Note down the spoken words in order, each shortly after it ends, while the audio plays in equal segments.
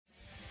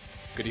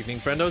Good evening,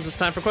 friendos. It's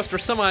time for Quest for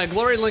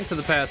Semi-Glory Link to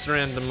the Past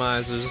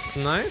Randomizers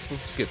tonight.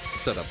 Let's get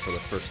set up for the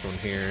first one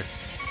here.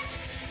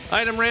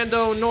 Item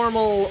Rando,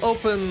 normal,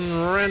 open,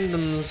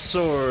 random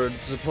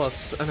swords,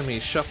 plus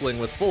enemy shuffling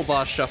with full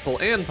boss shuffle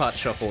and pot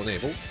shuffle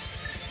enabled.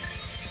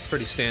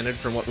 Pretty standard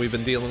from what we've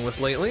been dealing with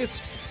lately.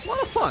 It's a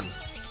lot of fun.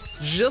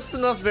 Just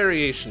enough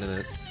variation in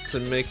it to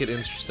make it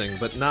interesting,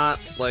 but not,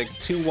 like,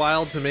 too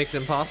wild to make it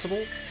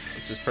impossible,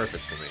 which is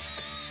perfect for me.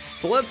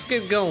 So let's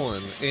get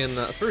going in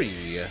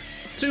 3,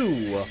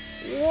 2,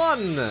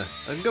 1.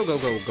 Go, go, go,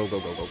 go, go, go, go, go,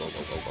 go, go,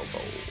 go, go.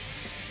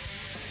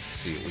 Let's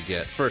see what we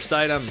get. First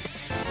item,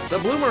 the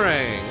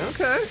Bloomerang.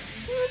 Okay,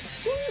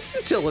 it's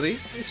utility,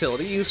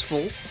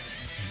 useful.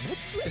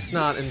 If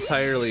not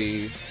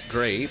entirely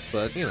great,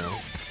 but you know,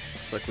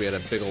 it's like we had a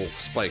big old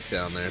spike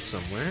down there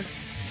somewhere.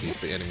 Let's see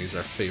if the enemies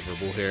are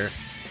favorable here.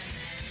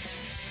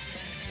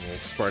 A little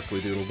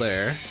sparkly doodle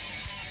there.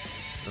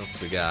 What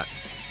else we got?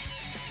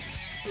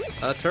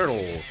 A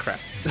turtle. Crap.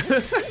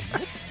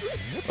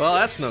 Well,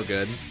 that's no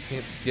good.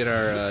 Can't get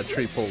our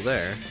tree pull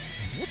there.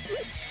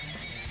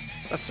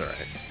 That's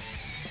alright.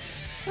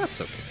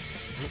 That's okay.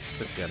 Looks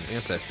like we got an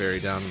anti-fairy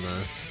down in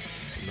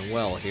the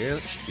well here.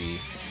 That should be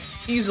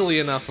easily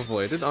enough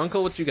avoided.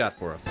 Uncle, what you got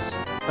for us?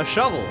 A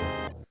shovel.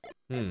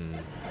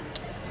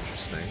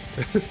 Interesting.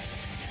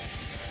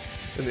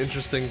 An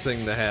interesting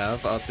thing to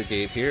have out the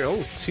gate here.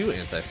 Oh, 2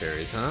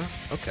 anti-fairies, huh?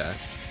 Okay.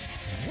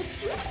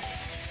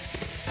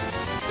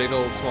 Big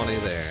old 20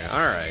 there.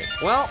 Alright.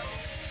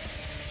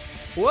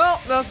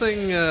 Well,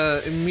 nothing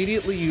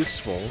immediately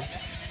useful.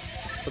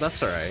 But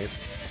that's alright.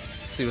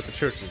 Let's see what the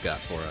church has got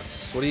for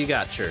us. What do you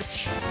got,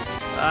 church?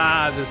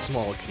 Ah, this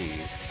small key.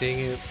 Dang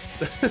it.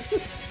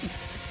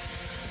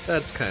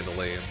 That's kind of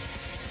lame.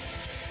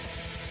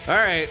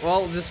 Alright,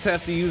 well, we'll just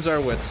have to use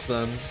our wits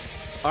then.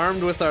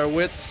 Armed with our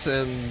wits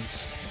and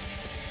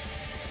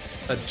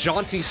a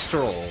jaunty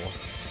stroll,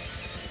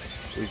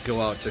 we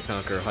go out to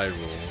conquer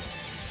Hyrule.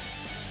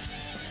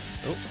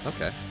 Oh,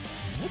 okay.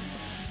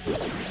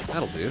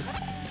 That'll do.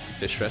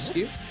 Fish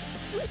rescue?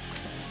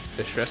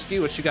 Fish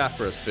rescue? What you got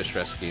for us, fish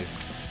rescue?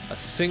 A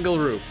single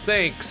root.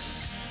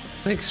 Thanks!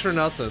 Thanks for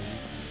nothing.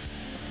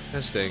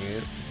 Gosh dang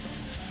it.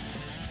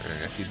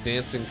 Alright, a few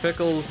dancing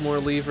pickles, more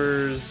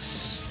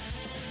levers.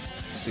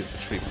 Let's see what the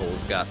tree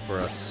pole's got for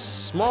us.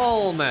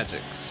 Small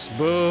magics.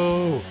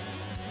 Boo!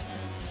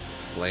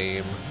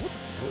 Lame.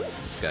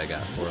 What's this guy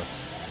got for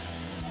us?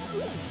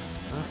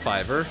 A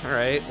 5er.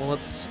 Alright, well,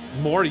 it's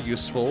more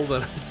useful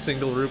than a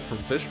single root from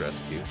fish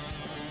rescue.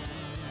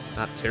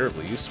 Not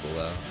terribly useful,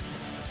 though.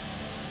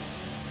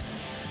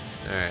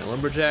 Alright,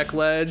 lumberjack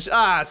ledge.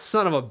 Ah,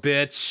 son of a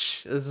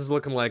bitch! This is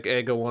looking like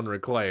Ega 1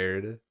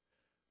 required.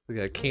 We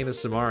got Kana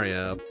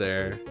Samaria up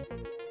there.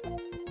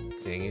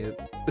 Dang it.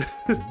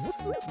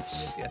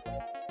 Shit.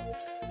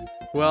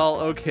 Well,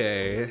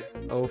 okay.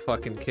 Oh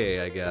fucking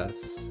K, I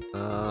guess.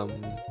 Well,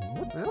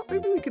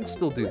 maybe we can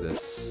still do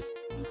this.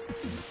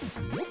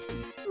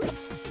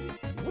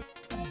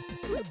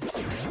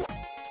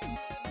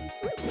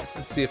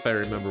 Let's see if I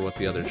remember what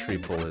the other tree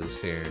pull is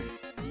here.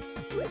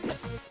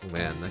 Oh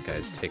man, that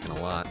guy's taking a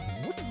lot.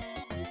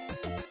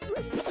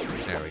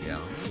 There we go.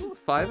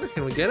 5er,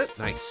 can we get it?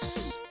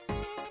 Nice.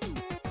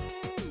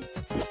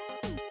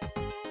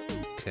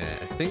 Okay,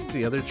 I think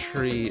the other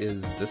tree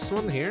is this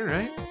one here,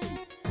 right?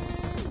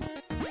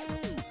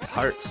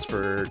 Hearts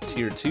for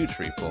tier 2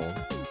 tree pull.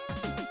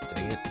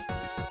 Dang it.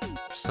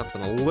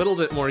 Something a little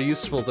bit more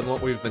useful than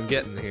what we've been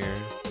getting here.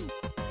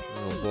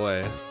 Oh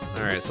boy.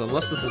 Alright, so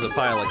unless this is a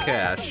pile of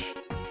cash,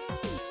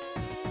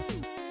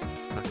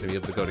 I'm not gonna be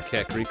able to go to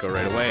Kakariko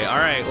right away.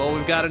 Alright, well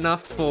we've got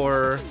enough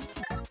for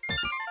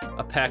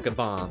a pack of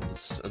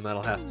bombs, and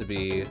that'll have to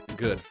be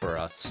good for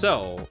us.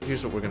 So,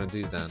 here's what we're gonna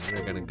do then.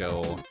 We're gonna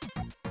go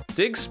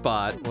dig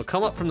spot, we'll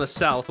come up from the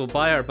south, we'll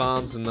buy our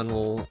bombs, and then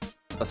we'll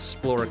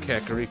explore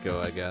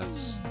Kakariko, I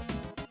guess.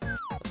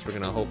 So we're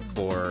gonna hope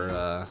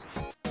for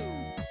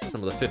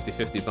some of the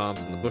 50-50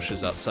 bombs in the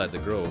bushes outside the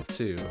grove,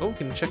 too. Oh, we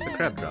can check the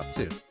crab drop,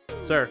 too.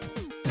 Sir.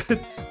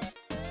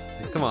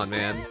 Come on,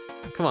 man.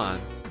 Come on.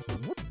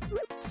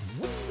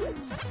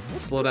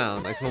 Slow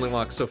down. I can only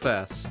walk so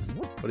fast.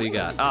 What do you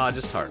got? Ah,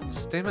 just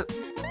hearts. Damn it.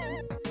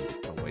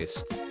 A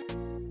waste.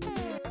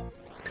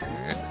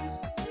 Alright.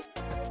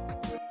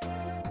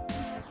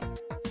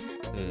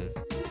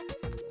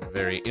 A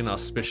very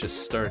inauspicious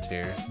start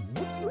here.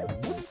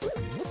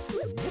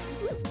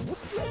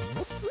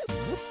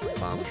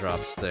 Bomb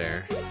drops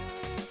there.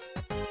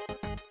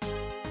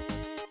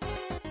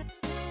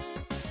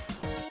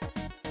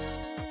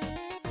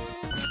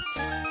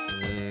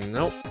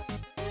 Nope.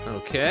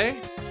 Okay.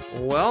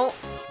 Well,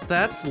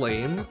 that's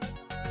lame.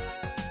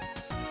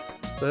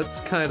 That's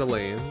kind of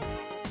lame.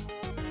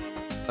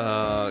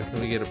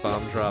 Can we get a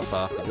bomb drop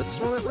off of this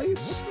one at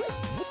least?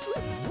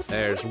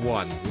 There's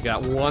one. We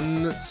got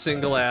one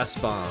single ass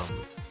bomb.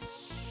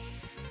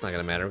 It's not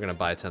gonna matter. We're gonna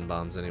buy 10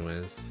 bombs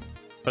anyways.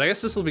 But I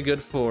guess this will be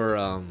good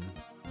for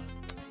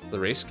the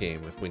race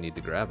game if we need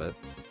to grab it.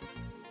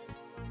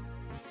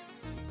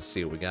 Let's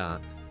see what we got.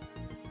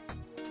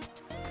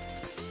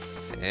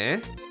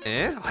 Eh?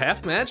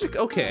 Half magic?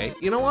 Okay,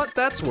 you know what?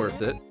 That's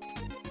worth it.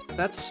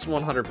 That's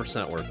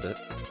 100% worth it.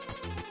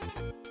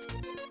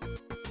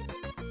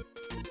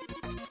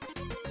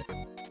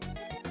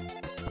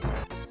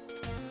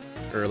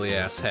 Early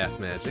ass half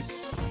magic.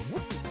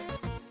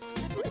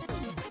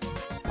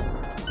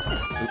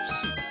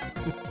 Oops.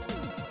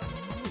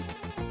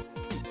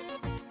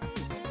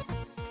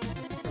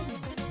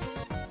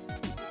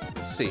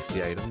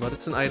 Safety item, but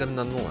it's an item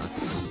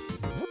nonetheless.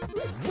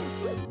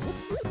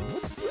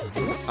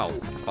 Oh,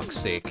 for fuck's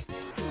sake. Get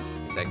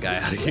that guy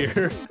out of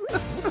here.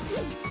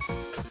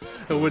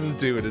 I wouldn't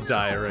do it to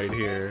die right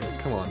here.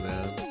 Come on,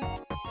 man.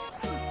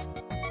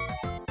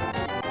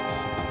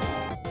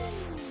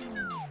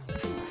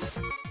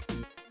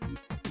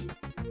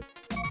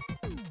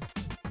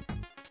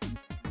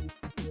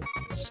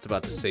 Just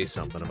about to say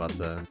something about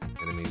the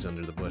enemies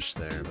under the bush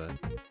there, but...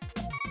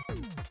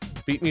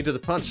 beat me to the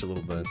punch a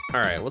little bit.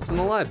 Alright, what's in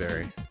the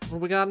library? What do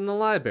we got in the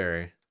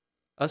library?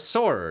 A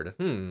sword.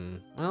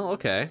 Well,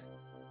 okay.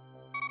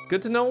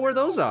 Good to know where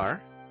those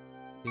are.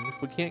 Even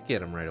if we can't get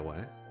them right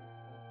away.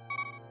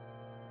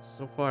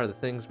 So far, the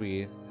things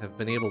we have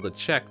been able to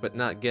check but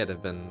not get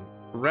have been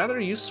rather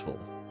useful.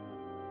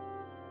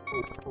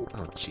 Oh,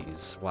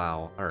 jeez.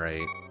 Wow.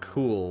 Alright.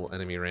 Cool,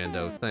 enemy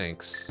rando.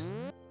 Thanks.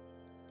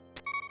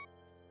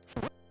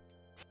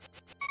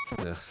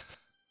 Ugh.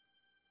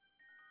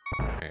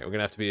 Alright, we're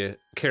gonna have to be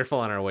careful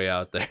on our way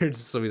out there,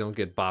 just so we don't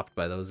get bopped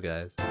by those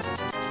guys.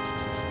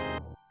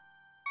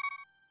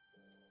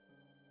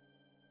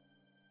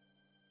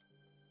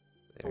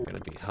 They're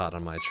gonna be hot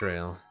on my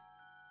trail.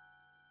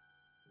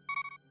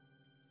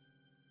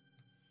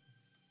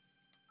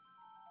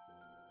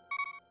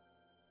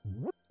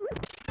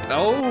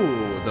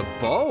 Oh, the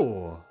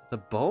bow! The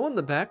bow in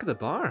the back of the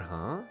bar,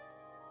 huh?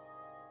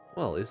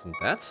 Well, isn't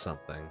that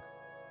something?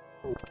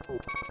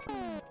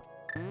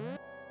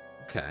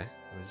 Okay.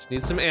 We just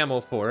need some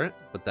ammo for it,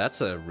 but that's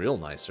a real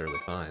nice early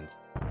find.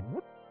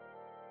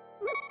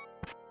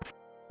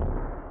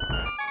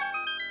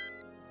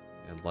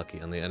 And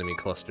lucky on the enemy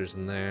clusters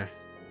in there.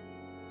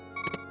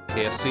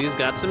 KFC's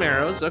got some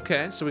arrows.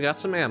 Okay, so we got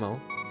some ammo.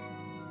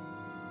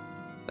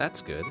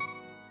 That's good.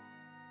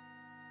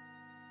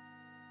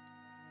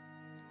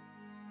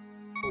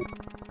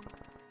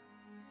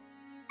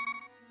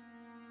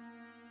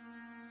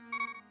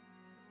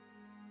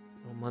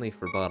 No money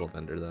for bottle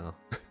vendor, though.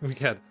 We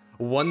got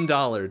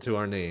 $1 to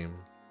our name.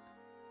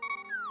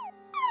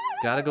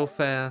 Gotta go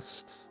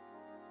fast.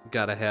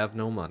 Gotta have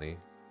no money.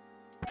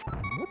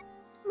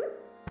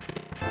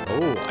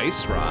 Oh,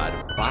 ice rod.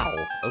 Wow,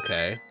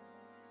 okay.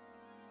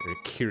 Very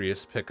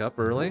curious pickup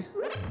early.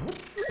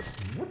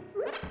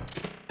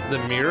 The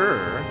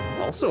mirror,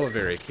 also a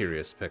very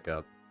curious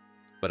pickup.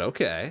 But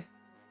okay.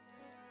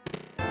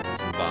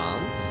 Some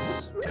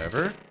bombs,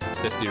 whatever.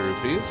 50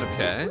 rupees,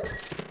 okay.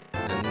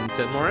 And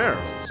 10 more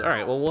arrows.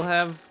 Alright, well, we'll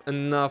have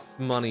enough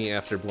money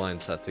after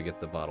Blind Set to get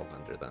the bottle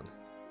vendor then.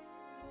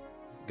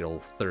 Get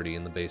old 30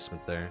 in the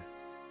basement there.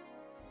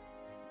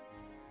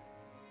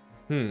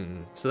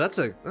 So that's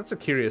a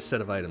curious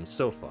set of items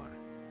so far.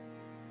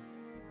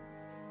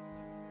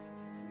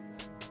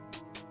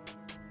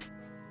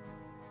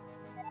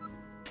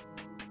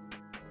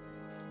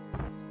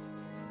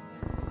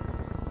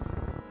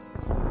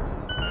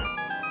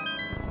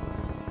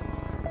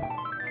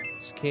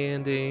 It's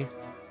candy.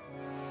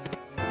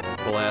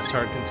 Full ass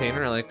heart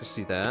container, I like to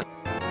see that.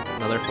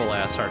 Another full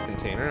ass heart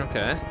container,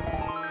 okay.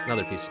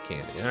 Another piece of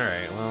candy.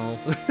 Alright, well,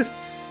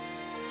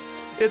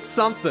 it's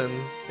something.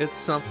 It's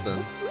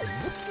something.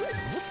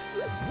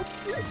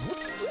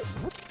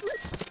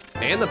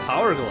 And the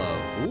power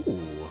glove. Ooh.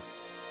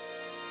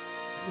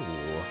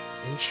 Ooh,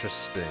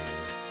 interesting.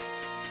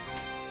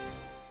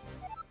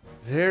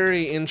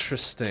 Very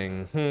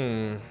interesting.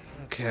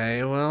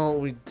 Okay, well,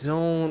 we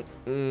don't...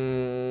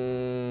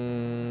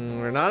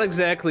 we're not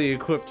exactly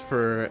equipped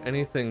for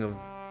anything of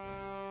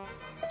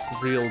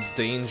real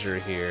danger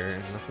here.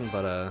 Nothing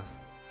but a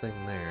thing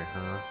there,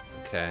 huh?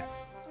 Okay.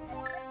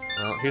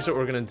 Well, here's what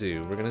we're gonna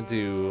do. We're gonna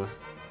do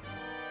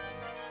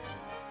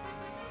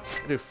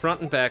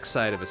front and back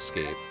side of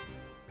escape,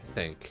 I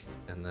think.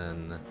 And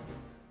then...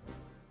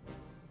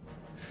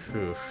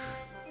 Oof.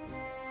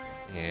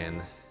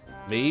 And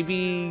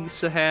maybe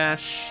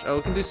Sahash... Oh,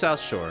 we can do South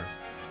Shore.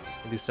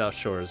 We can do South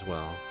Shore as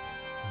well.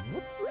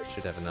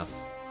 Should have enough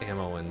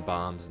ammo and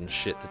bombs and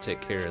shit to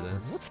take care of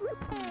this.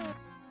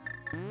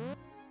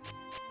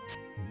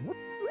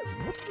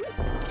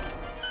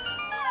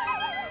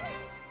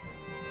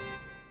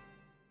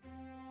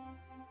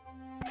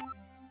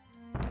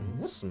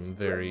 Some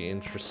very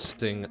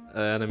interesting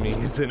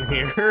enemies in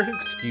here.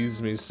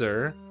 Excuse me,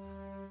 sir.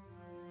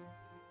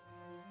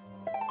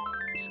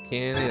 Piece of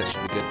candy, that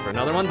should be good for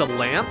another one. The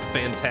lamp,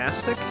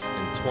 fantastic.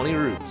 And 20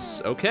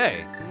 roots.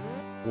 Okay.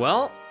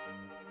 Well,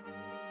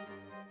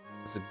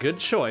 it's a good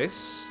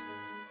choice.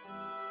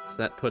 So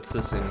that puts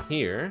us in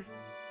here.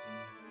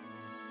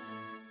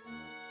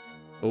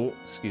 Oh,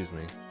 excuse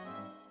me.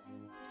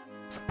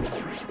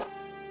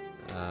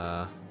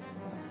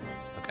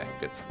 Okay,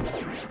 good.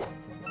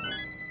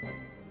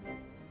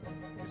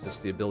 Gives us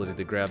the ability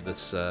to grab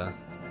this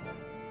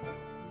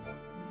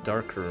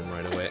dark room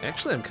right away.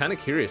 Actually, I'm kind of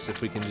curious if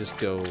we can just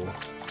go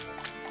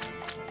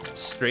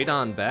straight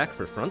on back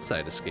for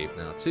frontside escape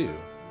now, too.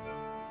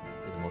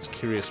 The most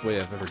curious way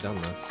I've ever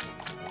done this.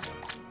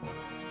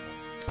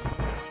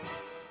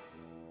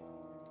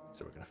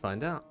 So we're gonna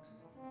find out.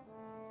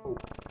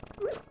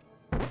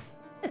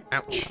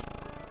 Ouch.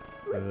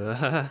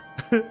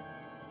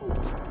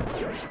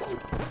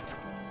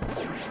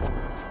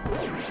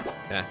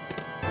 Yeah.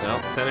 No,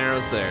 10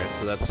 arrows there,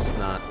 so that's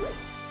not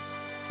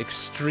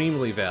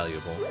extremely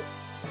valuable.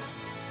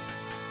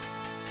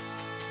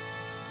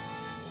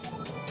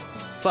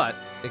 But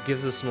it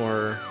gives us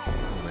more...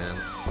 Oh man.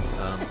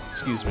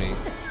 Excuse me.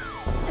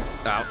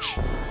 Ouch.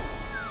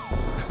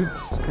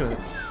 Just gonna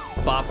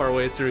bop our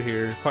way through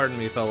here. Pardon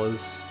me,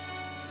 fellas.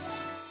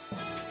 I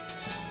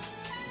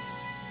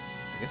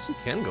guess you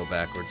can go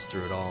backwards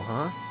through it all,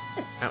 huh?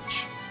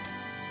 Ouch.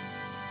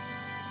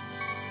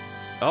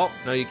 Oh,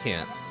 no you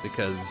can't,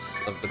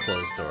 because of the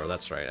closed door.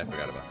 That's right, I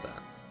forgot about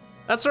that.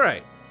 That's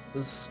alright.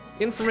 There's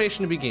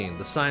information to be gained.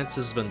 The science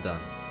has been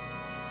done.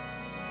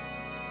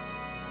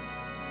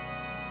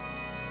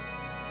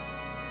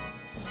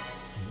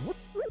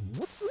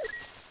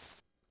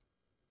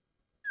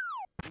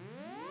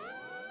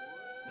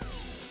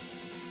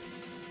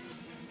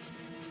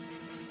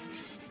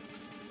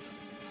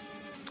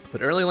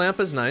 But early lamp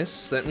is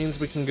nice. That means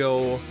we can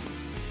go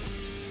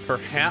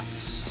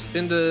perhaps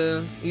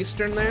into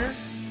Eastern there.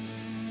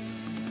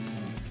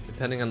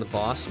 Depending on the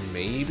boss,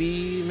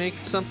 maybe make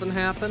something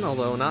happen,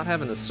 although not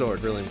having a sword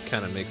really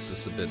kind of makes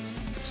this a bit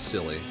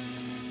silly.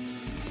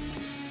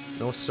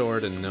 No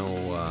sword and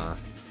no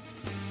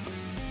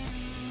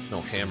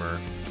hammer.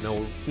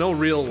 No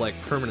real, like,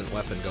 permanent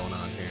weapon going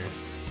on here.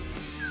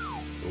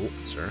 Oh,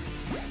 sir.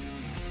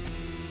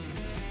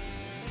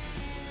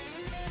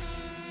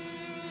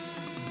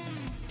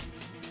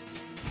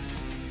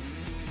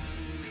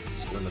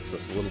 Limits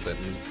us a little bit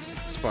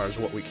as far as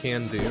what we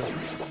can do.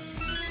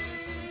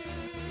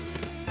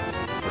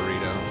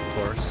 Burrito, of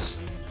course.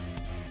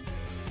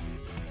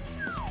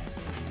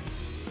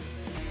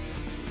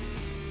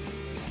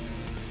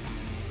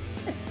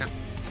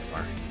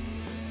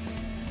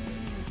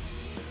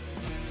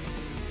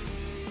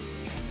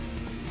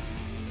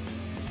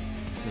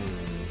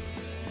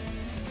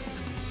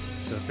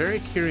 It's a very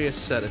curious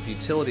set of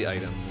utility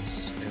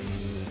items.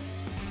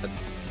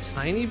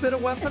 Tiny bit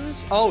of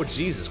weapons? Oh,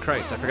 Jesus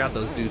Christ, I forgot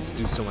those dudes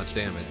do so much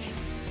damage.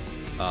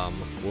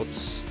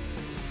 Whoops.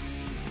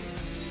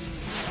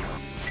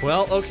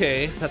 Well,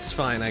 okay, that's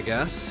fine, I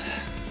guess.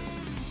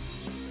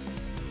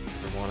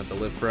 I wanted to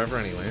live forever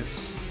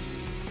anyways.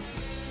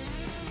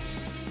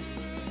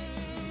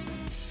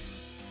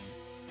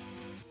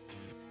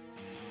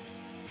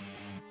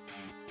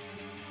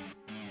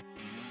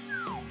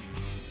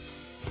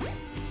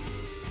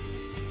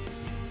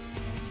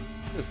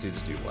 Those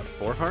dudes do, what,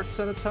 4 hearts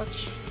at a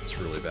touch? It's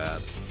really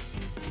bad.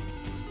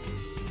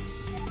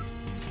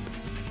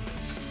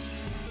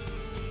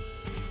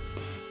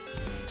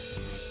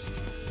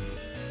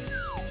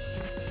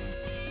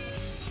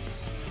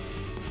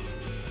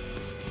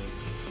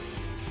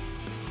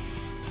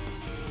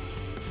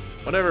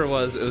 Whatever it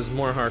was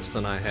more hearts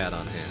than I had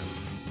on hand,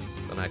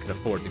 than I could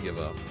afford to give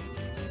up.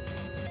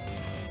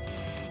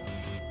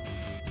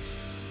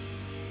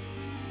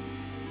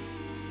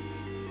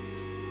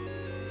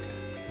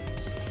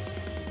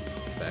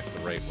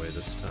 Right way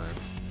this time.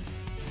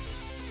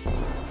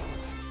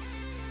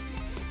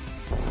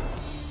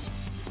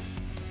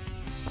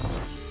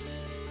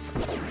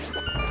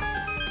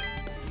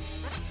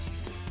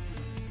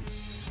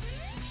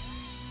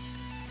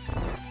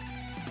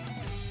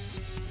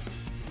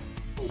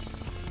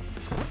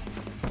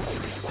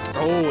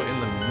 Oh, in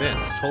the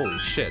midst. Holy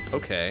shit.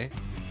 Okay.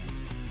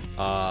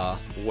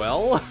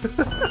 Well?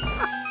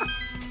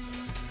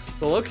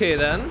 Well, okay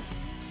then.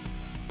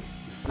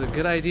 It's a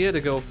good idea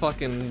to go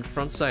fucking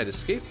frontside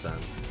escape then.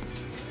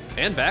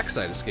 And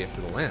backside escape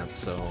for the lamp,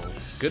 so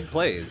good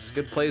plays.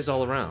 Good plays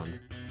all around.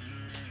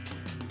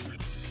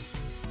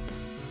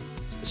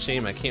 It's a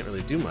shame I can't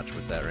really do much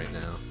with that right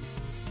now.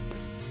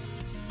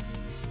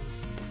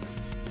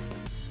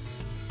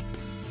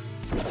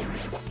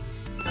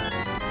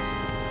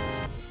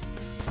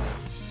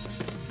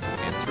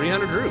 And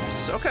 300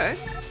 rupees, okay.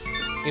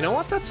 You know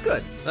what, that's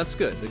good. That's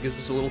good, that gives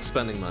us a little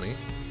spending money.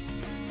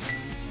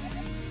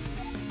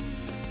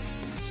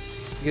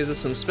 Gives us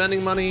some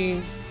spending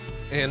money,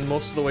 and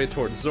most of the way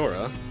towards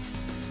Zora.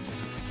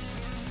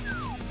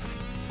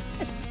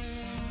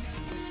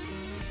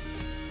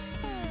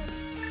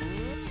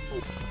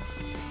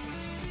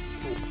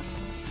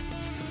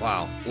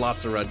 Wow,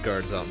 lots of red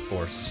guards out in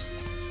force.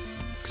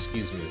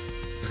 Excuse me.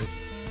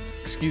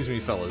 Excuse me,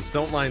 fellas,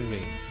 don't mind me.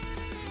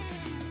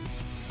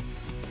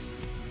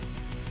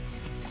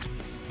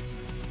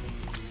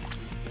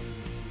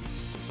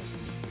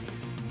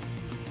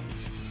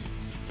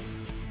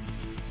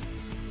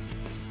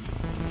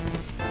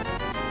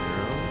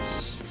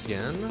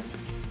 Again.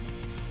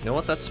 You know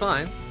what? That's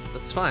fine.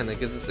 That's fine.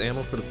 That gives us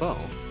ammo for the bow.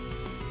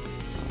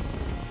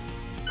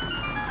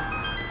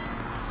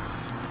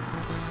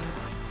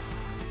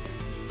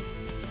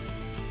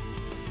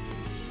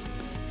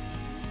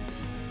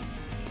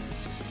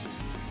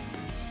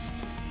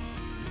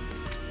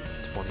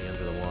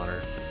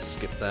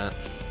 skip that.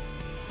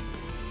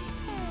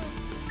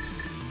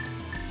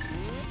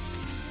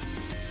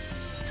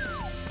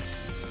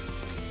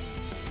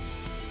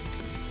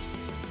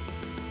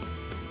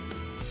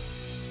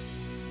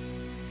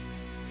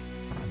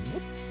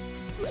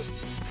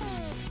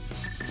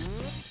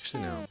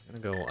 Actually, no. I'm gonna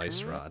go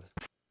Ice Rod.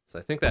 So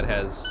I think that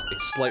has a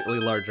slightly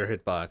larger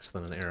hitbox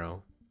than an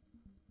arrow.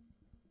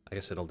 I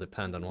guess it'll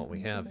depend on what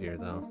we have here,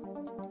 though.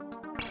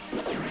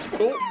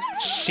 Oh,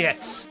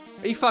 shit!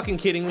 Are you fucking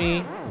kidding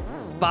me?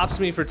 Bops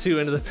me for 2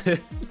 into the pit.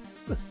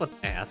 What an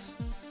ass.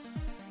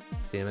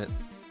 Damn it.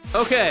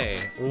 Okay,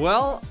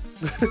 well...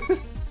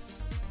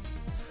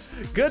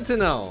 Good to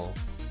know.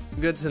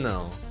 Good to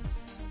know.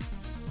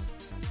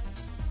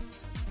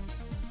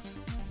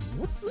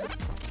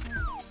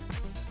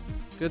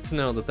 Good to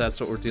know that that's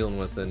what we're dealing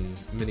with in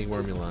Mini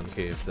Wormulon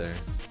Cave there.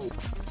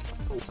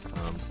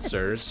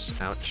 Sirs,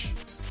 ouch.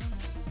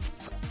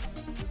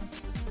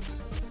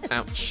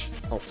 Ouch.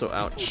 Also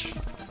ouch.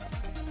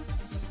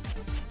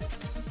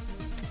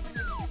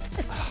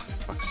 Oh,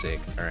 for fuck's sake.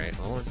 Alright,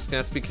 well, we're just gonna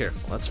have to be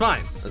careful. That's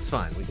fine. That's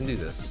fine. We can do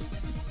this.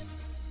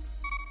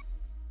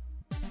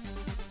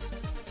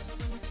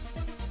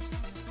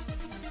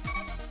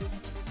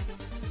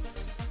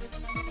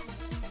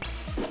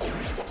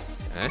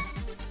 Okay.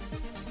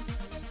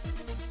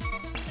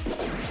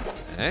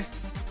 Okay.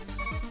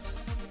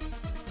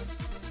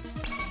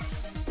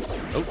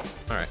 Oh,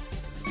 alright.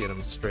 Let's get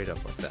him straight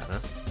up like that, huh?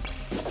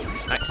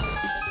 Nice.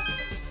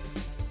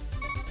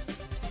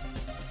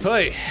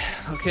 Hey,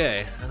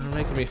 okay. They're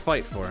making me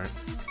fight for it.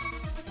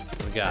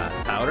 We got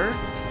powder,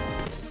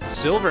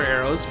 silver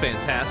arrows,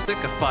 fantastic,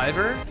 a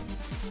 5er,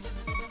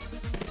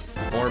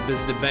 more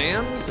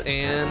Bizdabams,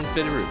 and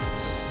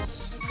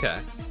Bitterroots. Okay.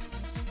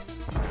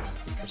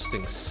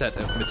 Interesting set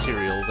of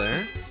material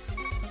there.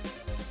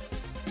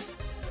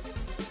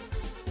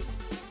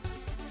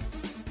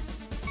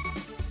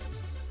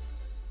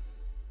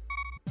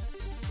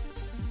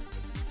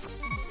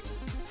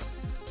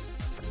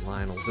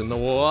 Lionel's in the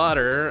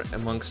water,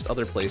 amongst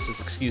other places.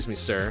 Excuse me,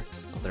 sir.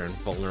 Oh, they're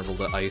invulnerable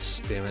to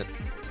ice, damn it.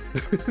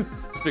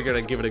 Figured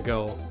I'd give it a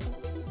go.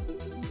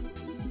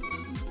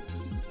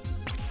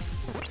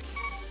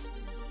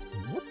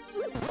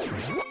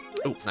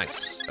 Oh,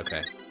 nice.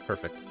 Okay,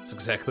 perfect. That's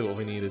exactly what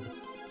we needed.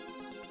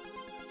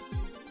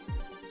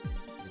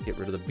 Get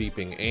rid of the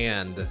beeping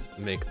and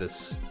make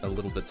this a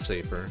little bit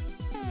safer.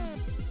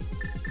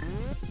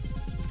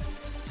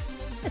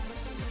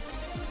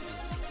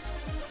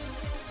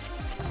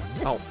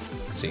 Oh,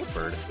 safe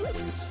bird,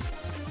 please.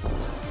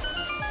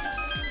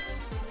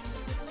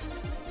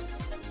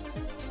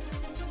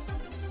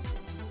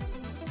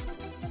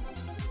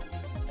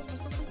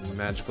 This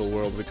magical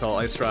world we call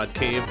Ice Rod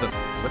Cave, the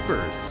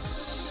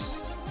Flippers.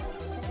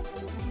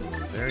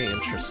 Very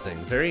interesting.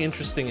 Very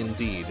interesting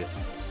indeed.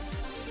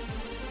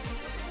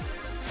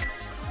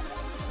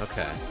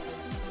 Okay.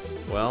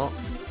 Well,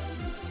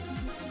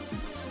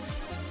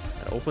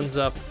 that opens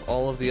up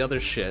all of the other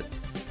shit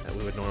that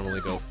we would normally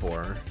go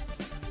for.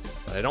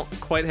 I don't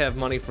quite have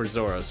money for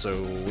Zora,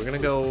 so we're gonna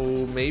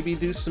go maybe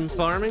do some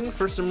farming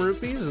for some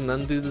rupees and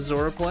then do the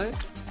Zora play.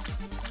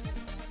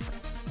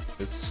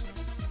 Oops.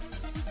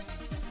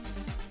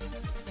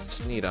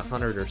 Just need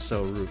 100 or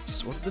so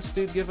rupees. What did this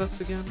dude give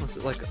us again? Was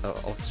it like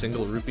a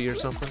single rupee or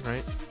something,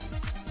 right?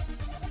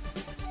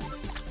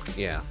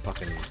 Yeah,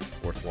 fucking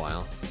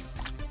worthwhile.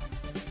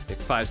 Take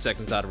 5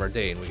 seconds out of our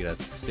day and we get a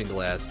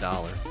single ass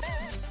dollar.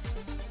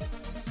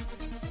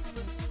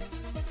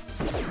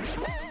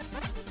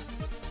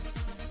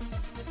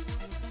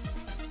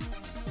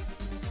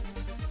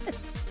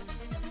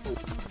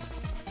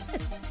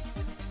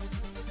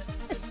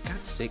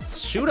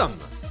 Shoot him!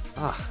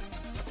 Ah.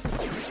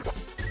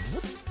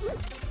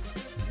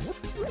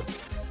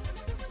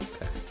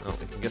 Okay, well,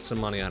 we can get some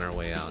money on our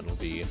way out. It'll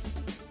be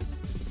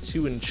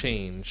 2 and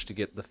change to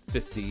get the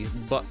 50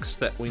 bucks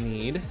that we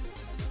need.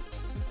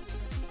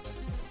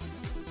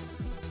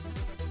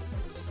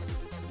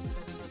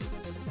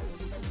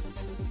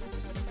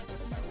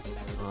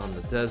 On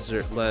the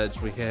desert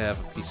ledge, we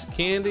have a piece of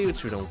candy,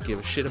 which we don't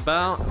give a shit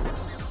about.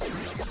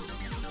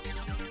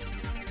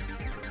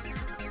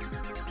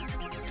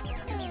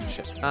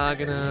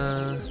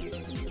 Agana.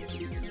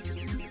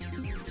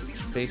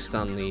 Based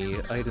on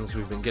the items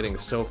we've been getting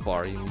so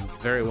far, you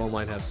very well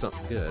might have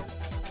something good.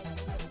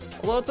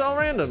 Although it's all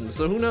random,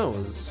 so who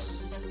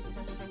knows?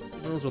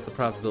 Who knows what the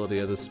probability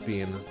of this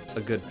being a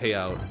good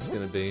payout is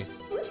gonna be.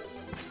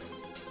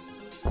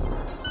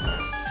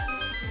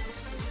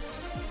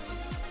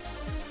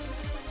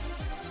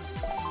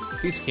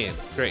 Piece of candy.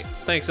 Great.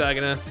 Thanks,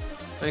 Agana.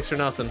 Thanks for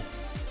nothing.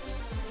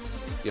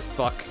 You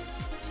fuck.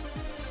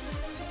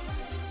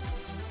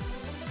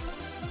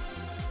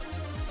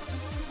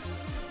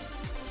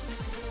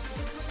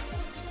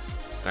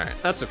 Alright,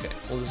 that's okay.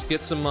 We'll just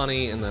get some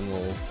money and then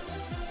we'll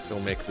go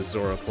make the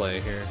Zora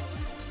play here.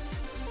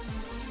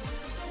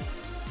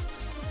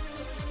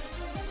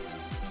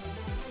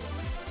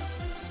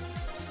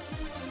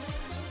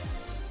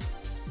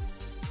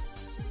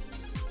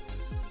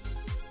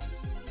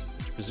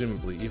 Which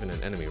presumably even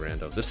an enemy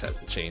rando. This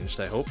hasn't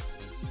changed, I hope.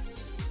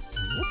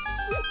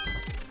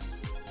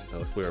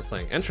 if we were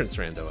playing Entrance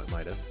Rando, it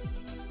might have.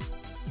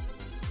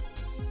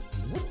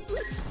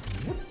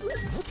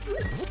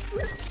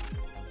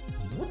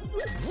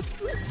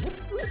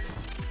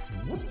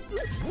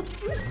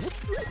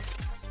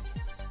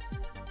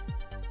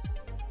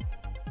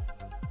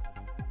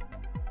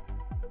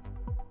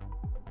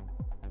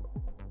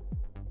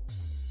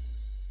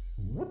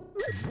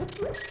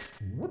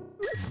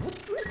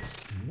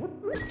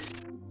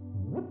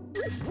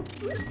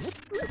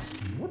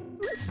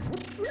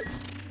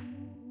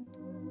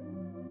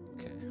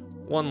 Okay,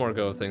 one more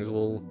go of things.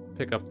 We'll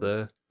pick up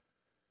the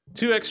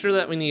 2 extra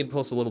that we need,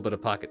 plus a little bit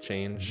of pocket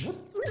change.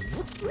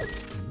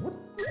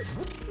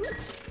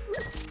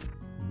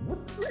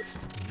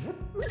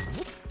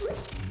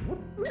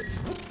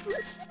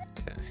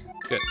 Okay,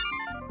 good.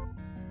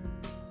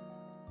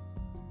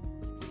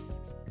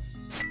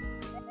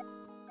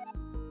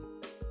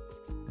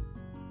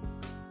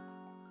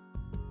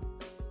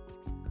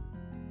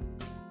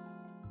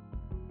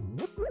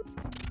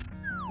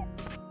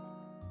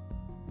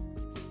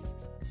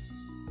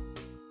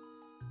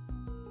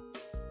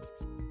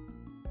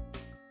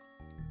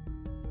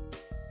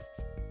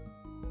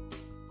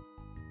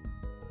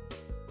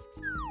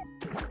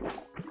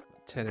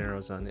 Ten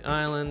arrows on the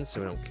island,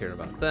 so we don't care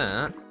about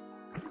that.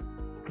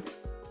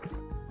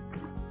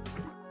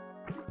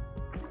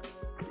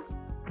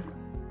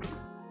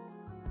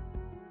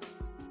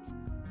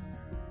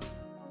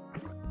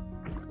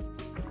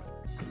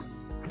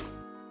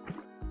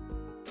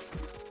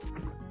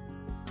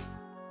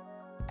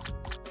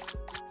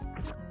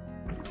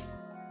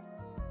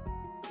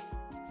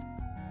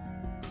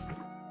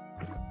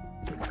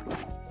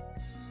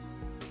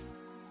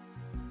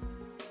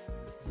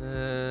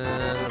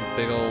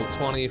 Big old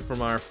 20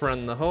 from our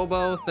friend the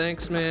hobo.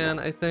 Thanks, man,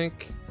 I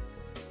think.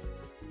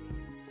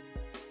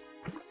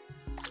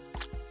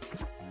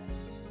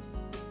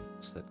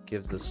 So that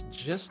gives us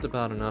just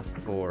about enough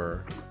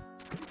for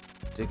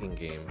digging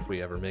game if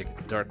we ever make it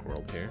to Dark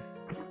World here.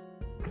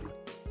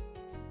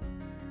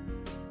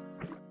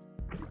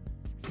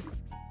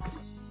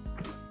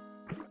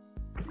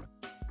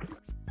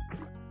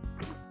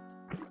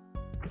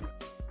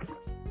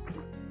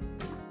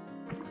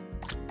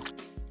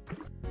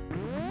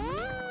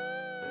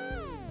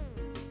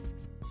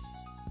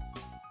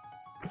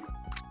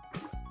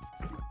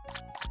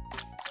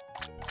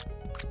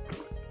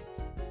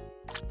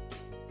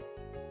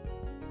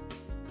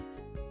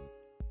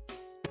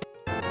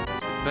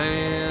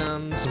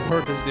 Bams, more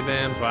Disney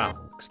bams. Wow,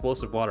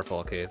 explosive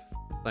waterfall cave.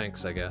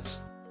 Thanks, I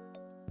guess.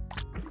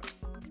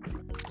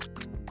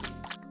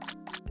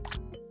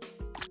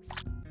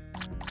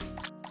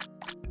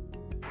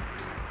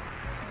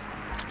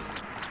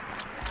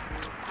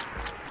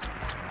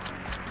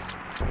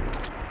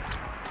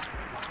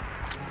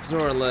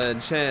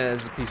 Zorledge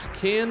has a piece of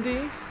candy.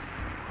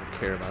 Don't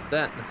care about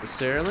that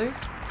necessarily.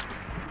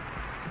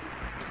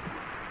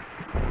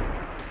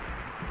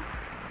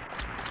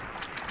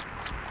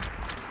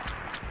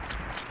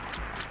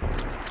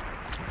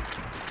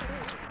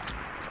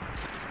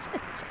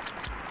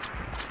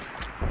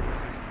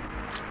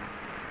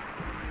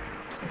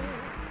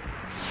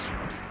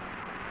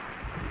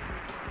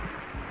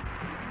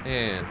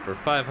 And for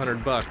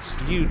 500 bucks,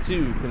 you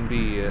too can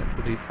be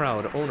the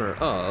proud owner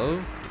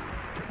of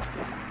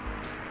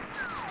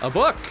a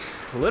book,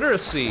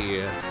 Literacy.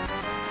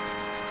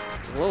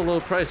 Low, low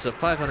price of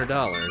 $500.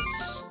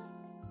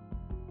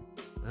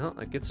 Well,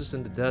 that gets us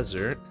into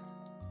desert.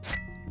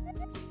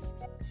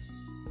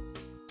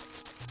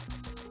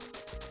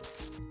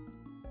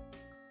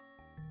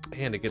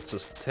 And it gets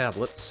us the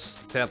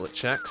tablets, tablet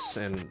checks,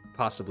 and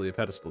possibly a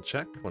pedestal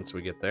check once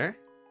we get there.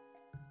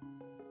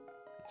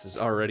 This is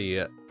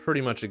already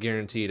pretty much a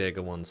guaranteed egg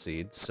of 1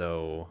 seed,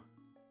 so...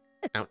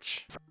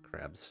 Ouch.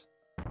 Crabs.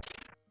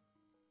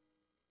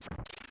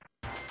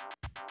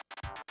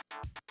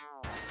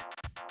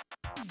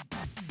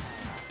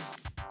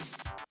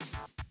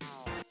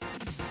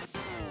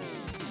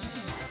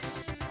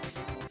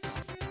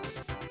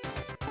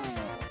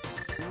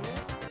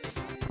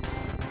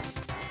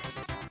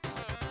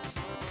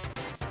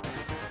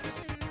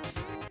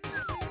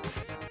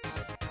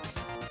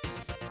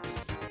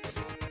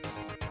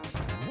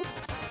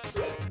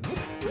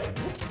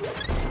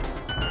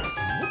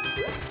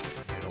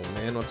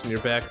 What's in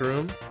your back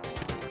room?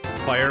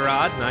 Fire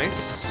rod,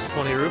 nice.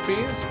 20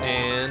 rupees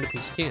and a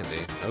piece of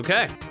candy.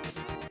 Okay.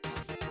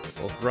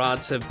 Both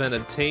rods have been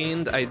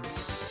obtained. I don't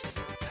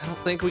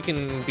think we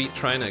can beat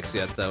Trinex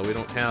yet, though. We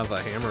don't have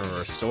a hammer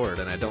or a sword,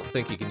 and I don't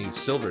think he can use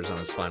silvers on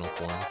his final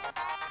form.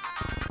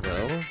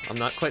 Though, I'm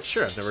not quite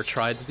sure. I've never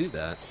tried to do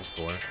that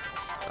before.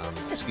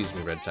 Excuse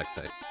me, Red Tech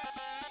Type.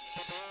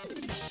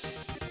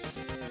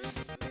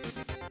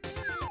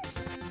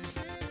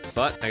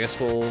 But I guess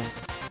we'll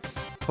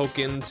poke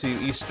into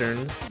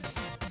Eastern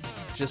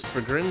just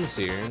for grins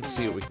here and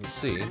see what we can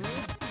see. Of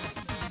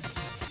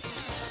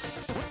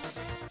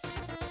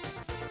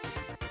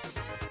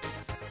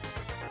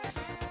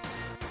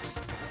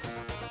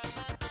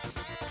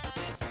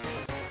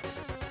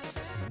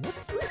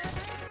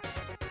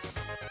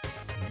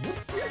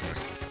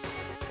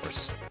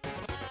course.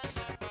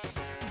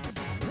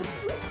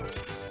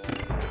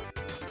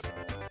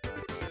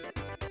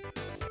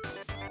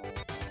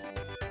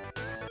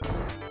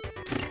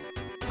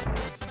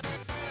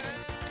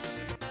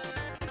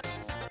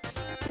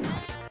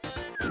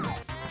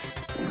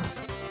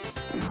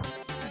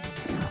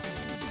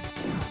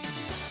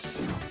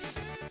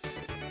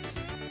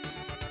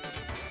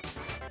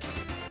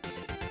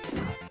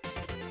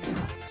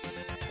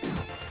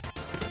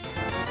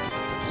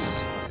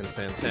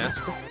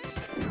 Fantastic.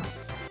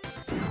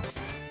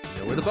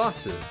 Know where the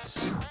boss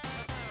is.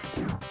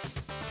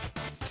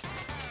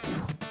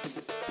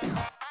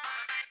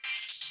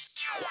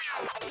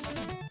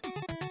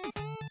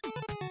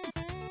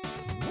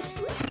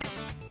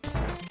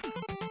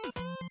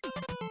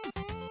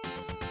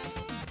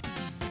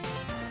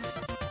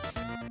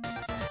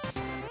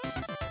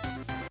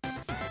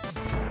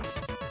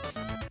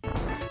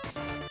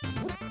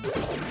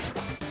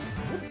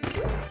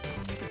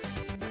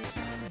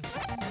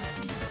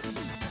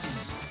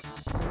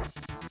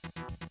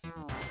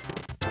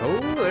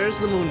 There's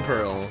the Moon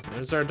Pearl.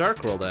 There's our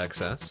Dark World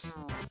access.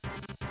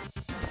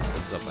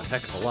 Opens up a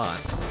heck of a lot.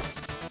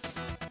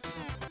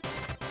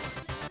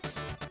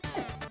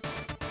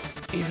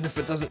 Even if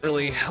it doesn't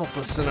really help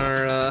us in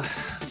our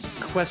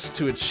quest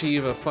to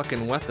achieve a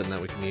fucking weapon that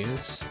we can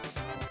use.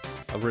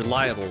 A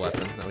reliable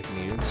weapon that we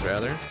can use,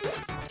 rather.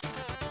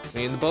 I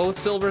mean, the bow with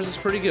silvers is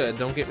pretty good,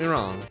 don't get me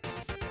wrong.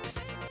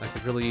 I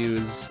could really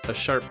use a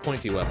sharp,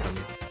 pointy weapon.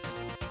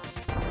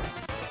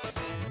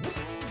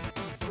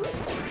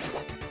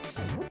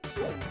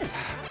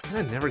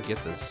 I never get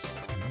this.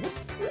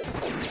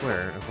 I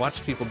swear, I've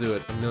watched people do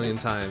it a million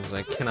times and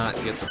I cannot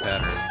get the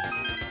pattern.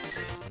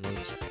 And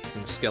those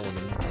fucking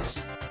skeletons.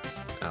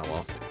 Oh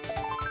well.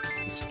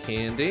 Piece of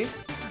candy.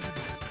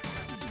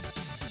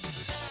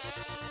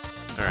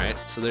 Alright,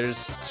 so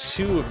there's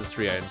 2 of the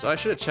 3 items. Oh, I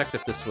should have checked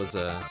if this was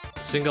a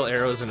single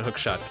arrows and a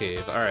hookshot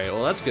cave. Alright,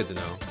 well that's good to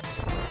know.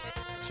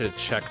 Should have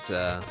checked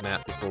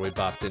map before we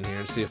bopped in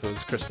here to see if it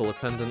was crystal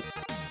dependent.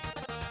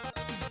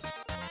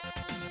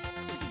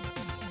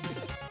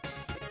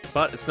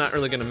 But it's not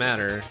really going to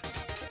matter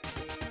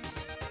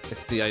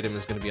if the item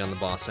is going to be on the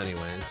boss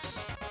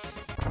anyways.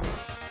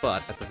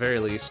 But at the very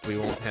least, we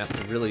won't have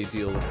to really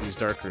deal with these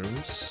dark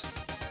rooms.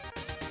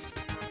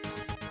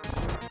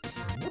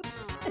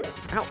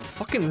 Ow,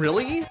 fucking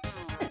really?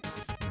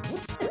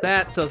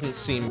 That doesn't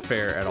seem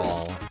fair at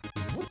all.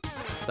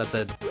 That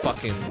the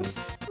fucking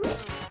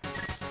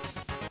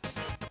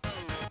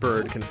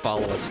bird can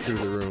follow us through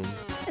the room.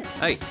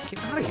 Hey,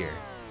 get out of here,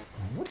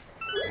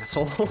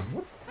 asshole.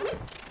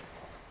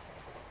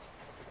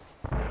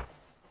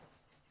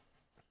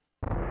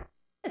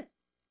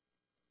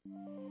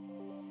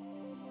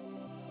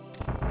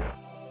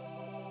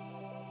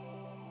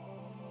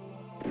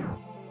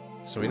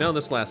 So we know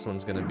this last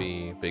one's gonna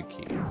be big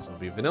key. So it'll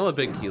be vanilla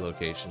big key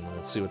location.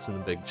 We'll see what's in the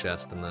big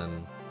chest and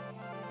then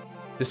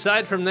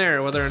decide from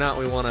there whether or not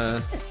we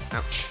wanna,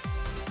 ouch,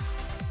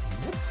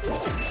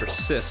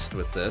 persist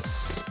with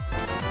this,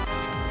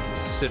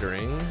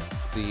 considering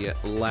the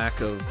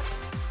lack of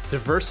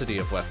diversity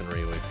of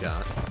weaponry we've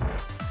got.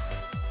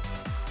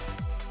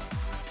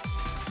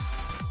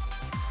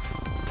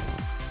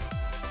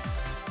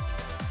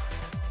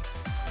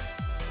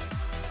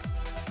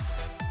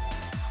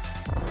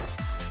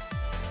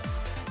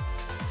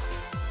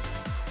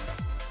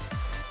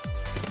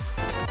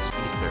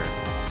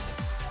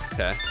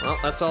 Okay, well,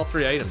 that's all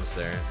 3 items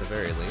there, at the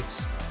very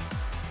least.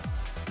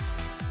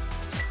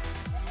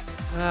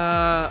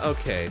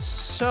 Okay,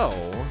 so...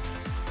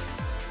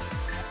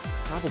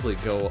 probably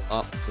go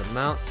up the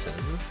mountain.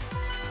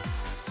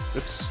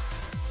 Oops.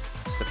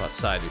 Step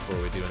outside before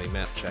we do any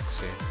map checks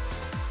here.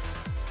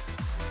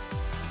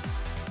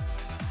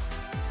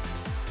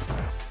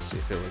 Let's see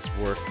if it was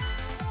worth...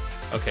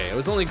 Okay, it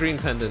was only green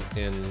pendant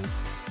in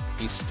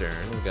Eastern.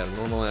 We got a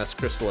normal-ass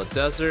crystal at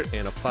Desert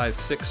and a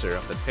 5/6er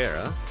up at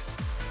Hera.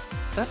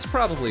 That's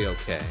probably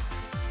okay.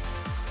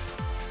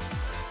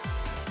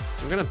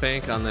 So we're gonna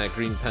bank on that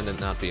green pendant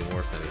not being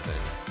worth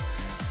anything.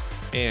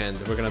 And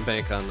we're gonna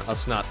bank on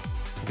us not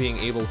being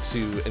able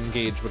to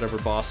engage whatever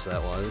boss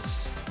that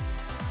was.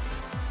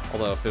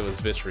 Although if it was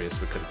Vitreous,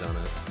 we could have done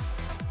it.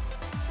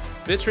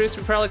 Vitreous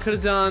we probably could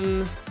have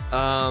done.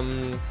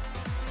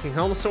 King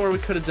Helmasaur we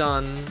could have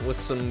done with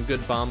some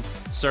good bomb...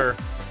 Sir,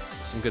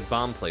 some good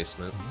bomb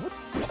placement.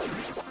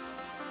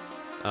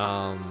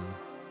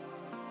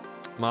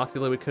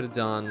 Mothula we could have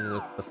done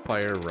with the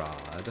fire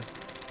rod.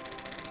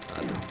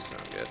 That doesn't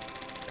sound good.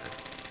 Okay.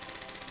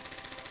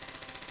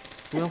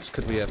 Who else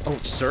could we have? Oh,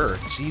 Sir.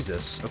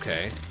 Jesus.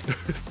 Okay.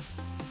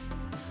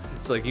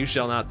 It's like, you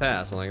shall not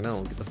pass. I'm like,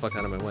 no, get the fuck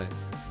out of my way.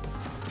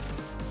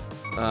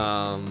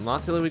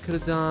 Mothula we could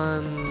have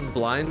done.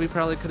 Blind we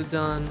probably could have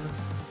done.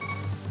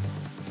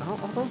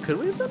 Although, could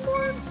we have done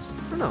Blind?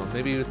 I don't know.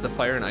 Maybe with the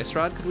fire and ice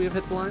rod, could we have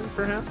hit Blind,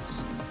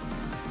 perhaps?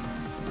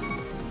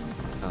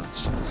 Oh,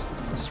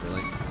 jeez. This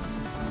really...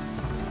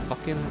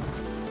 Fucking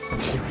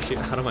get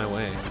out of my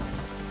way.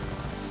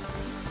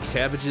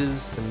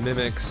 Cabbages and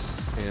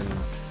mimics and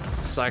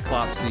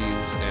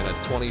cyclopses and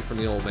a 20 from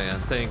the old man.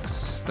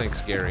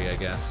 Thanks, Gary, I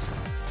guess.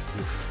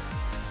 Oof.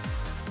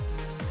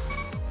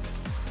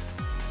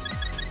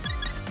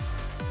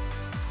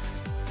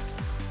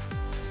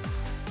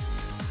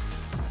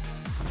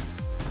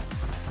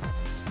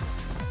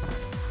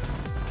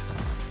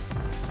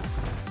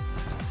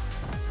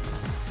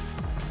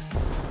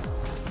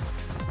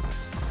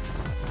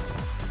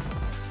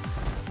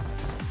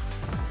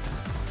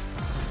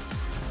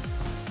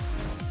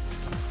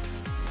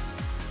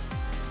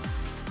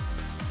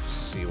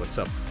 what's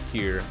up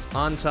here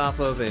on top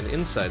of and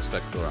inside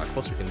Spectacle Rock.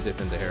 Plus we can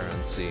dip into Hera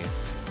and see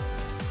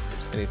if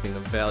there's anything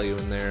of value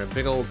in there. A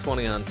big old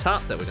 20 on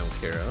top that we don't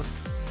care of.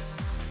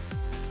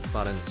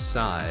 But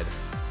inside.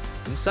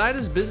 Inside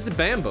is busy the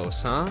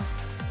Bambos, huh?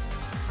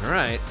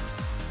 Alright.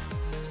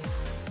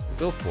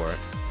 We'll go for it.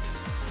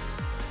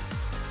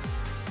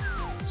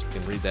 So we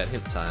can read that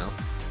hint tile.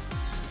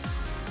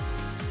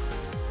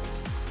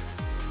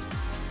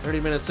 30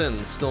 minutes in,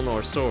 still no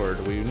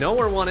sword. We know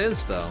where one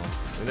is, though.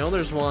 We know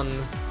there's one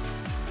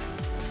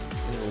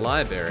in the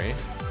library.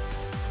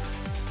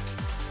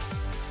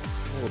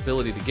 No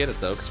ability to get it,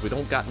 though, because we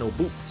don't got no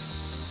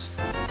boots.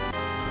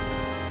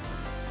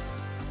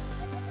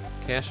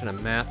 Cache in a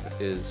map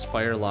is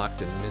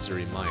fire-locked in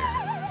Misery Mire.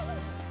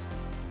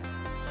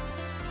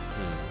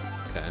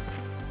 Okay.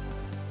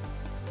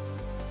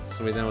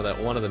 So we know that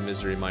one of the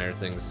Misery Mire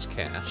things is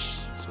cache.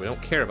 So we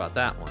don't care about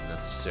that one,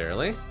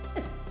 necessarily.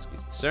 Excuse me,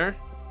 sir.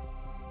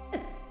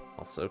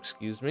 Also,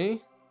 excuse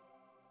me.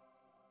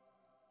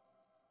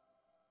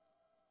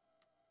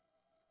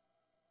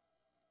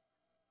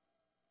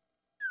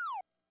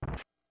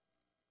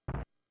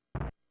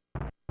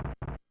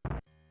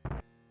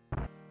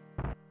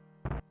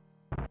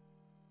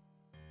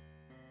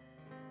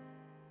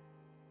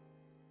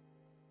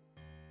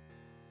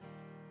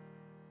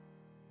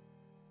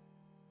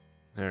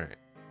 Alright,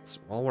 so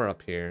while we're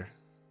up here,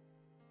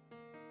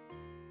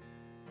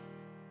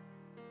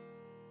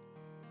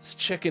 let's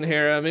check in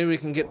Hera. Maybe we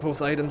can get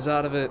both items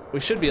out of it. We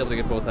should be able to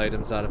get both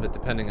items out of it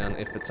depending on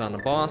if it's on a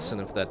boss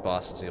and if that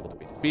boss is able to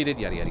be defeated,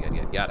 yada yada yada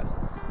yada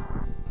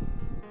yada.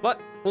 But,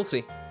 we'll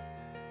see.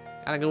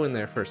 Gotta go in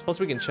there first. Plus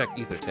we can check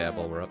Ether Tab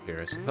while we're up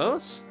here, I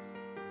suppose.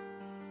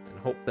 And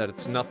hope that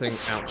it's nothing,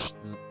 ouch,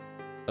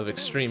 of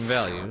extreme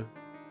value.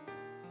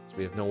 So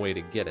we have no way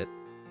to get it.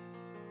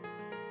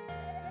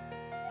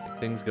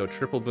 Things go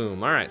triple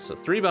boom. Alright, so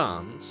 3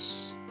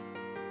 bombs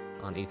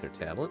on Ether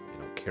Tablet. We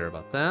don't care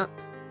about that.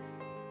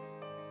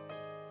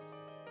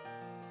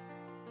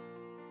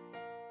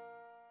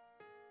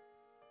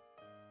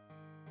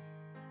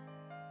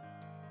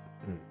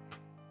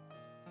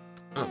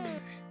 Okay.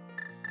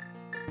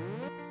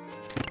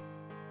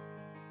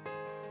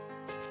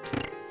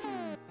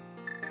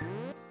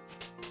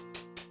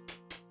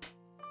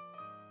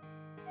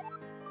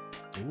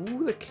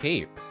 Ooh, the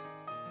cape.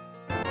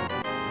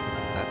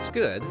 That's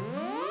good.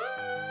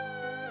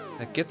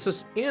 That gets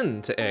us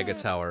into Aga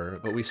Tower,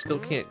 but we still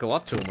can't go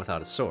up to him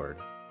without a sword.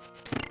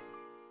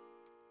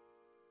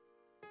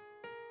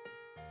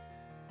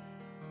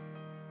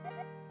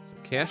 So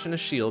cache and a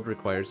shield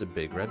requires a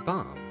big red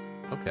bomb.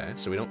 Okay,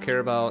 so we don't care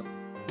about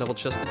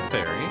double-chested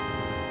fairy.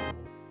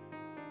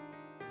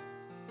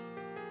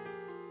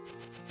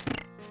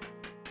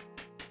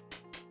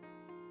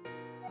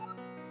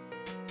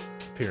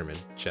 Pyramid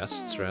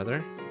chests,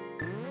 rather.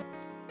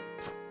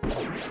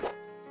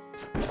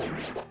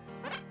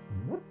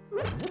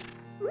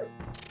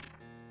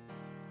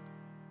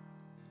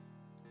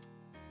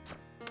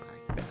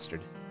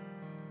 Bastard.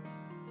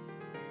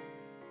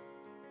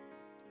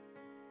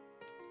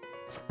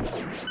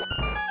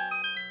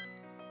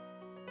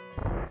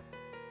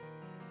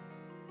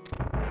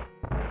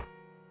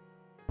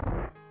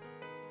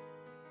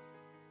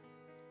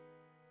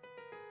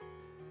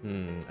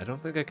 I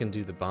don't think I can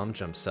do the bomb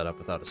jump setup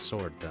without a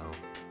sword, though.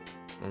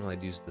 So normally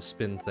I'd use the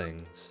spin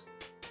things.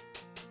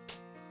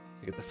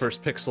 To get the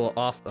first pixel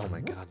off. Oh my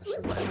god, there's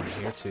a line on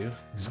here, too.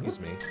 Excuse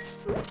me.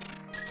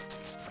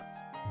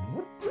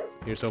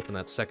 Here's hoping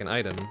that second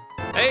item.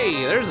 Hey,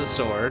 there's a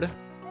sword!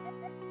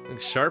 I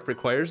think Sharp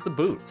requires the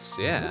boots.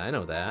 Yeah, I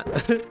know that.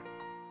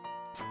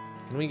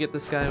 Can we get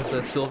this guy with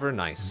the silver?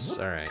 Nice.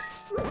 Alright.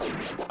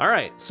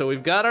 Alright, so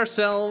we've got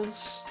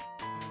ourselves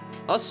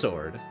a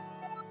sword.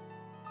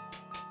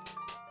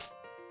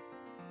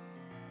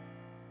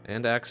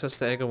 And access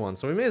to Aga 1,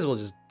 so we may as well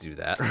just do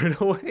that right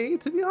away,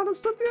 to be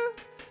honest with you.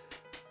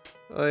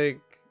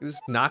 Like,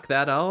 just knock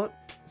that out,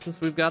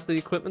 since we've got the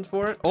equipment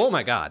for it. Oh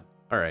my god!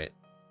 Alright.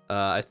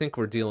 I think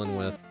we're dealing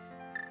with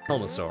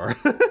Helmasaur.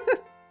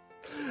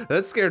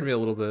 That scared me a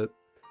little bit.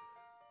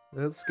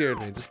 That scared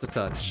me just a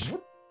touch.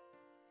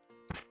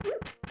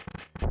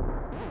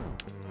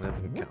 That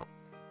didn't count.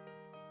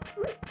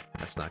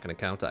 That's not gonna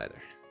count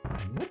either.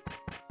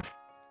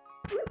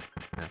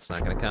 That's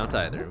not gonna count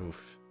either.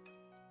 Oof.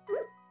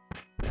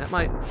 That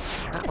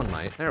one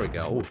might. There we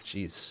go. Oh,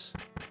 jeez.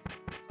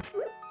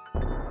 I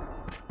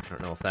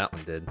don't know if that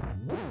one did.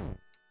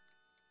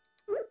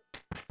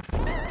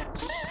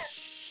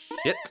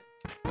 Shit.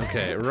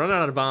 Okay, we're running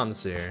out of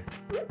bombs here.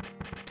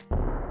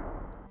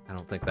 I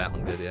don't think that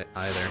one did it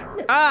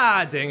either.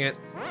 Ah, dang it.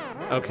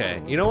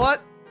 Okay, you know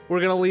what?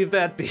 We're gonna leave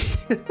that be.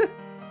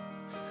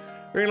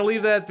 We're gonna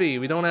leave that be.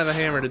 We don't have a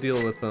hammer to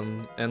deal with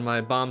them, and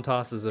my bomb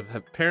tosses have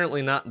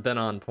apparently not been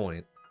on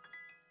point.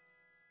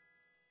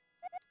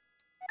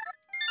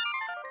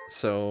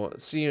 So,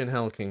 see you in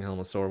Hell, King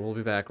Helmasaur. We'll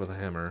be back with a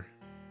hammer.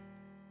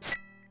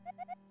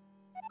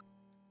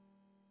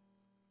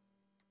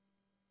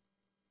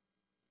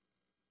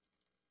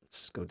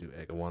 Let's go do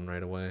Aga 1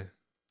 right away.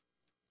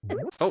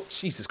 Oh,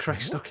 Jesus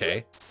Christ,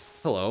 okay.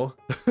 Hello.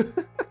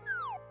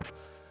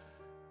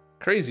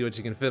 Crazy what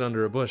you can fit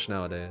under a bush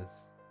nowadays.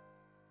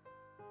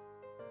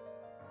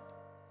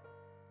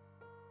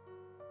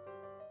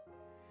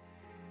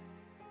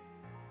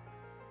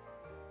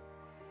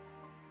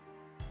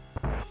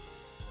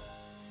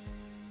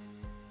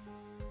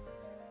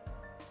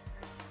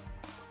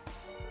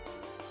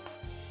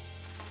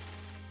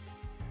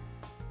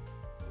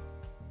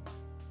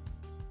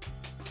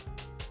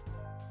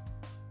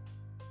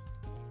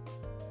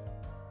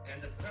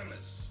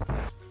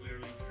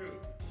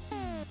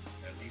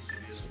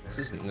 So this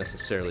isn't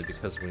necessarily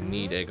because we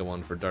need Ega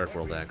 1 for Dark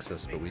World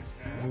access, but we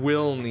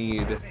will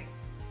need...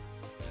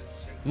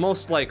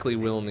 Most likely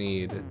will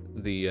need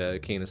the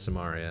Cane of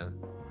Samaria.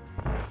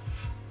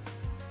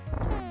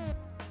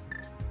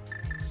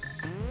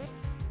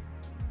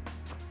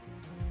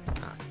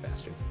 Ah,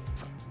 bastard.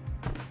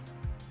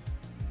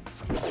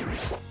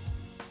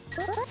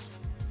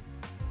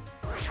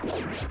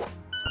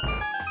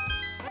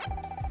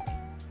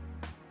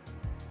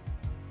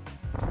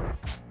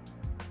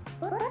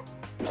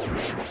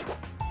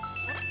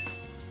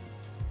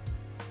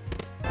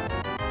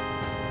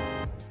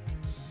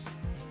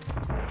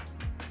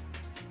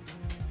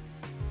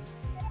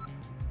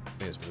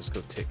 May as well just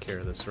go take care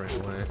of this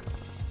right away.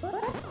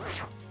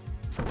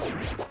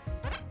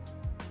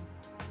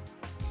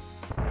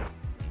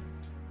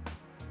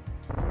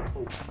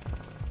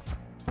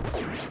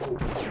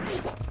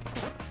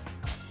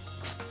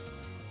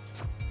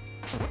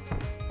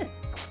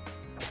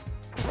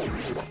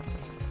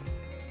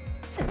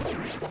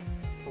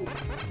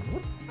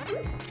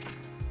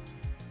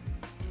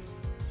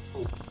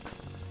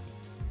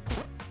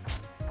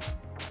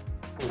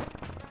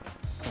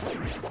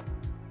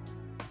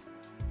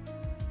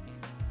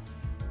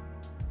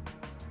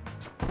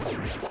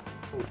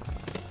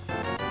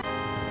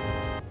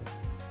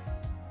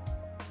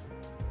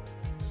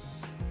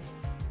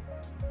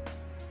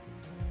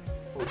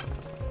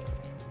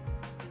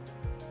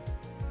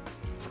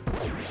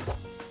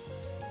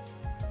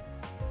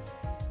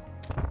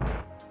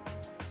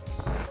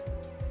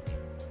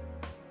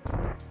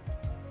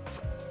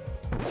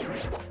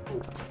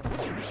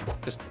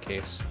 Just in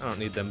case. I don't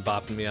need them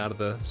bopping me out of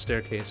the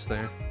staircase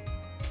there.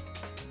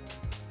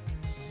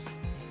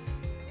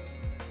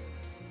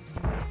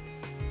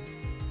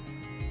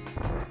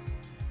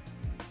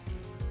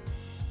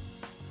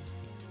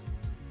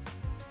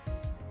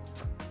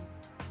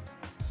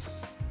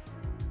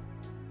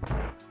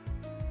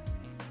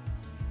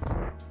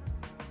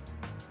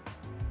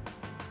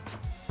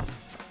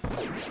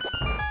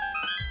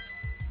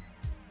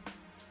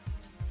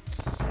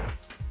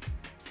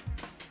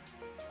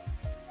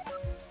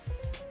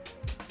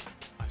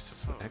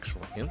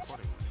 Actual hints?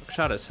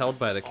 Hookshot is held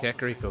by the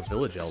Kakariko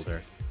village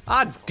elder.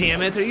 Ah,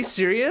 damn it! Are you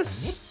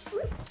serious?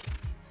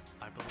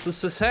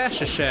 So Sash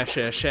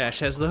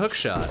has the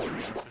hookshot.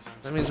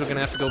 That means we're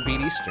gonna have to go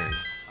beat Eastern.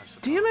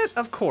 Damn it!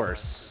 Of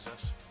course.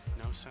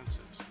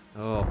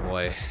 Oh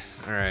boy.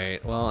 All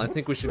right. Well, I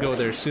think we should go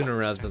there sooner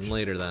rather than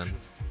later then.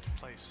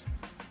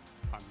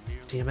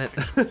 Damn it!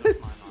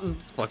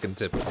 It's fucking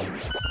typical.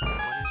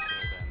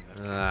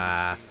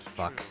 Ah,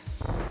 fuck.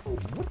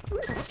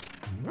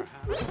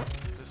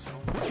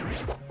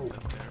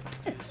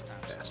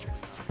 Bastard.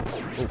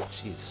 Oh,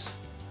 jeez.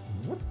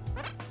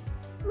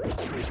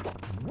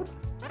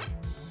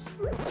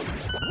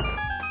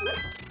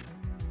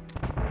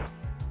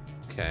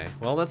 Okay,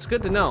 well, that's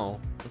good to know.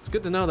 It's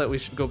good to know that we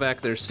should go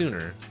back there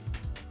sooner.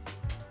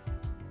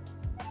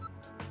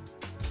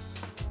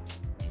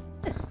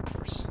 Of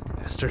course,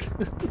 bastard.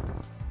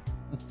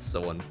 It's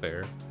so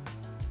unfair.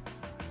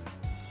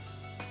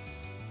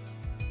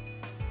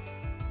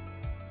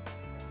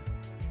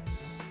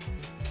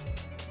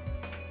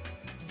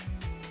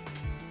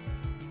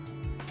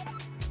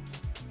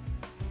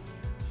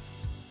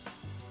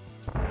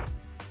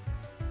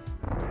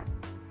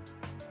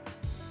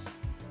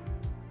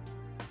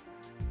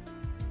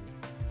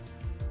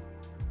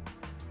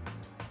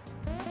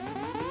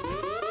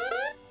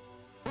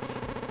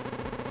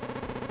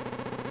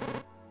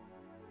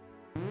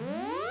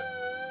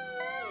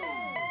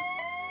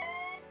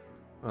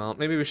 Well,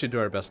 maybe we should do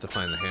our best to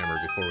find the hammer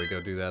before we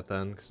go do that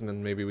then, because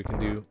then maybe we can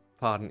do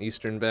Pod and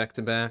Eastern back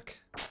to back.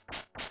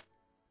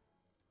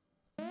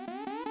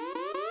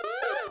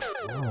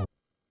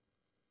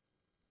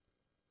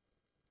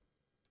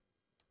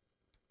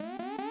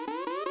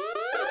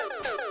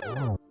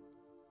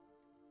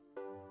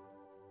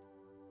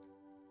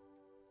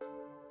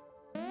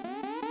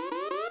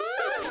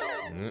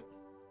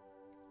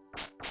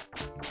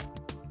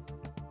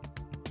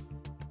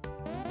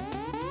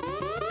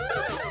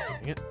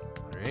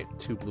 Alright,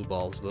 2 blue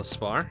balls thus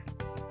far.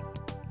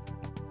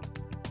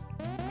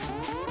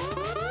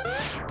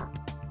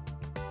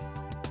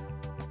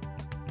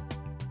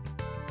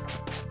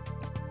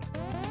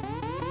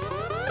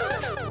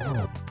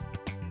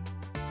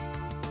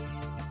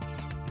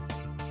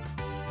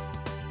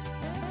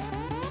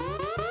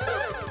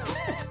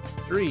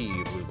 Three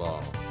blue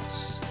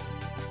balls.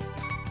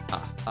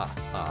 Ah, ah,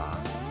 ah.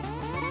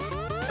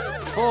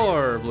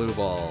 4 blue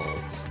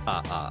balls.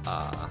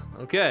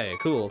 Okay,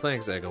 cool.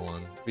 Thanks,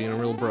 Eggo1. Being a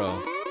real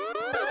bro.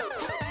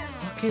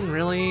 Fucking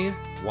really?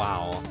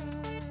 Wow.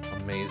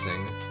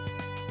 Amazing.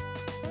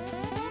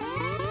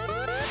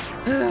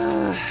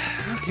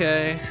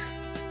 Okay.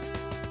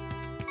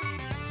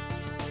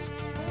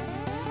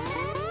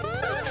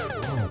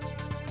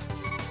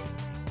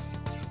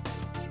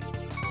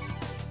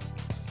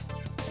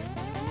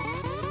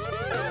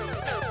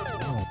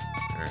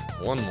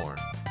 Alright, one more.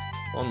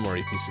 One more,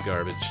 you piece of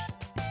garbage.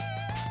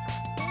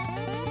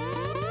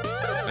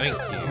 Thank you.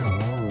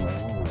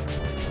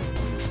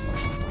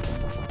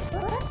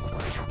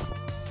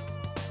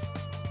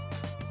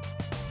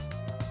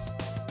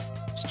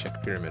 Let's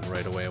check pyramid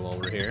right away while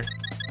we're here.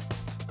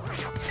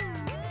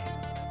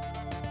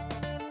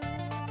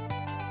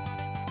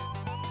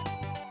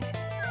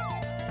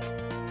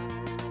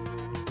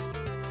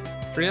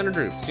 $300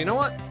 roops. You know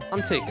what?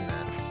 I'm taking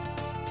that.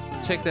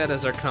 Take that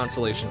as our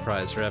consolation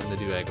prize for having to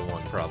do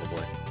Eggo1,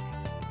 probably.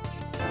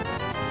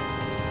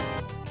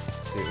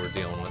 Let's see what we're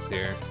dealing with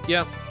here.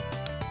 Yep.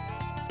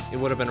 It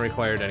would have been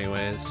required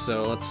anyways,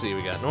 so let's see.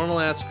 We got normal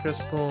ass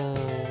crystals.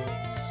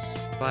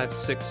 5,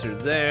 6 are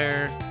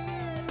there.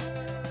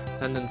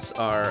 Pendants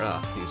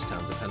are Fuse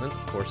Town's a pendant,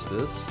 of course it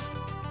is.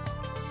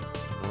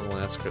 Normal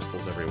ass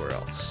crystals everywhere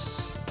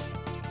else.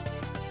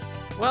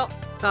 Well,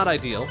 not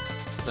ideal,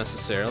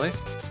 necessarily.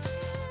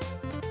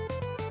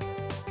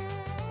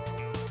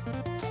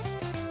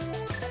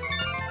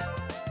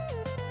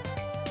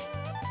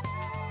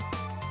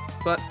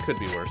 But could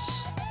be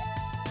worse.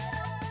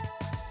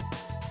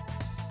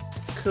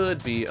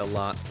 Could be a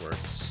lot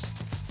worse.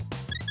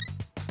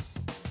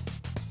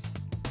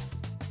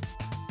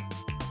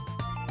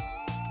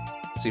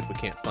 Let's see if we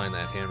can't find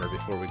that hammer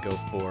before we go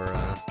for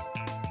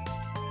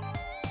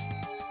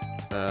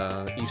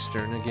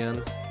Eastern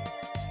again.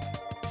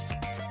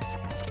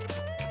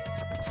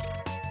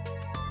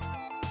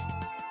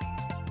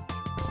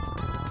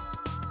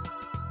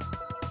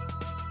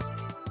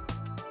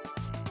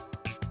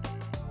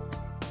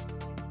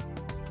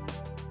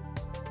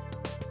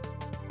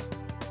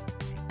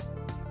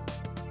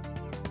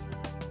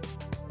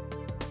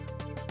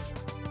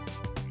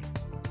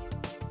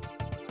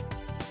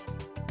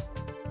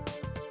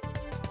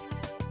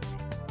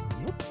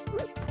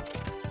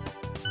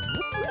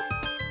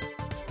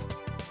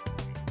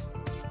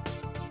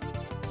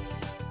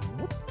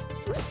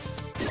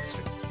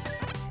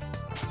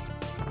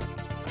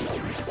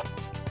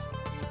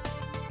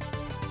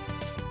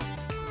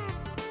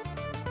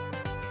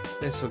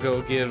 Guess we'll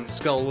go give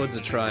Skullwoods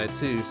a try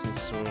too,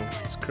 since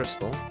it's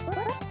crystal.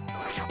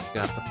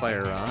 Got the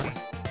fire rod.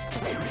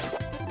 Get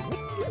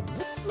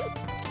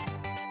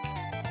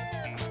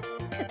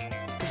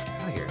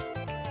out of here.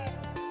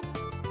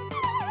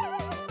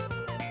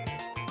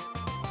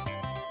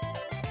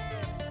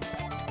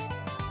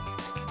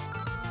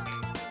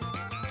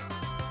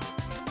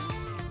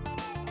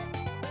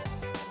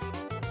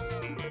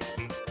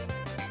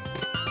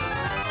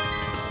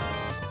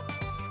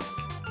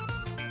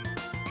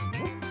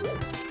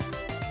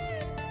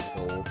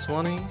 Gold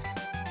 20.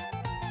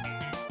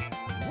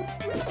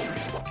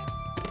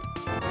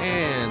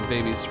 And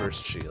baby's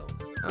first shield.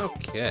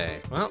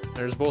 Okay, well,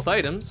 there's both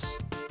items.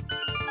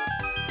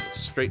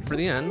 Straight for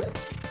the end.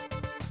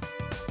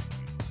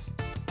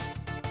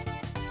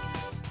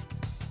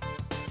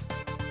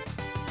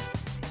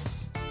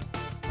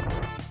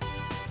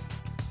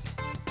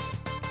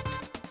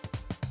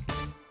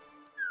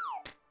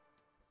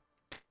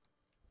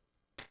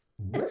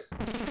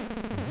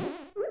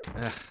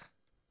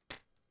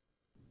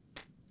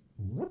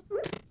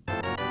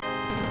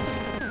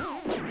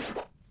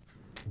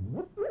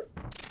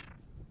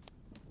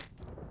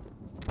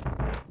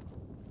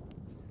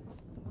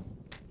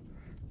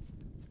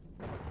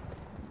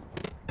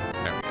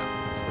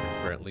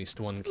 At least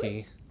one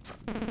key.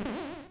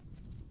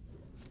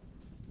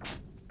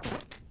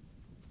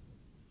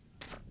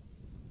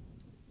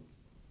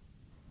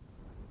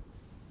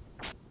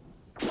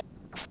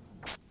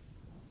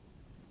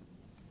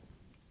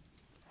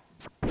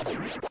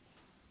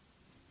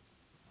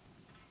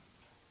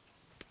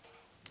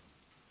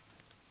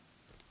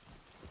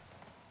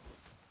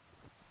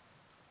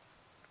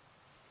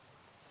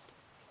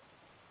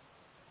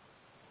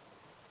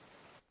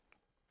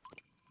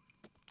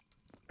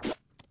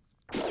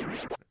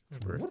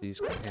 Remember if these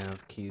can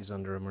have keys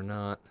under them or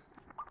not.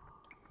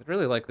 I'd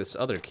really like this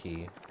other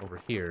key over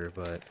here,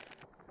 but...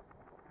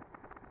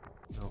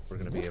 Oh, we're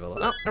gonna be able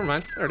to... Oh, never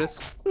mind. There it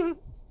is.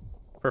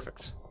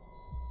 Perfect.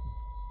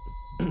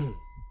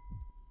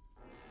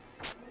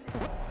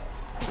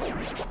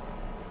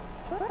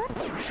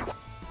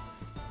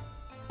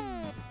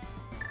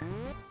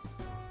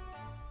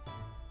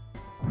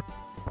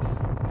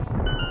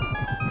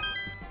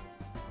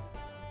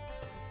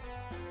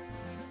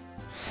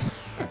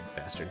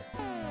 Bastard.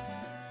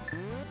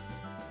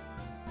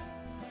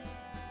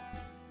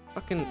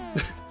 Fucking...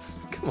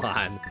 Come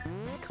on.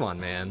 Come on,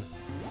 man.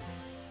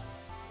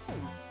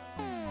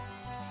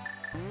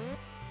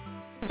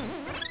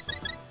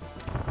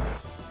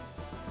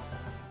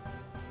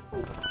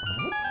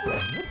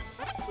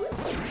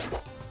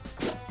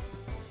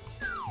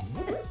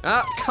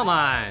 Ah, come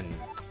on!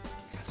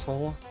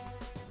 Asshole.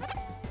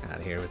 Get out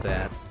of here with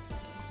that.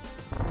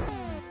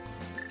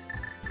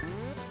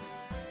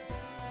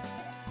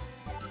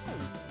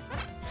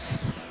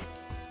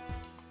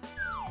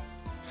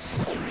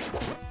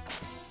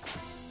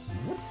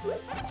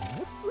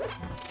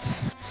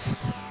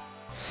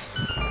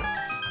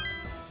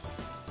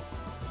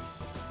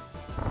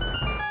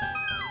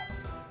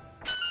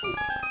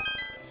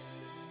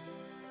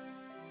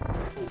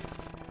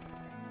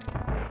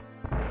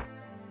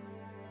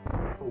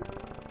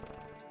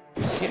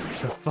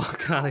 Get the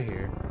fuck out of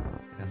here,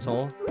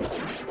 asshole.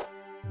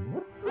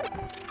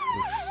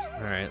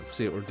 Alright, let's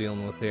see what we're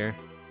dealing with here.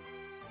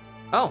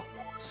 Oh,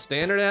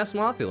 standard ass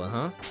Mothula,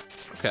 huh?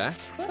 Okay.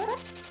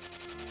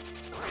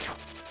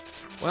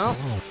 Well,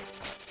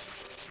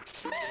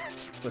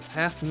 with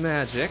half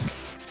magic,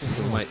 I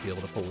think we might be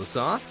able to pull this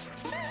off.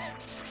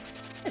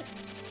 I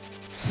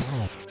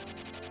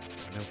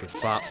don't get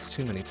bopped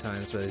too many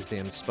times by these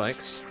damn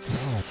spikes.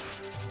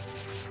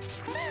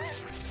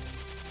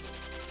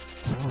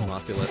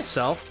 Mothula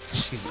itself.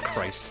 Jesus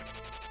Christ.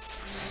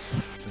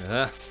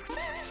 Oh!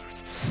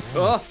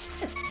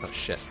 Oh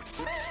shit.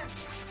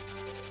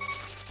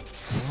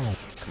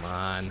 Come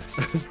on.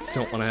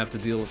 Don't want to have to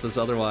deal with this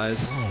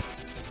otherwise.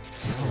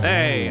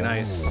 Hey,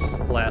 nice.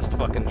 Last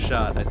fucking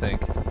shot, I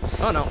think.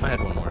 Oh no, I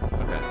had one more.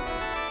 Okay.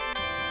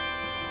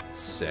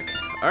 Sick.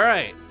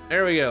 Alright,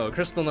 there we go.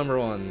 Crystal number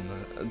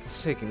 1.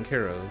 It's taken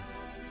care of.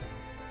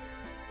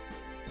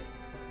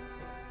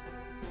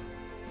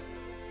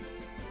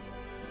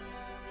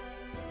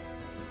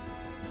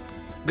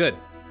 Good.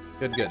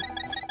 Good, good.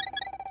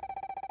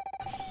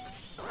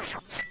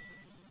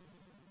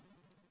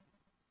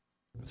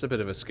 It's a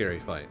bit of a scary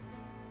fight.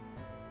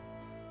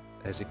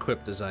 As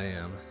equipped as I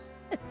am.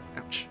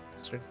 Ouch,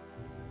 bastard.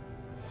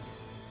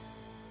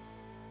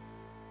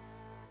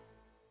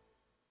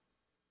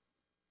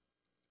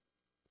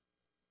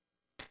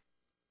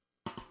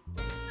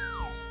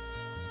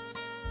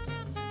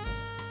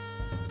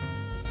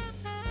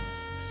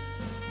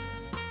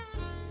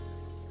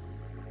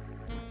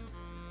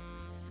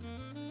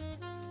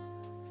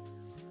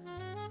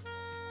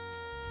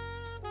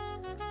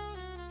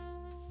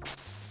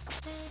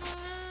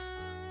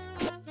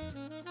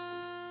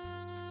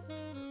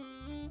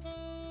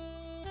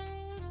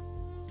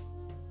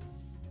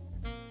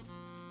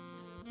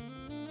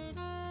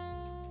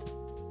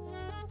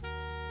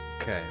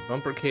 Okay,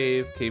 Bumper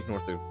Cave, Cave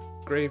North of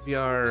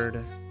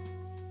Graveyard.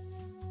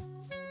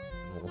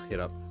 We'll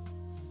hit up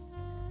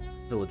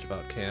Village of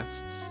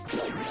Outcasts.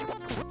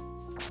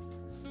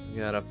 We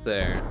got up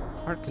there.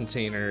 Heart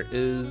Container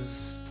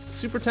is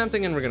super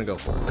tempting and we're gonna go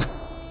for it.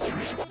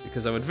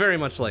 Because I would very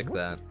much like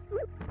that.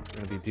 I'm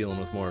gonna be dealing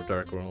with more of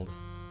Dark World.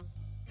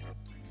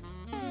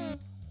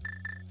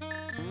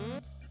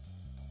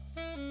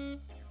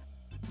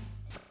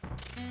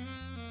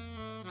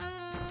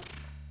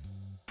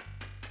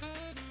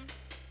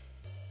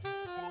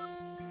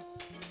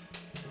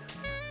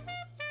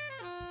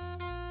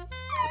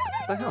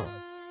 What the hell?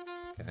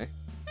 Okay.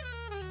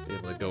 Be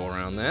able to go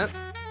around that.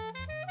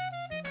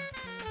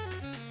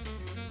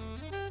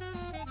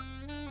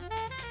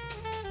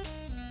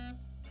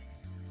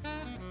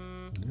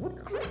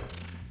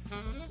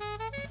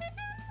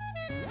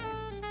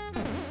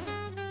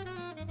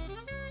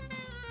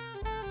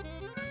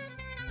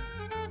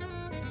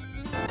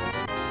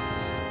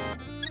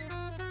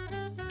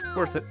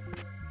 Worth it.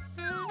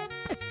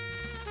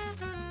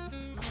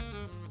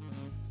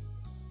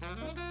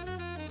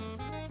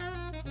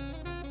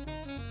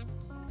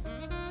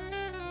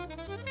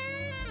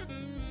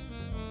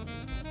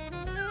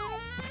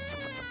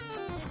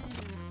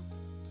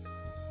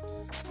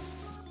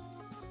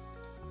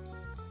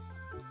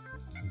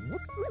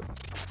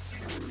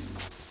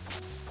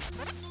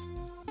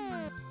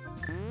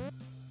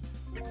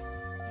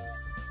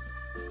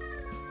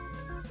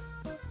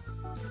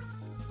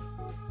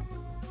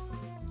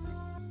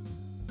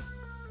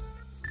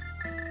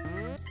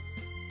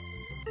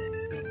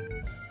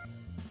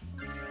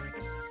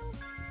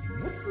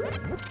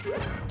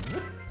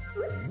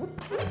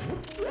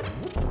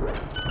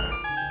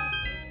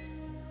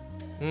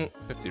 Mm,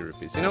 50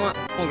 rupees. You know what?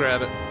 We'll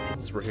grab it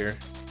since we're here.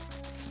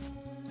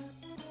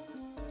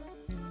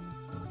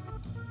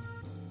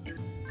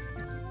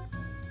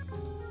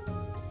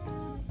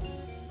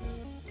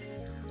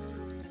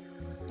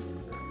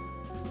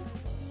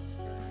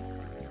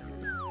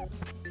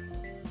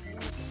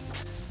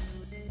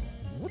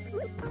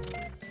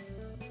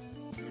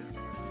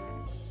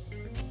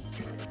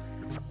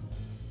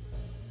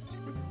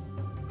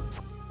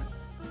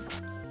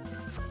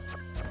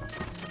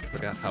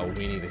 Forgot how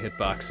weenie the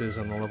hitbox is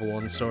on the level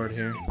 1 sword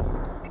here.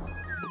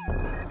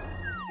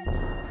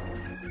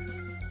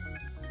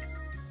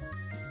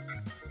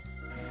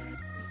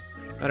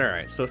 But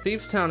alright, so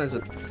Thieves Town is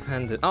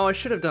appended. Oh, I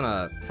should have done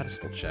a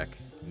pedestal check.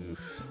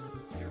 Oof.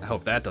 I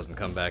hope that doesn't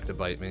come back to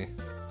bite me.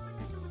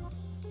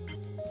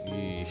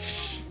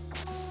 Yeesh.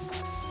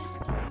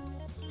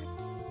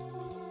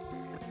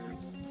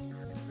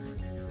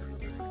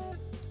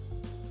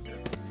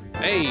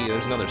 Hey,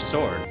 there's another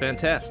sword.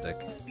 Fantastic.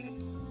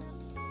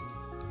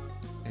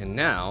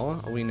 now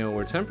we know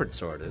where Tempered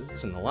Sword is.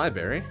 It's in the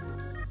library.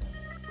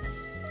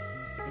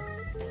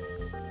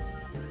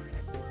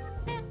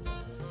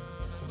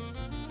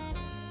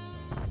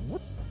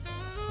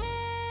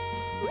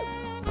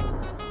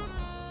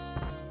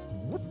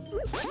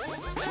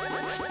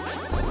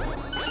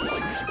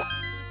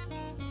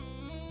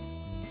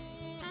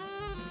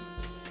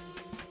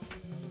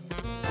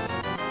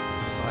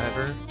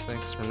 Whatever.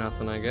 Thanks for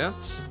nothing, I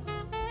guess.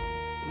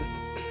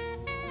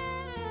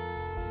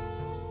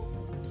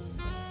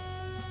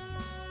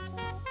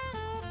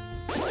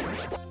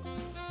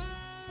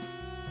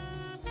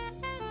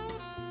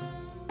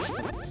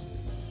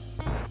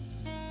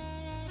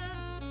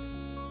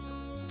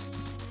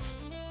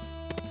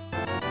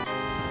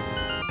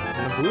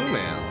 Blue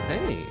mail.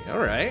 Hey,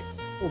 alright.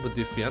 A little bit of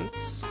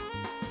defense.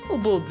 A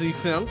little bit of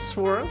defense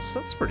for us.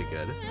 That's pretty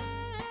good.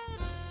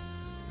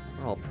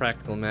 For all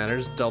practical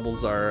matters,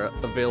 doubles our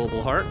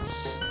available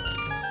hearts.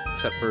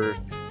 Except for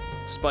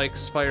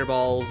spikes,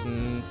 fireballs,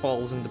 and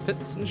falls into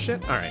pits and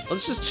shit. Alright,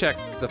 let's just check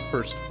the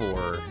first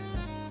 4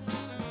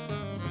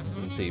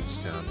 in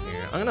Thieves Town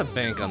here. I'm gonna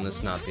bank on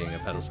this not being a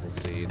pedestal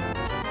seed.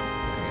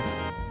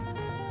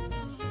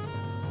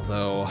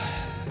 Although...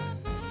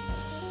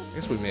 I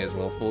guess we may as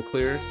well full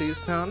clear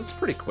Thieves Town. It's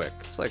pretty quick.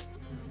 It's like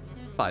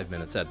 5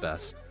 minutes at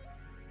best.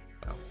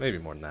 Well, maybe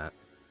more than that.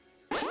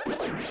 3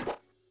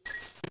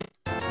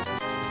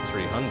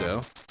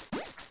 hundo.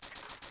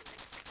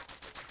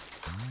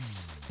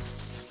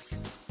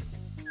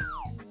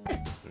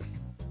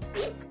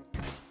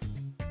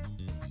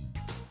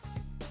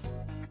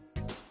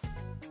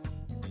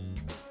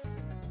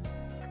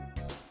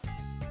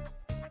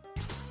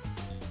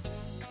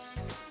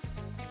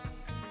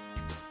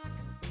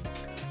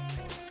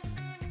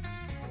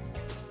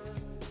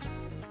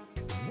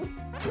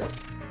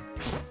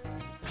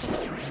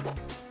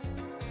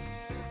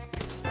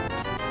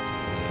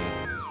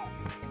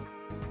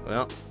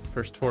 Well,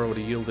 first 4 would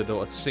have yielded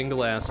a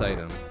single ass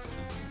item.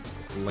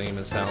 Lame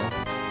as hell.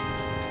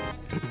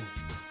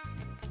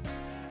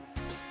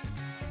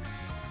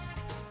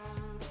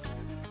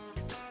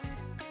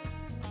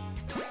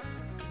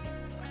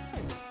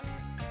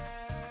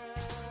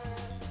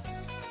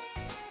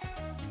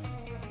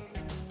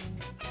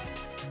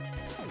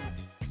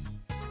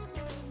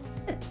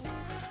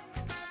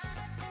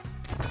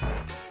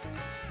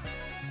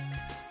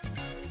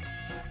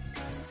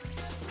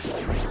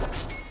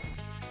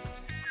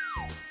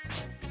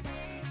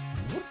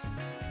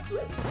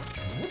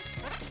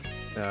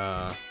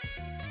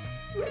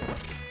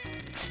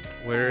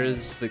 Where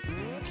is the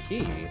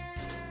key?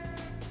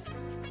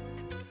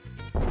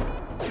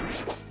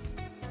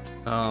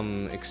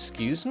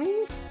 Excuse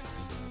me?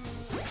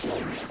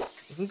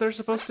 Isn't there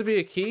supposed to be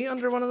a key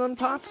under one of them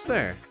pots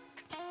there?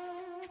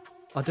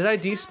 Oh, did I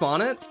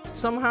despawn it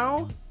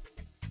somehow?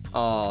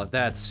 Oh,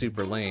 that's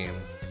super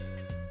lame.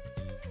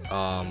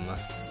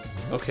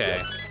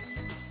 Okay.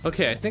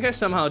 Okay, I think I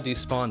somehow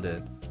despawned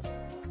it.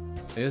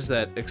 It was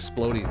that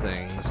explodey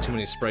thing. There's too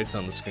many sprites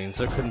on the screen,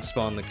 so I couldn't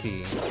spawn the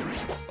key.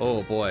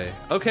 Oh boy.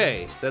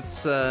 Okay,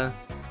 that's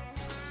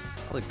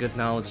probably good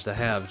knowledge to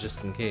have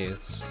just in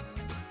case.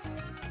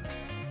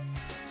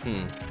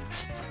 Good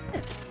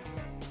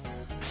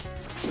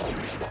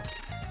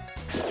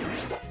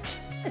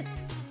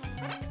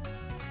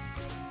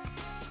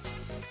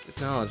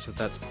knowledge that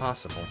that's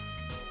possible.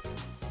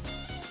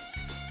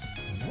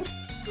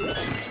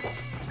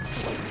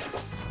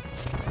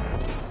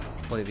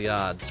 Play the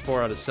odds.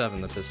 4 out of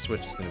 7 that this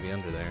switch is going to be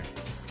under there.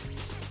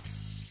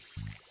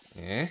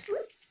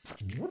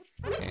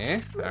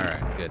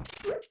 Alright, good.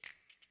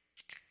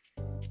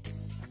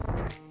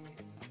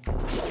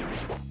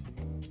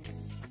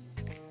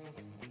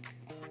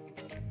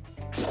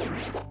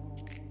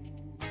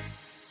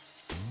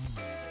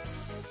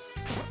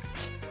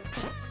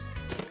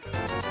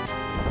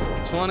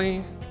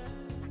 $20.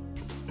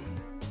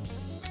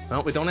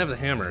 Well, we don't have the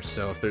hammer,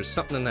 so if there's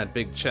something in that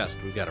big chest,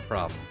 we've got a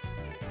problem.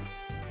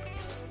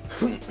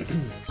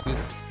 Excuse me.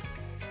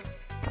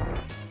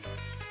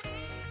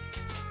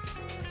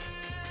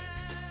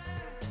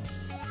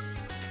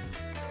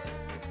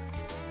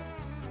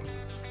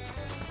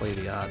 Play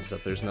the odds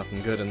that there's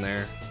nothing good in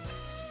there.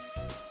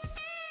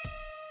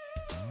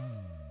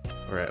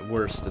 Or at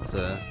worst, it's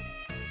a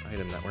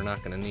item that we're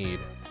not gonna need.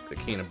 The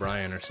Keen of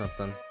Brian or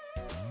something.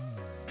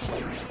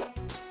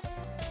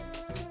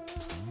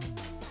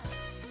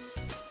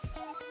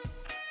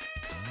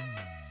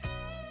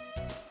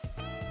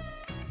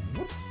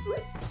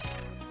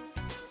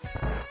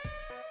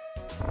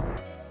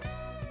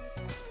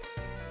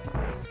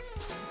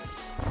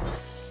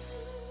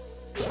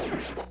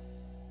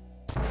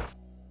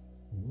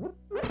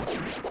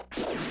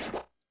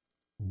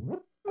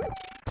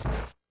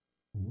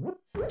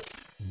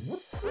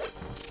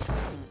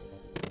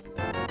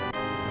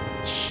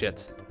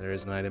 Shit, there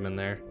is an item in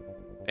there.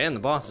 And the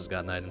boss has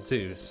got an item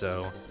too,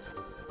 so...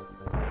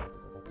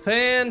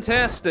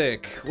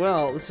 Fantastic!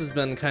 Well, this has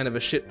been kind of a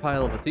shit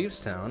pile of a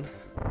Thieves Town.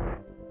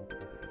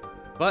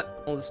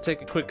 But, we'll just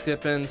take a quick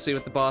dip in, see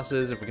what the boss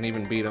is, if we can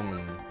even beat him,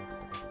 and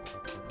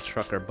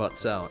truck our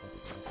butts out.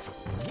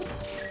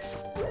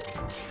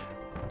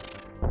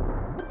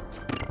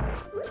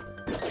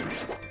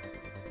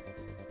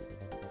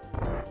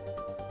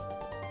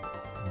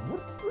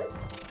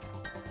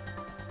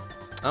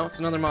 Oh, it's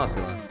another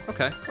Mothula.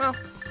 Okay, well,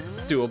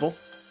 doable.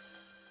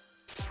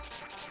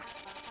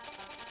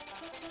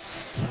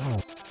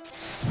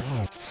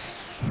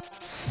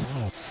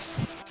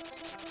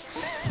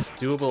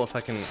 Doable if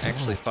I can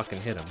actually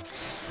fucking hit him.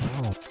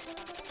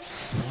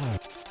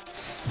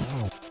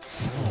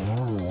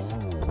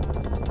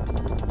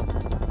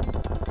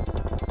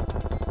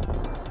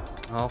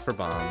 All for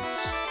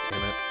bombs.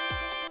 Damn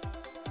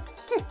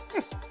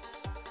it.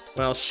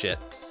 Well, shit.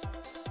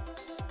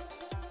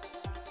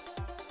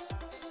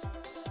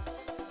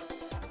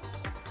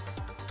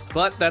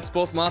 But that's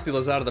both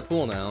Mothulas out of the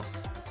pool now.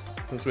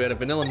 Since we had a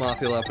vanilla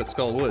Mothula up at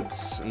Skull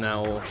Woods, and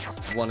now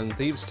one in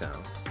Thieves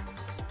Town.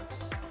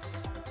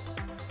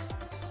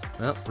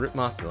 Well, rip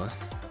Mothula.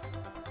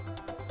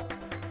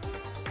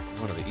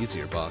 One of the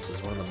easier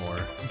bosses, one of the more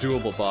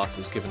doable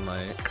bosses given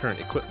my current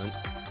equipment.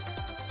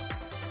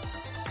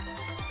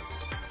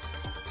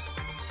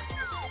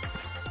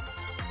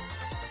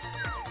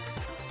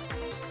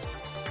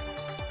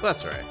 But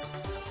that's alright.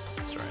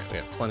 That's alright. We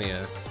have plenty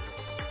of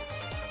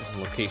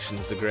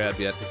locations to grab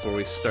yet before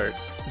we start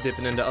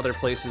dipping into other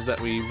places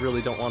that we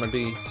really don't want to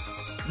be.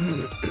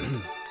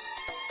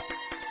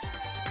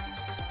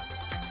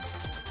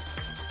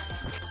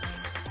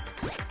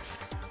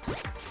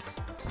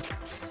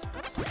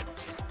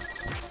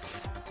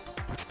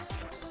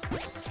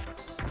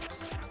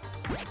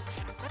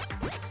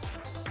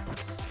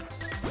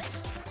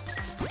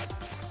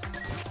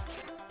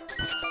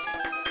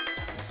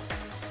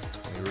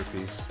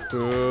 Rupees.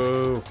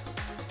 Boo!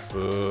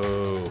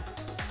 Boo!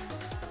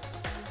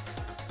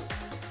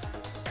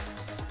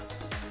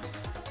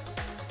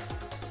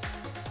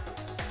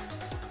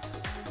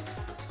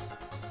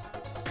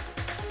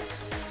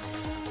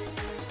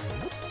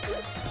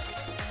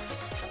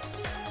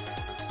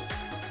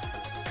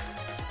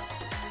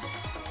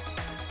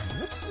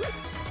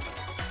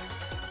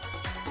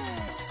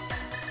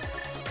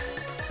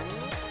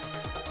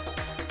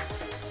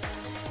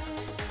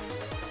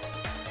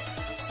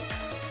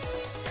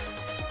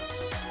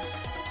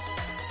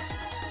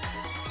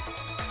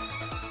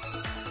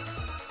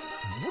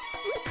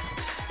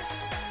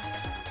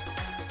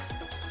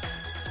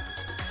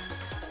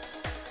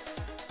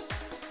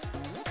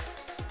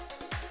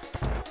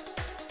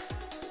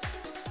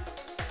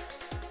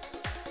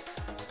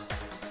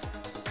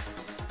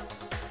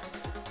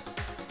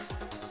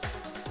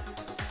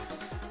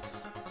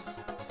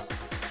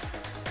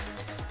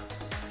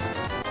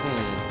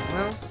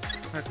 Well,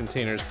 our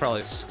container is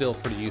probably still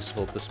pretty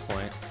useful at this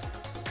point.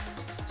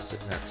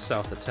 Sitting at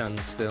south of 10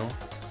 still.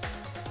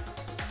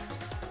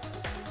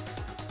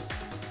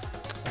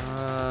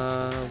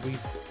 We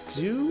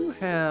do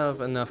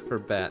have enough for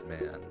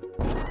Batman.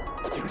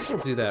 I guess we'll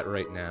do that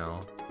right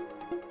now.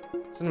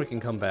 So then we can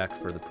come back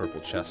for the purple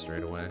chest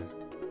right away.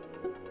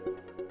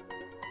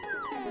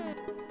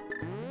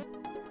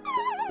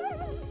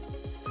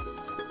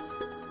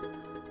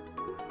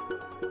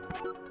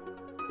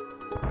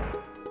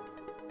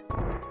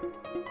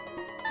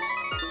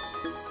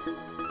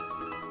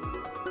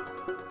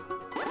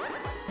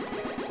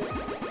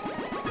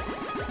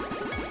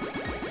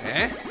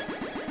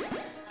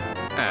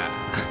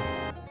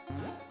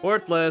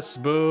 Worthless,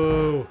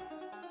 boo!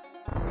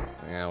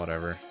 Yeah,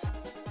 whatever.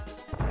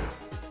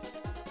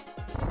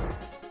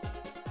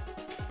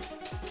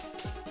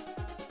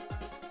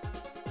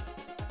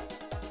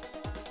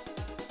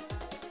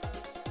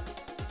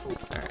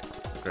 Alright,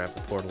 grab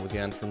the portal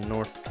again from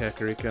North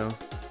Kakariko.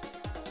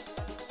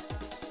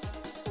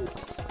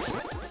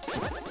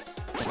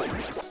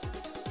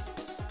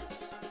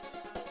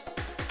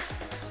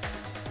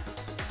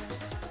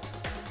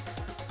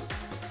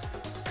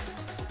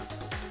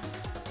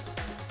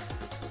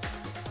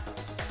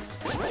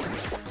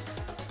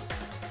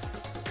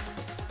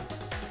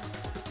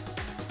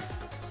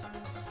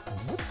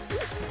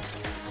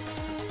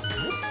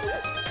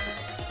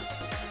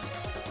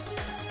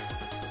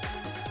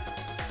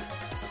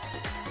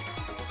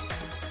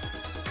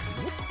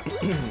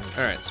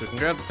 Alright, so we can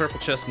grab the purple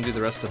chest and do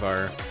the rest of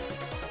our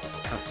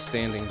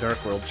outstanding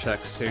Dark World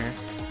checks here.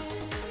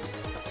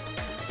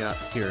 We got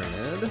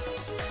Pyramid.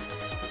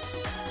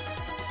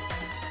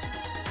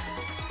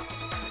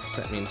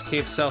 So that means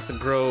Cave South of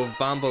Grove,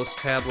 Bombos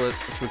Tablet,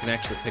 which we can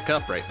actually pick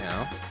up right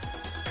now.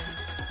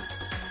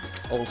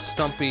 Old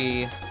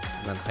Stumpy, and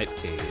then Hype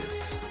Cave.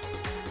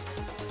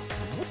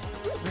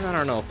 I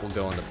don't know if we'll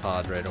go into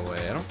Pod right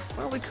away.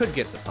 Well, we could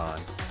get to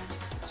Pod.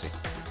 Let's see.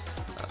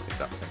 Pick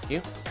it up, thank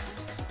you.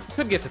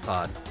 Could get to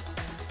Pod.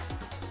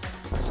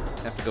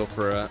 Have to go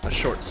for a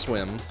short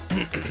swim.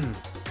 If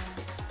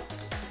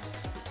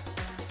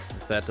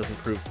that doesn't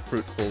prove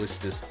fruitful, we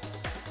should just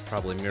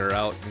probably mirror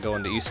out and go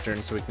into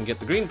Eastern so we can get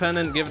the green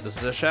pendant, give it the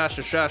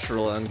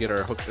Shasharula, and get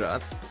our hook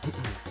shot.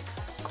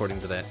 According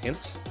to that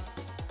hint.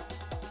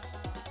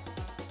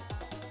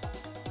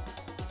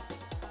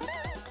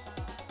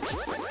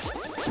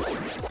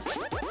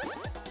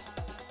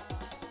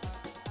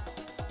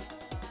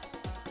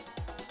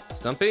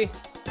 Stumpy?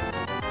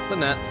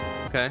 Net.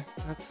 Okay,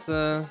 that's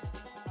not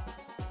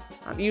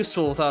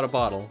useful without a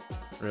bottle,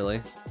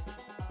 really.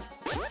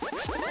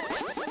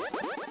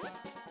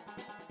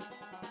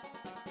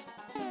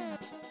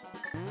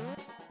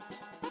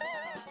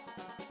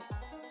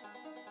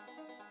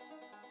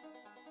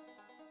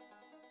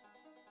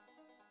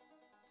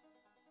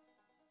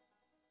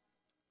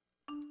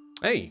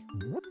 Hey,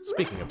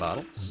 speaking of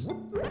bottles,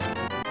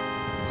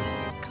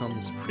 it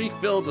comes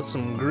pre-filled with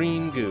some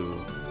green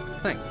goo.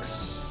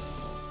 Thanks.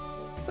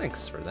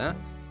 Thanks for that.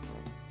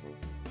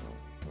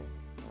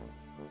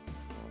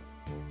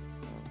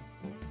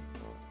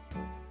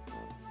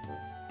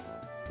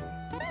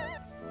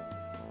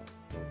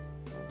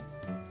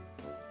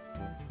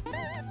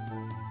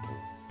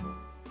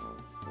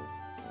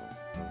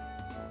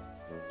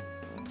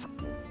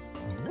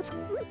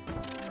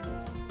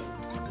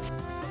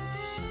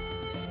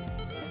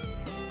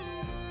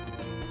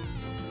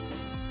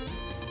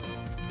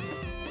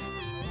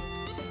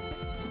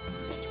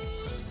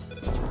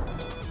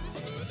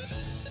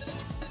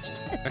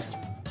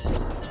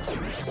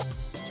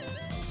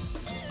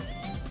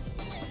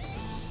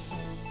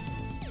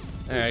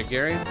 Alright,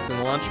 Gary, it's in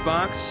the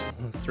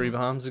lunchbox. 3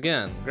 bombs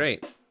again.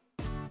 Great.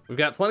 We've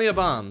got plenty of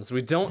bombs.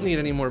 We don't need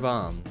any more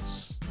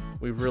bombs.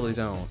 We really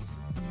don't.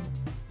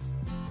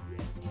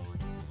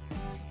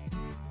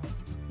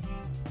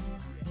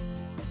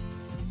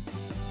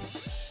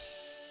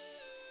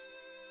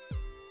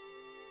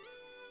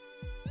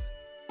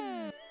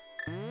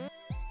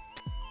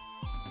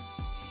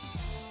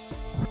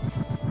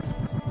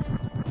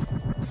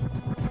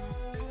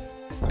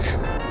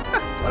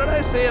 What did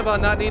I say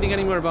about not needing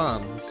any more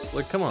bombs?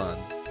 Like, come on.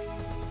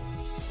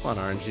 Come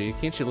on, RNG.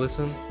 Can't you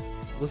listen?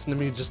 Listen to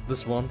me just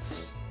this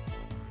once.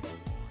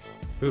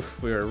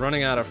 Oof, we're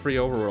running out of free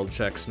overworld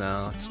checks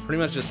now. It's pretty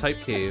much just Hype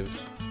Cave.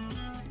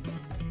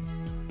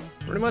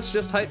 Pretty much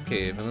just Hype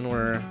Cave, and then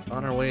we're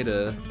on our way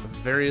to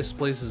various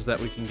places that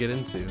we can get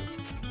into.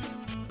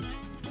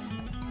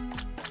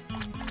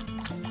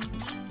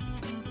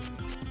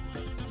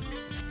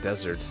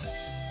 Desert.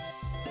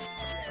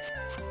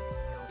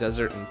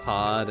 Desert and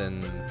pod,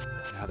 and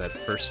yeah, that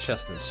first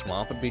chest in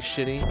swamp would be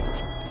shitty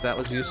if that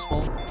was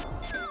useful.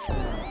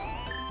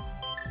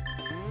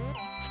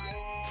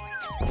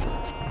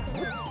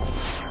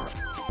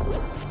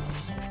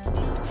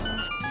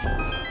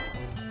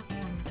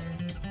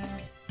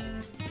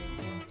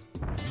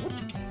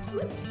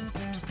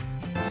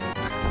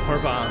 More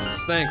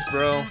bombs. Thanks,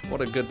 bro. What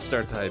a good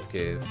start to Hype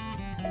Cave.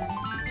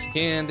 It's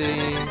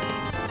candy,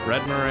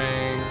 red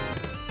meringue,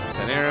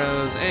 10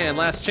 arrows, and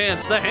last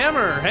chance, the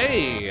hammer!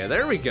 Hey,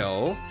 there we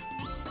go.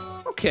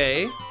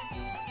 Okay.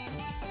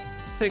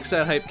 Takes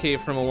that Hype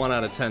Cave from a 1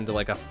 out of 10 to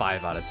like a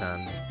 5 out of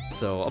 10.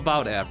 So,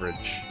 about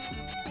average.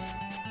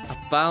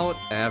 About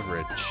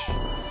average.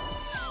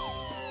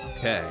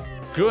 Okay.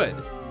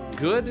 Good.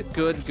 Good,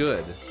 good,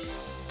 good.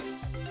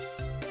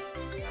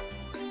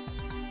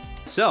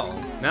 So,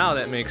 now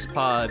that makes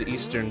Pod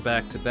Eastern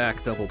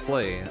back-to-back double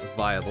play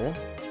viable.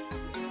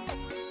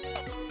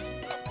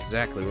 That's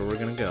exactly where we're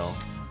gonna go.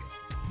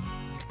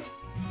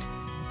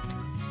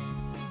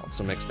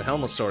 Also makes the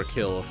Helmosaur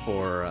kill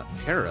for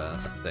Hera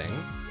a thing.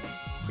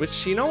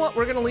 Which, you know what,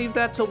 we're gonna leave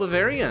that till the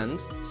very end.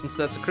 Since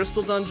that's a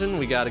crystal dungeon,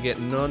 we gotta get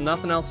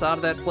nothing else out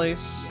of that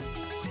place.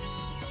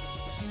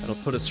 That'll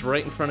put us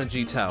right in front of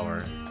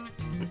G-Tower.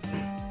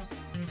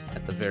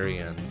 At the very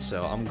end,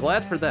 so I'm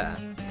glad for that.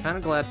 Kinda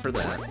glad for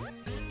that.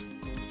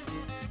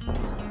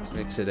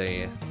 Makes it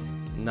a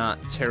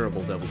not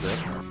terrible double dip.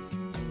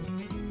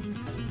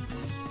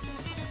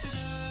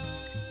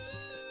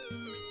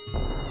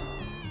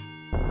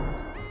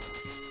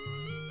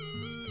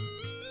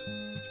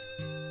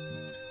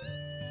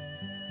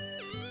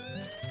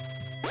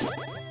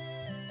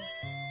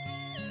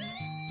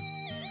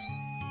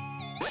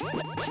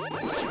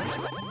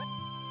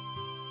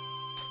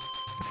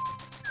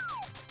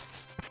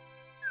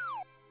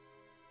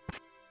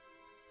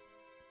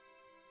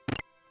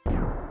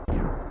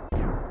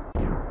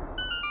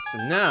 So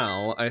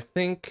now, I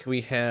think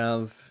we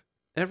have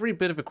every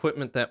bit of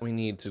equipment that we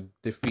need to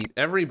defeat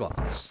every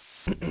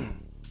boss.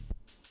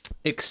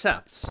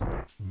 Except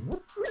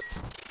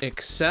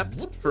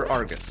for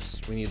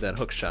Argus. We need that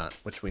hook shot,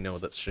 which we know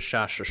that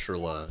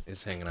Shashashashula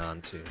is hanging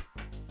on to.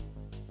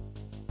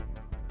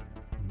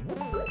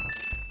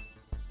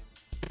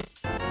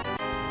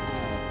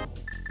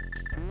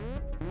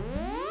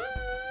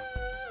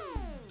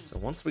 So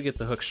once we get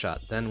the hook shot,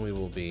 then we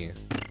will be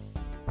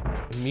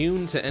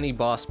immune to any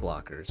boss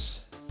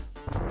blockers.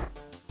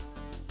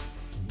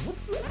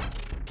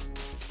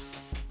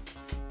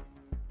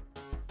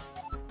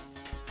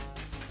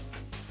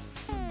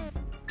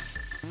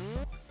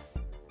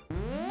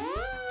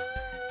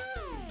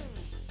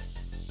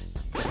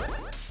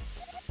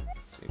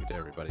 Secret to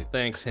everybody.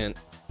 Thanks, Hint.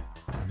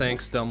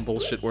 Thanks, dumb,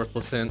 bullshit,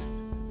 worthless Hint.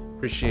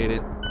 Appreciate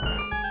it.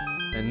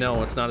 And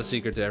no, it's not a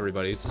secret to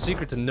everybody. It's a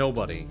secret to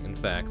nobody, in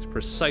fact.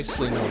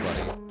 Precisely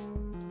nobody.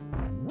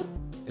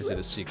 Is it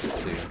a secret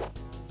to?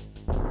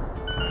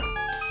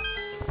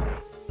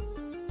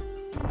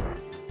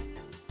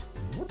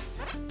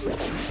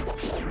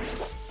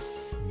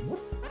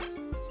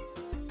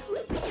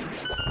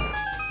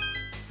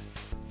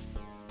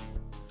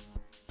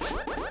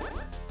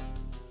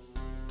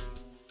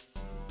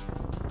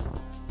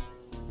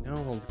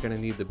 No, we're gonna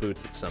need the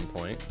boots at some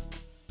point.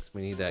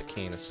 We need that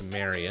cane of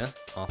Samaria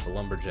off the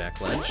lumberjack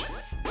ledge.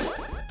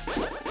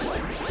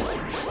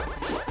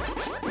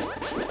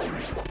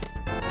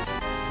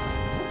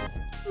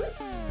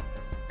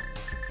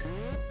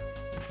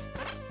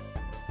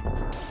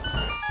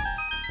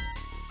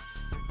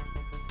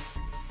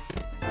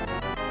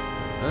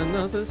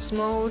 Another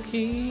small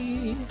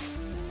key.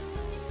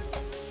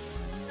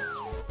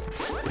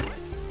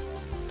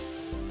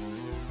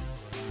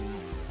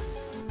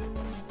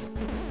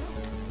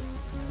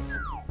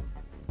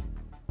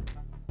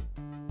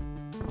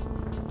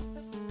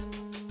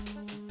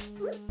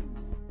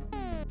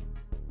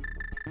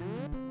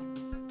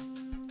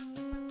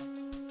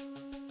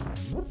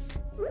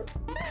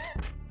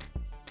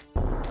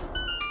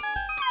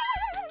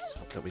 Let's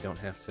hope that we don't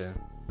have to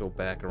go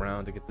back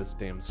around to get this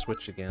damn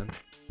switch again.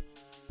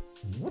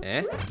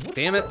 Eh?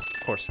 Damn it!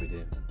 Of course we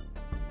do.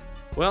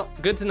 Well,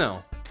 good to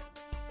know.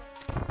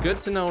 Good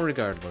to know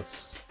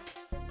regardless.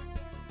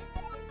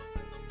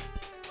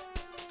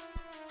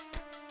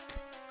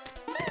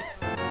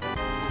 In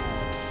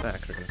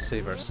fact, we're gonna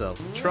save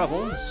ourselves the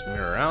trouble. Just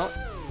mirror out.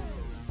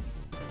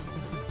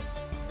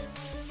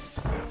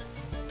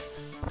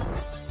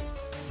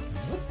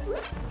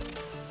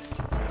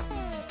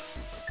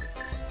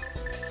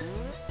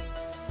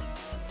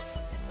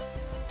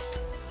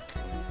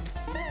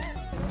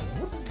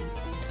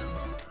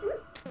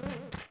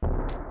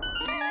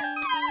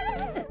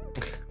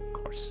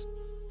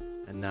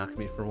 Knock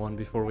me for one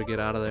before we get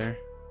out of there.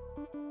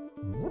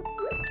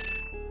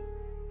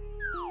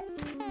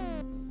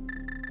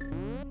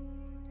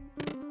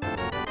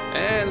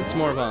 And it's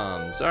more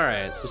bombs.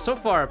 Alright, so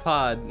far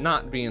pod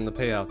not being the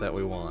payout that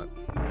we want.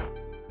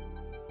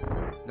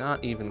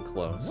 Not even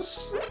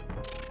close.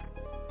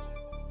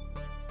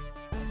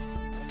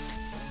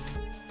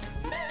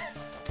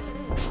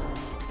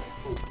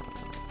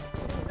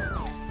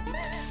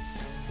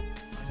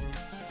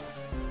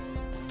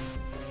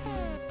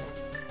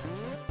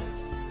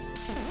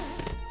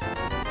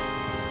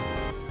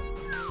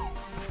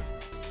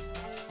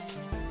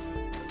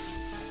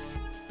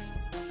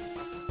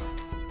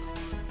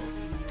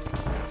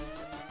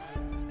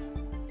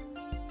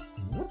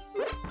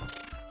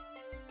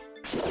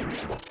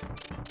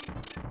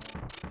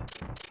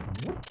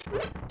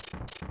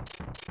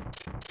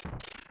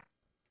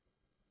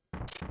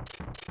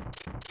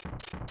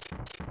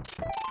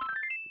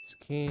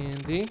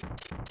 Candy.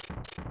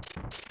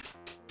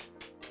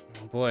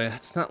 Oh boy,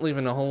 that's not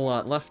leaving a whole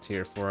lot left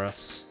here for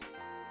us.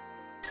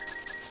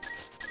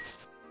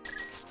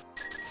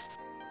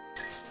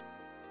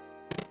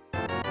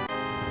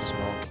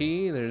 Small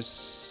key,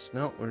 there's...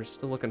 No, we're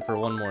still looking for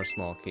one more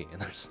small key,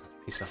 and there's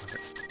a piece of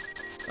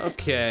it.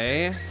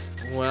 Okay,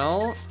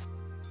 well...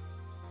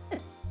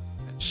 It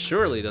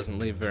surely doesn't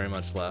leave very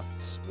much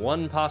left.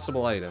 One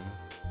possible item.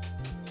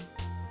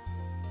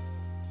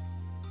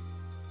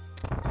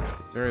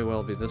 Very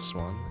well be this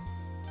one.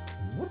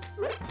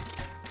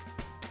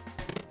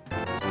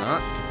 It's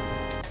not.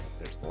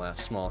 There's the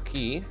last small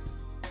key.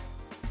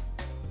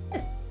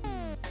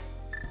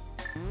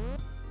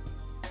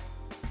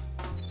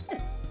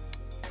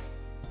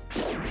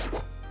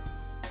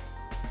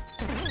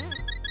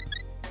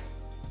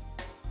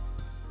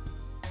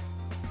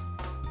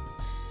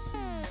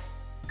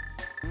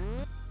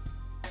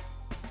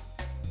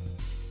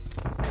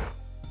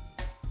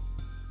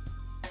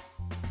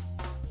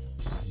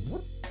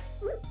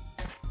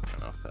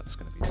 That's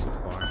gonna be too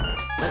far.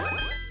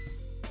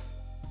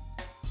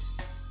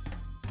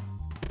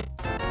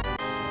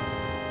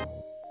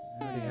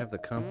 We already have the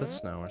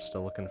compass. Now we're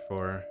still looking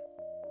for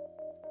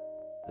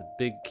the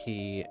big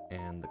key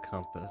and the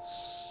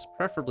compass.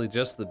 Preferably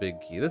just the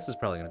big key. This is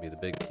probably gonna be the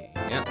big key.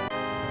 Yeah.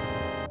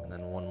 And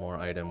then one more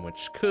item,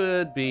 which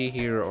could be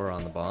here or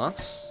on the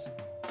boss.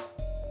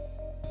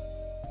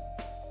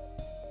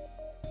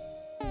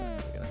 It's not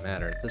really gonna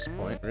matter at this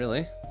point,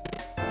 really.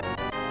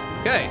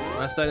 Okay,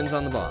 last item's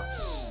on the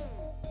boss.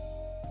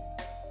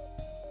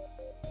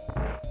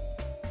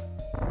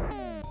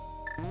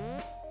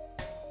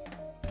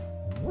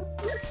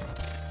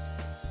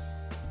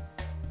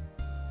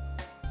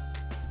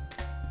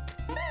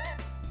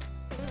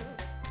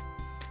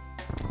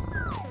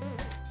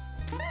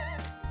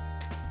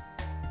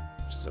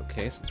 Which is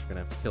okay, since we're gonna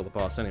have to kill the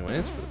boss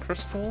anyways for the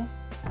crystal.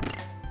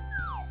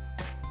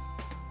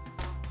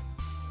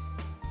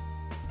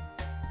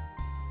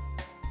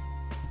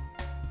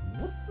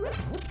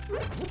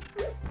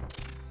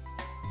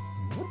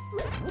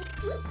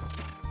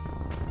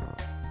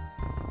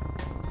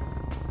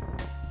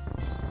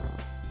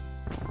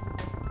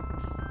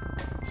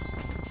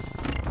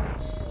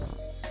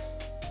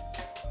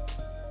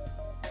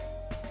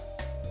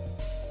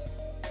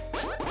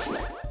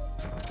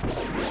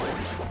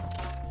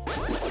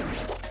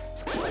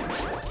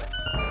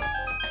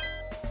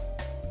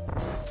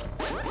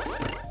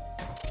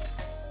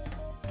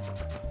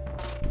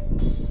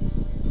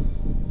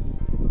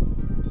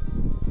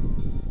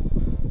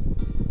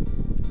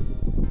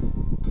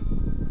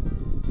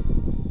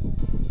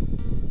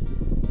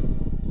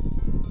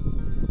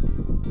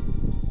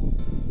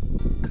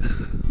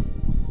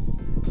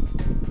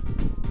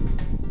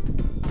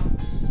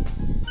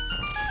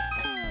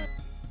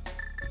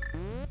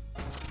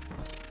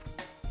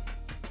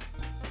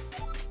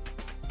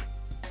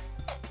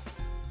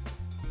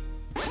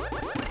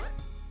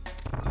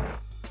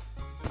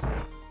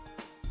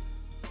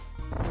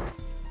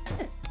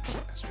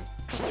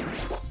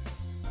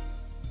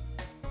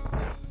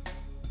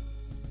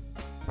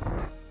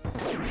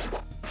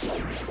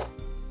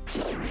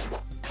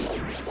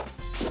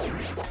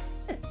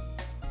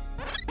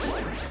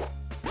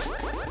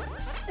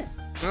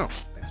 Oh,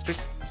 bastard.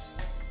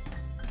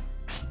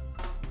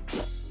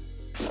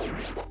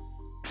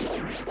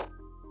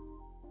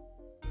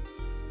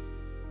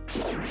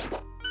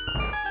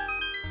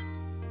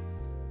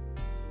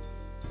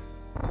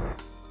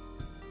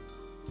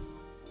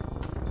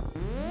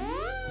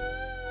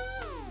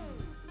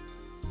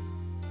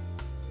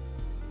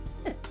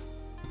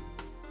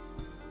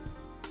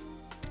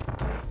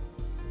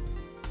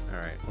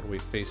 Alright, what are we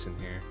facing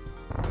here?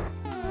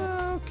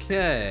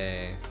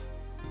 Okay.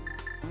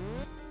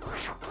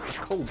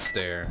 Cold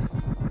stare.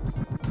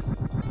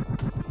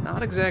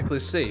 Not exactly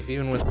safe,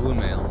 even with blue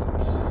mail,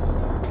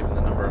 given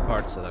the number of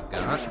hearts that I've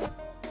got.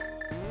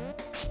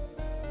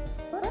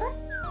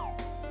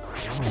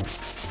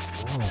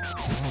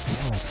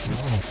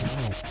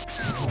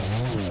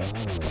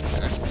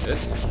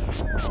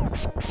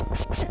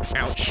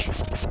 Ouch.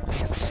 Man,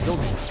 I still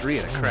do 3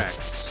 at a crack.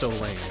 It's so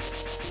lame.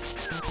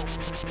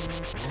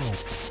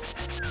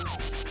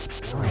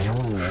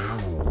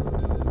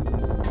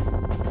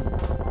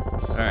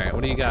 Alright,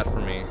 what do you got for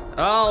me?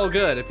 Oh,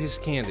 good, a piece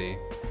of candy.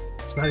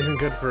 It's not even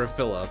good for a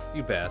fill-up,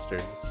 you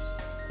bastards.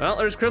 Well,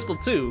 there's Crystal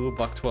 2,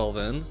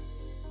 $1.12 in.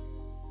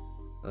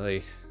 At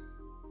the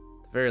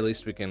very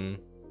least, we can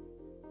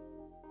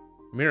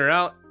mirror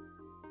out,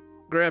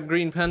 grab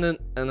green pendant,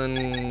 and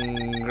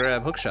then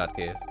grab hookshot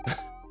cave.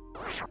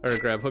 Or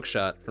grab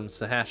hookshot from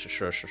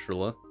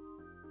Sahashashashashula.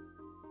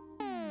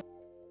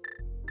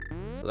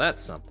 So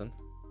that's something.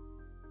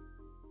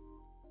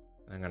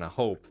 I'm gonna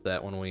hope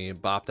that when we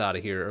bopped out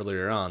of here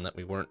earlier on that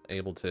we weren't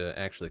able to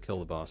actually kill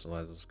the boss,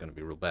 otherwise this is gonna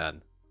be real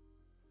bad.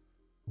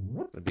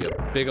 It'd be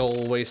a big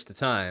ol' waste of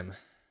time.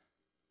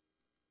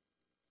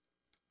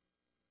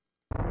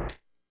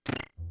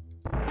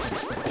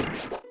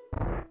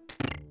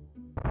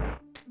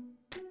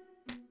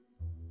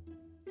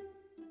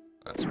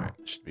 That's right,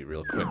 it should be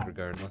real quick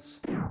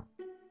regardless.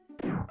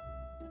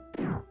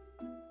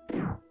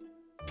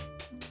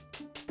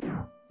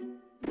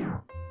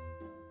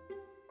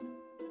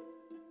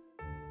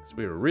 So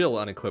we were real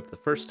unequipped the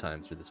first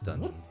time through this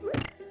dungeon.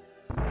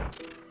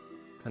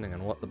 Depending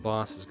on what the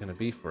boss is gonna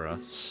be for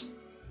us.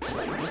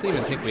 I don't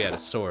even think we had a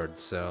sword,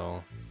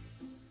 so...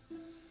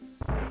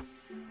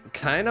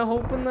 Kinda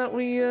hoping that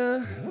we,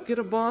 get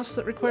a boss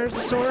that requires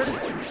a sword?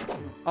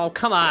 Oh,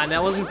 come on,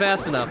 that wasn't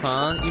fast enough,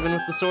 huh? Even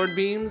with the sword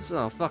beams?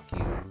 Oh, fuck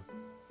you.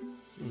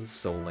 This is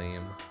so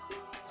lame.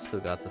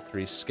 Still got the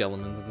 3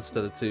 skeletons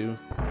instead of 2.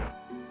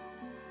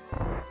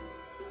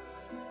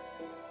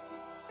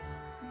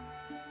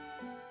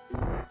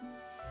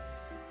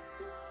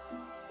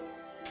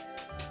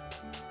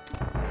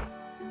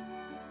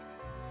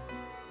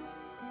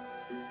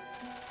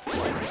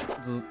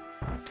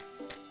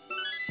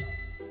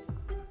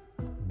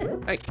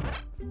 Hey!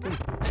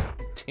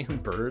 Damn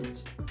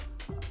birds.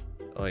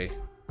 Oi.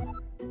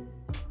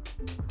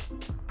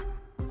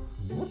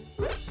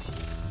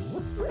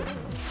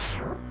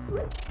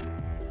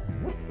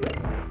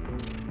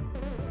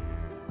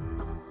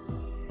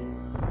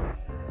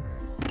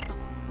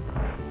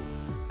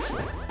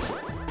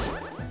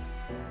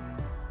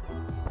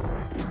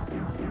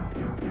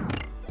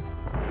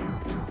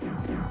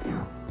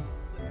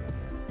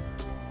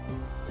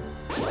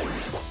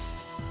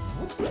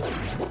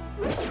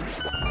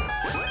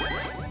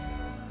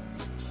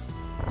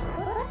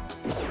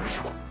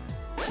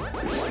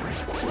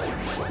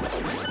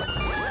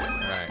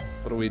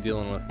 What are we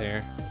dealing with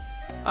here?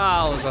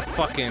 Oh, it was a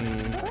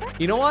fucking...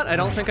 You know what? I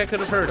don't think I could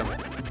have hurt him.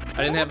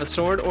 I didn't have a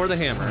sword or the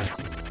hammer.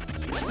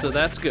 So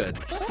that's good.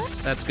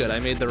 That's good. I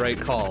made the right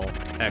call,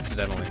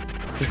 accidentally.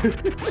 For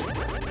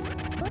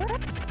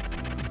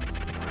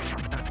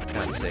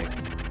God's sake.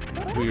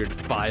 Weird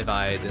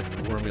five-eyed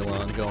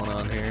Wormulon going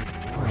on here.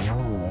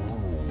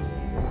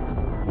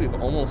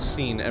 We've almost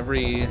seen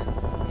every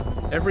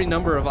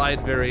number of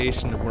eyed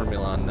variation of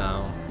Wormulon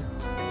now.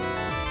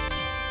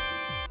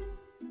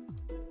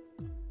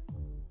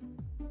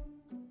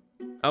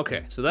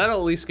 Okay, so that'll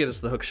at least get us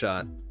the hook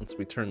shot once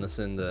we turn this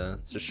into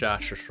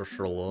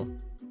Shashashashashula.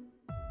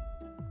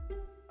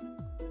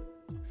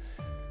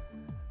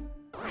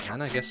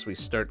 And I guess we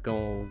start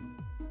to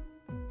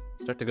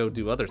go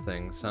do other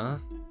things, huh?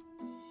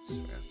 So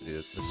we have to do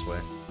it this way.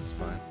 That's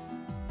fine.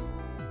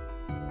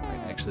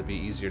 Might actually be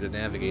easier to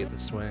navigate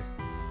this way.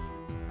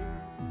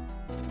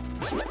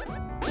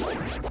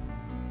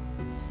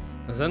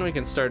 Because then we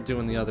can start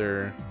doing the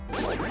other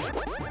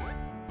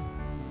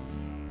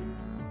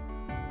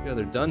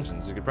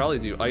dungeons. We could probably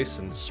do Ice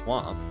and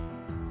Swamp.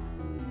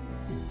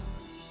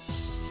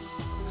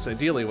 Because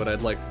ideally what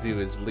I'd like to do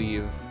is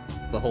leave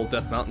the whole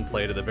Death Mountain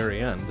play to the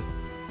very end.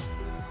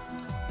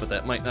 But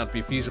that might not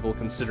be feasible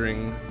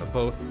considering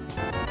both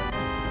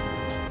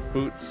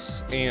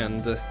Boots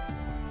and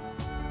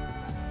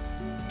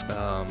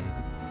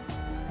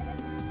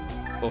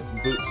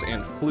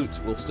Flute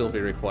will still be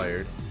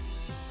required.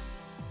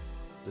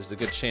 There's a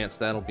good chance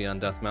that'll be on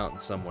Death Mountain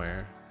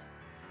somewhere.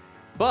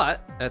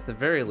 But, at the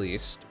very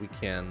least, we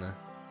can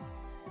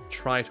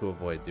try to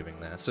avoid doing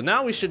that. So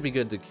now we should be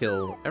good to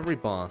kill every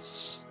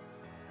boss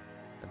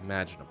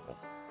imaginable.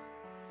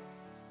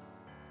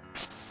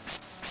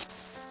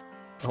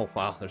 Oh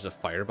wow, there's a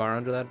fire bar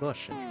under that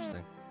bush.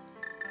 Interesting.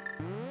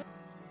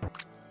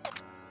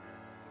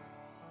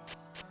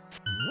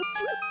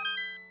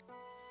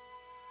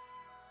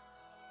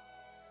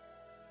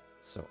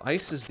 So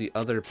ice is the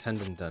other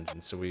pendant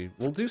dungeon, so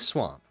we'll do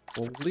swamp.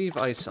 We'll leave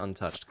ice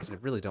untouched, because I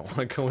really don't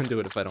want to go into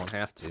it if I don't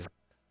have to.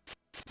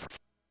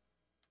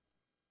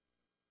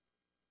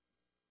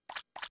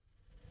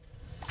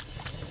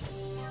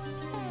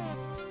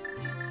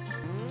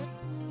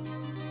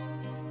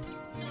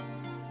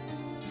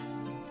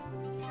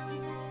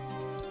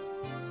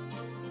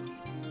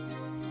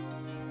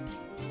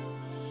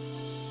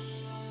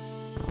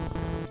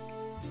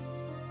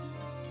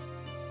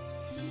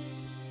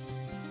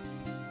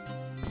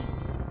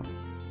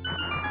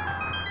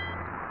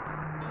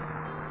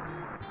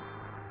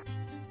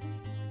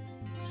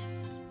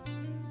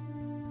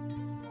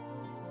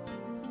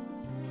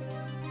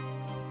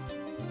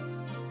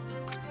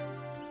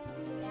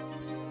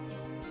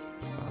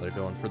 They're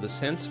going for this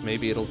hint.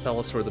 Maybe it'll tell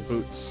us where the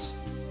boots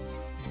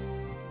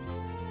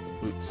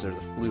or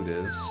the flute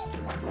is.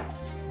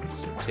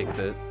 Let's take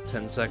the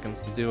 10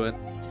 seconds to do it.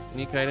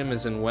 Unique item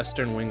is in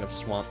western wing of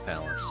Swamp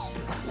Palace.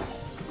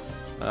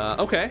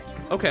 Okay.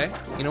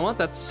 You know what?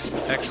 That's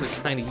actually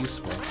kind of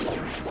useful.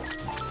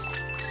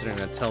 Considering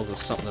that tells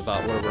us something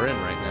about where we're in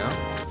right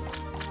now.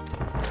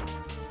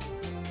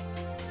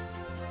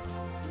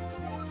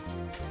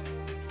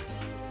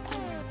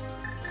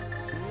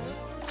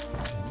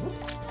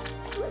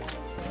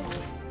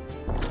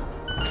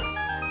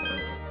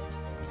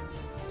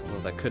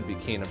 Could be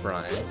Keen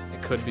O'Brien.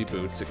 It could be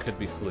Boots. It could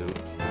be Flute.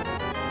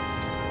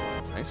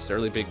 Nice.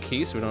 Early big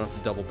key, so we don't have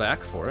to double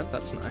back for it.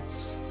 That's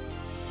nice.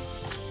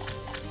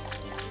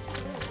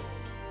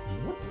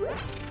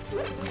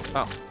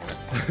 Oh,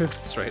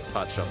 that's right.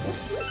 Pot shovel.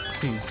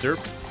 Derp.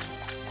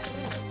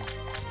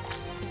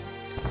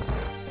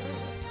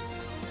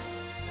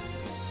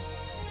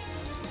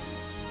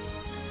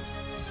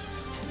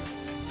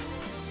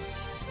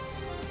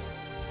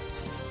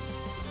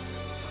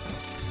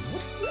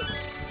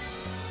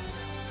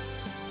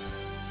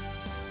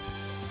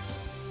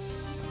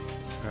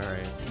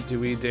 Do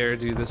we dare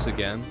do this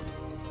again?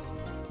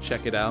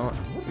 Check it out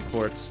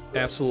before it's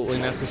absolutely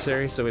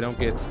necessary so we don't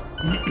get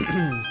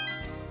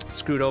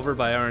screwed over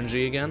by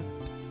RNG again?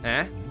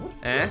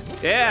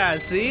 Yeah,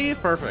 see?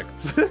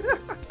 Perfect.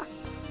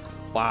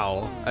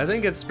 Wow. I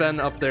think it's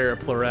been up there a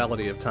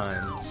plurality of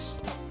times.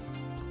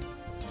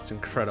 It's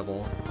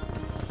incredible.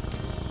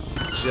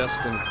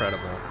 Just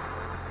incredible.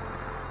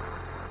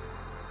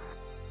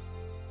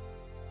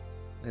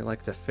 They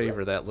like to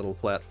favor that little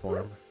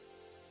platform.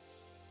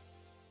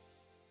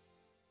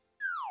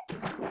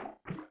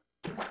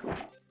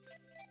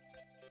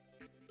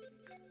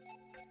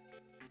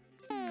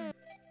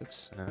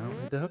 Oops, I don't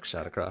need the hook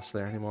shot across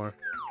there anymore.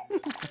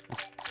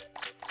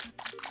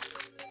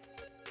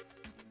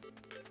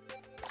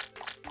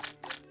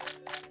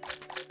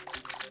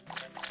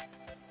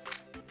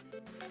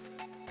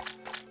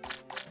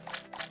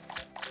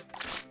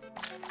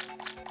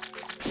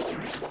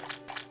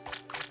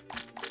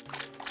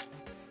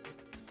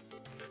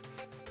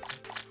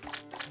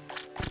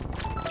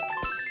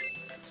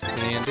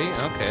 Candy,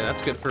 okay,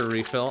 that's good for a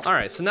refill.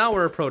 Alright, so now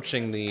we're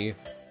approaching the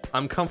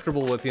I'm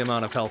comfortable with the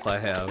amount of health I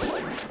have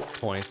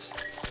point.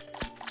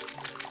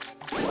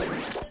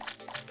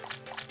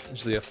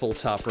 Usually a full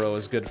top row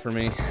is good for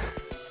me.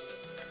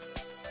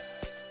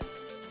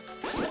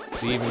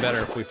 Be even better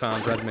if we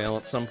found red mail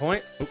at some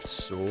point.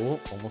 Oops, oh,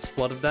 almost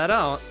flooded that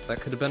out.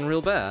 That could have been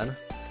real bad.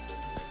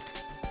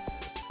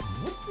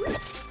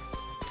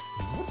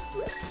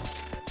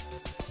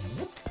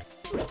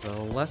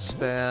 So less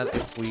bad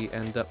if we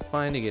end up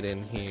finding it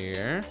in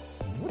here.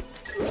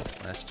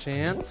 Last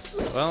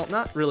chance. Well,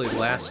 not really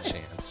last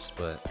chance,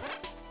 but...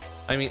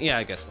 I mean, yeah,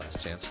 I guess last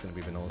chance is gonna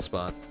be vanilla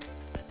spot.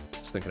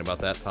 Just thinking about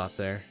that pot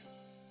there.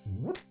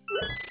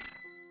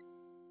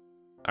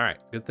 Alright,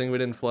 good thing we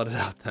didn't flood it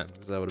out then,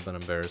 because that would have been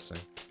embarrassing.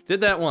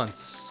 Did that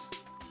once.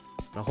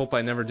 I hope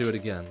I never do it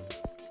again.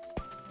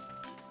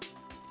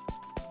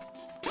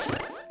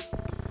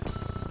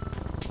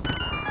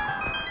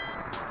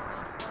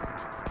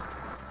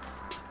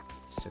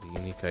 Said a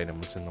unique item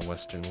was in the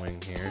western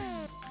wing here.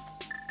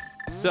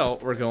 So,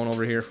 we're going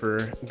over here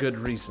for good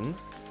reason.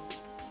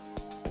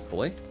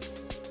 Hopefully.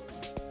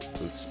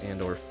 Boots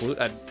and or flute.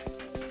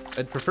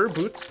 I'd prefer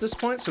boots at this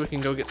point so we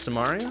can go get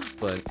Samaria,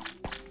 but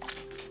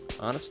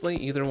honestly,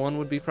 either one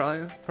would be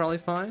probably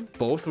fine.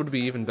 Both would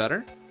be even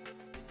better.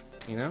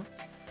 You know?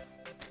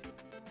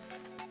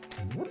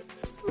 I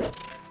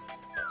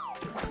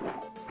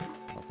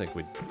don't think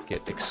we'd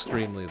get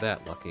extremely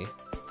that lucky.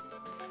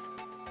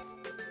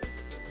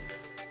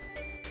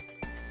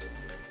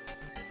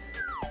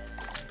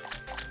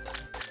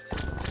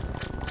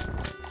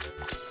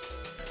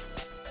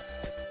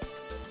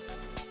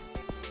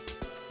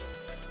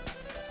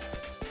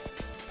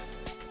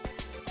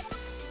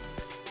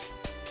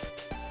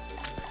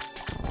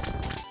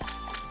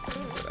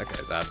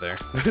 Out there.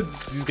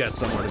 He's got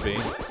somewhere to be.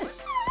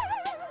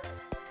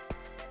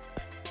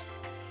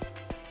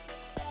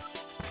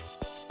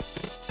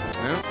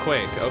 Well,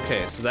 Quake.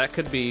 Okay, so that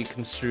could be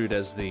construed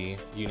as the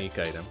unique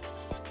item.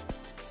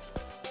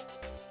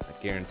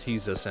 That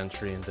guarantees us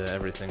entry into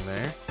everything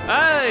there.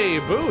 Hey,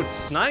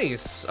 boots!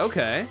 Nice!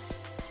 Okay.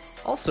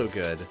 Also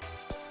good.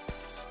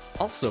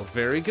 Also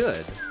very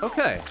good.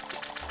 Okay.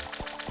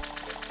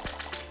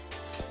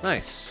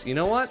 Nice. You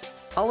know what?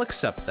 I'll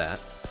accept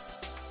that.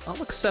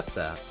 I'll accept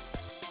that.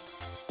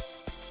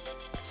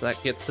 So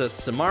that gets us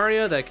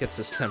Samaria, that gets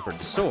us Tempered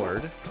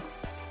Sword.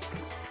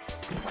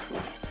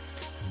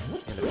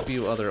 And a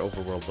few other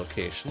overworld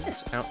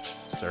locations. Ouch,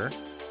 sir.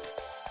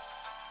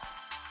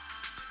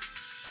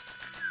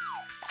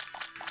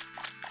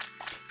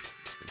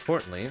 Most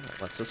importantly,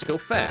 that lets us go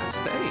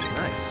fast. Hey,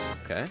 nice.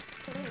 Okay.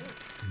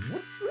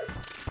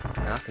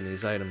 Knocking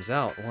these items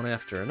out one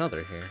after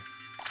another here.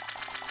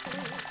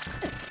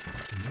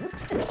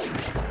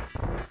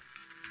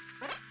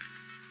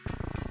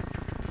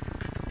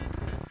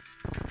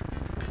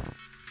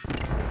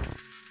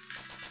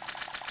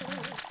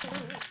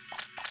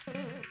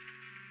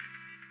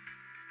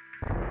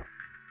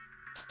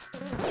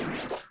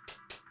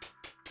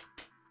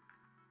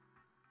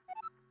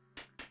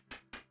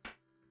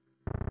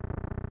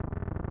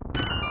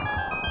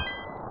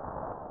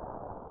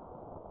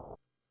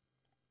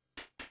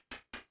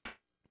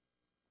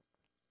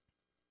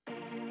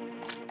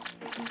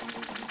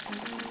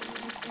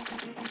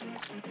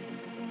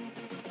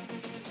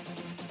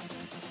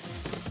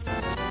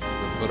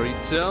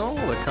 Burrito,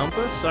 the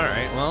compass. All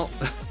right, well,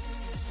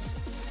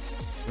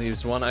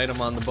 leaves one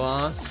item on the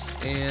boss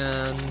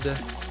and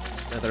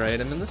another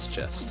item in this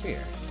chest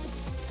here.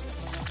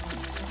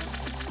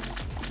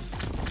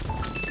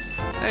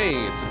 Hey,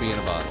 it's a bee in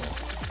a bottle.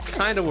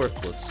 Kinda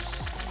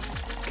worthless.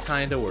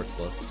 Kinda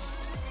worthless.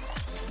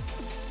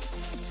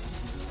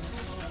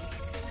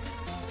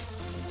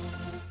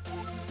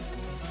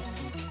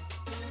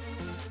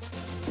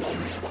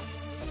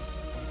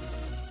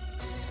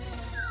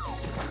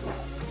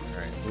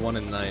 Alright, 1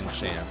 in 9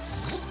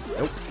 chance.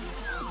 Nope.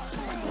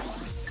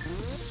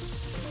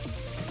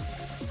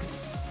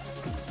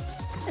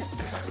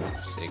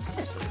 Let's see.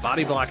 It's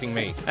body blocking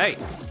me. Hey!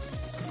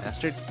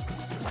 Bastard.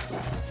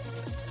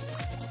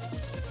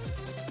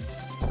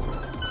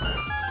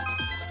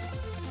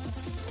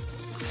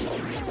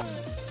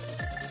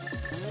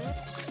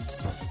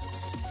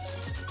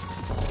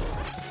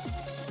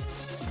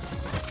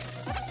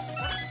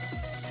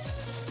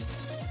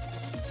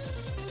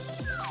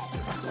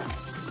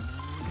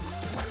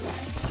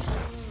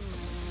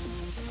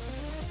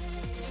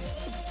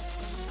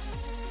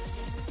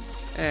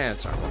 Eh,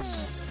 it's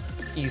harmless.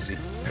 Easy.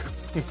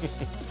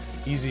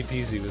 Easy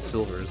peasy with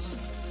silvers.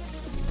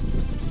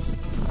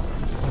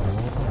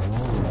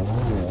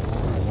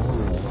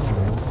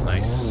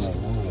 Nice.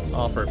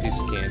 All for a piece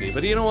of candy.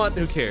 But you know what?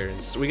 Who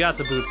cares? We got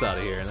the boots out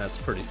of here, and that's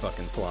pretty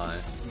fucking fly.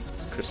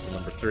 Crystal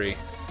number 3.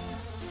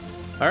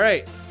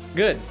 Alright,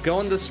 good.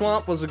 Going to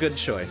Swamp was a good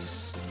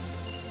choice.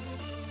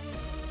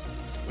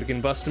 We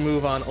can bust a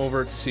move on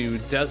over to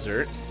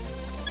Desert.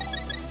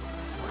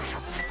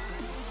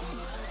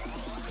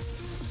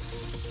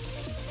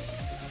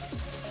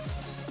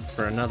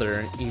 For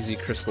another easy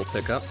crystal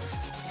pickup.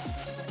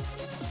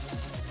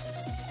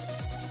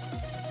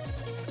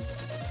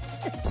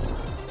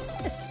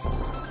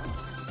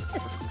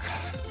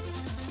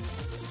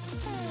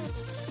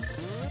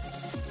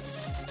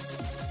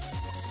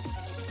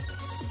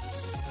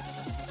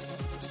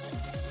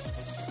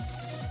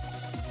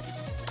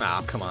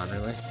 Ah, come on,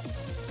 really?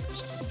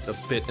 Just a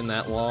bit in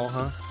that wall,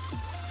 huh?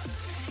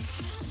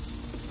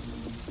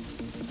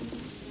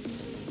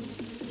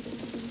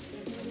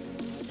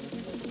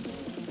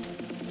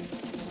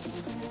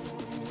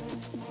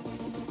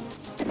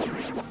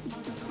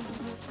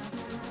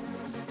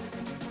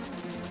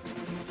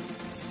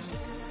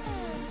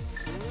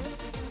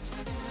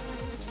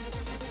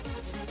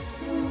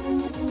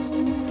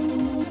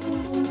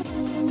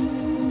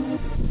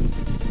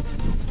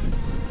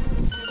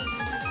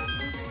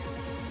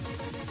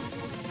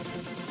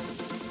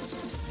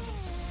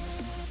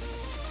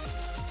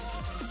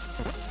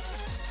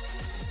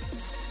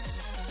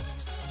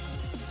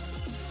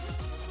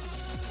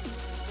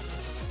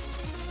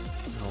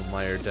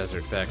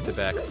 Desert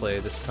back-to-back play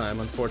this time,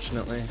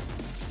 unfortunately.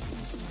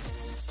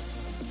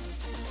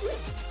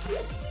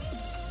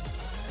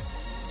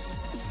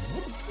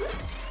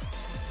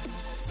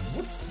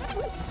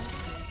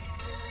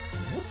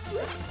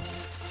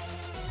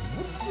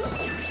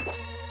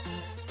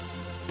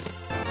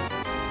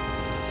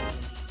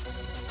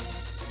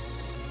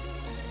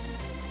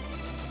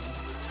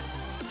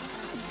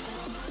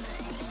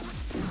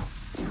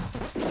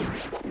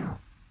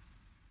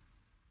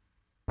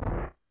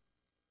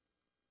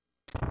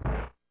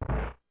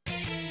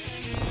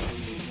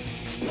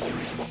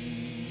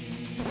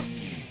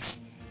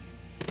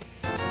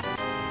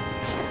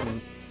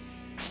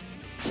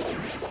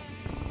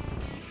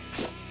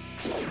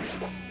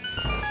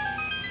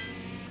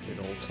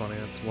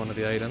 One of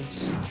the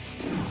items.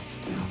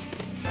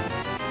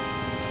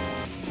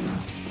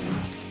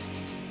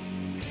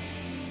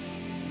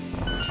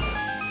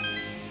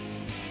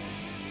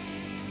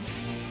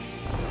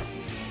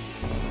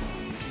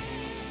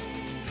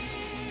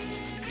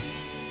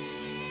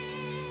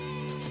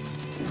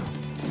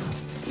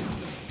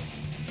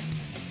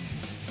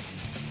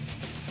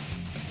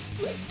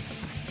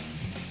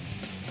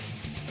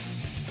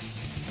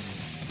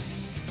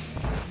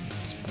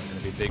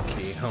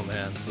 Oh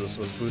man, so this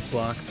was boots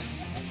locked.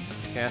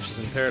 Caches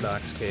in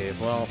Paradox Cave.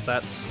 Well,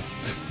 that's...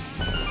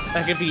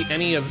 that could be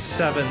any of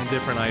 7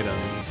 different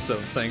items, so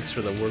thanks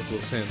for the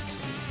worthless hint.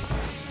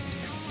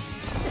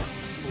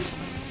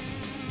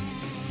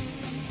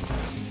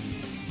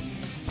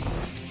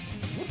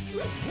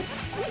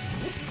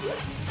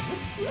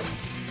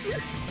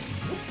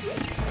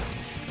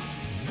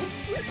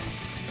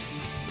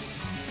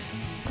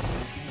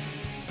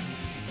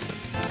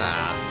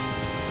 Ah,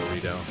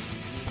 burrito.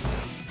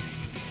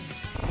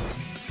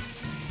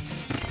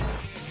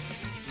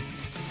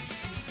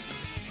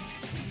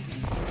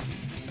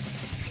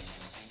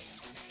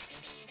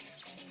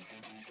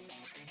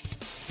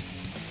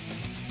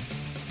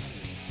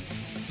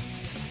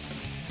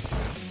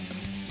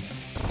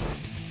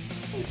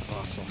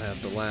 Also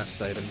have the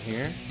last item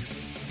here.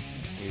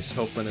 He's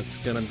hoping it's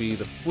gonna be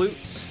the flute,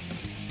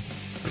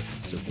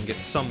 so we can get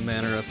some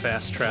manner of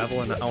fast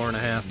travel an hour and a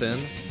half in.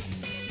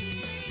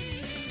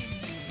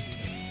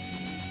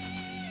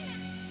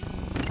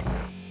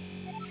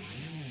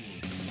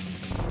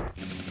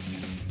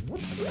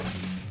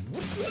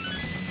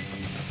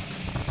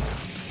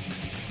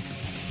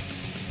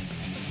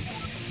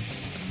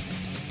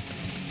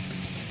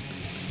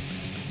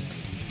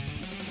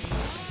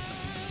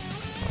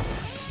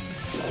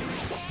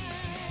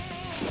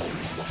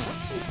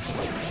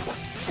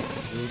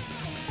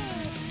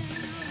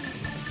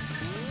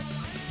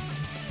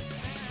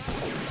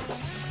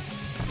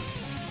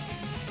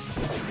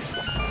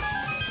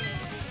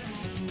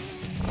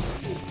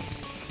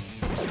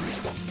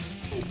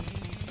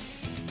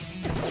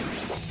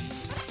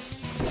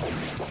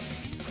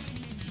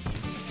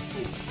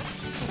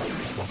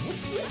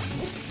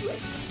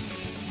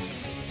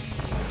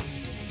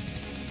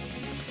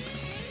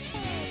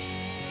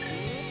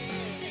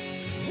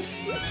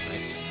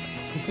 Nice.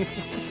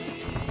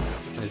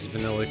 Nice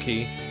vanilla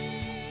key.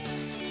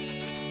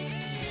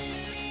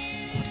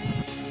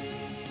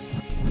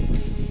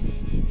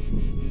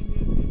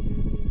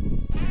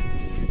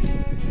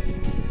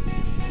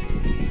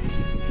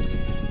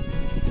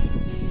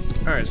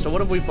 Alright, so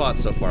what have we fought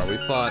so far? We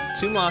fought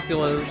 2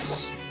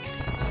 Moculas,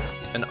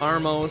 an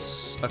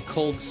Armos, a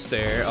Cold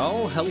Stare.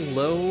 Oh,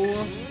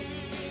 hello.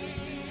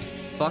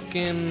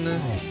 Fucking...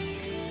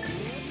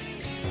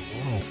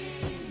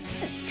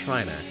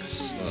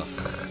 Trinex. Ugh.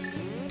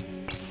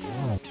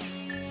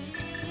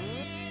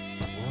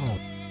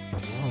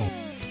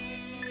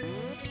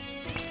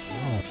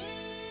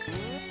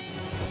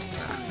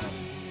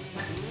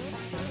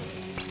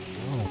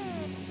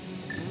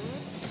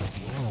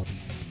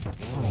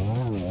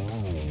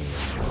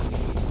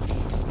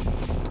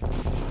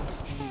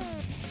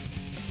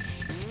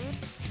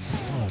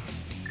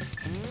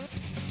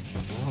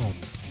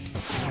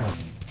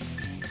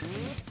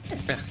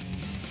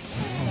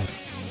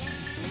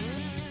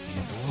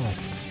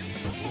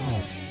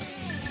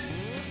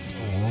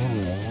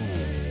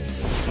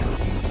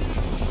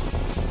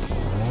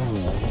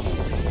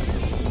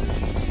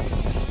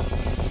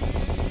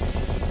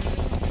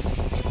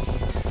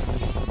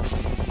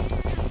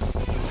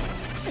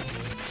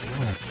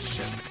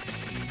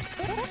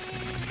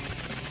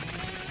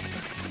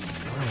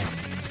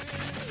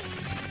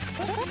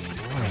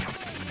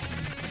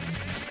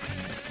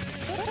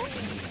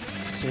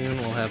 Soon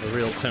we'll have a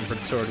real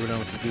tempered sword. We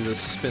don't have to do this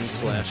spin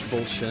slash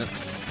bullshit.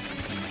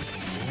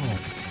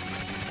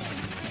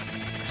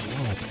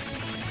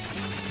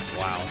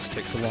 Wow, this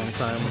takes a long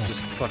time with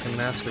just fucking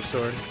Master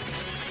Sword.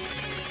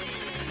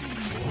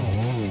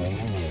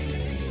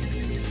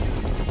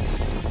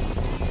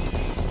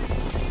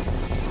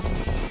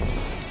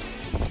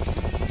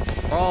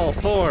 All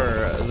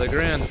for the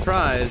grand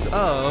prize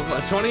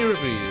of 20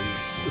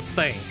 rupees.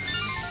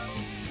 Thanks.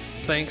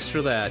 Thanks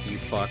for that, you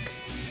fuck.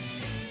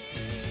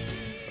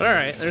 But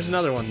alright, there's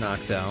another one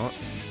knocked out.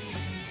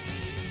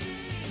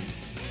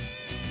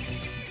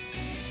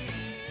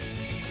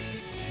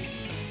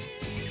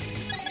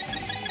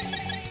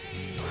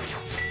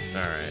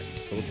 Alright,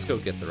 so let's go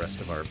get the rest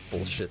of our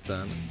bullshit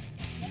then.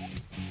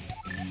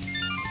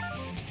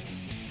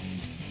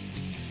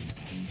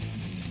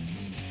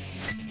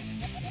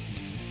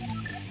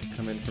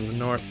 Come in from the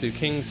north, do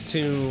King's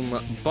Tomb,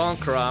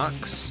 Bonk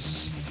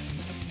Rocks,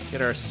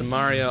 get our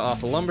Samaria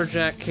off a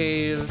Lumberjack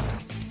Cave,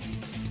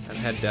 and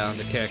head down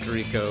to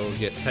Kakariko,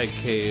 get Peg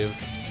Cave,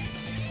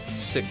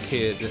 Sick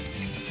Kid,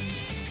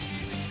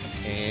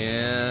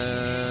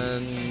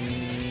 and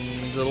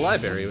the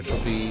library, which will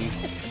be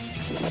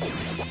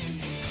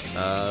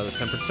the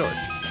Tempered Sword.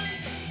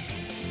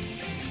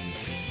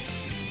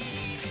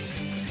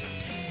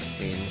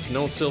 Means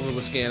no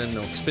Silverless Ganon,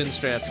 no Spin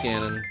Strats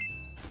Ganon.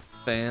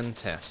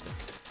 Fantastic.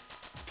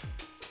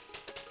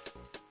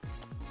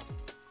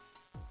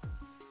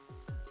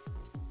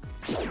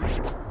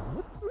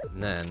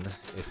 And then,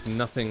 if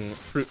nothing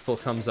fruitful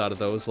comes out of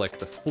those, like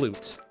the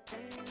flute,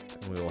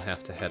 then we will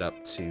have to head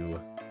up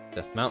to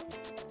Death Mountain.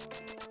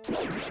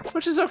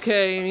 Which is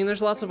okay, I mean,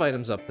 there's lots of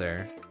items up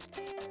there.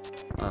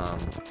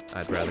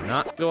 I'd rather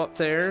not go up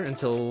there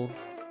until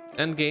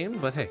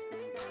endgame, but hey,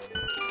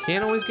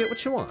 can't always get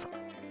what you want.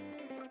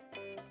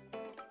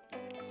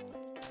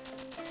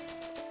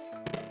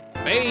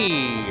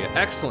 Hey,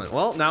 excellent.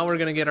 Well, now we're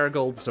gonna get our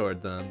gold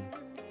sword then.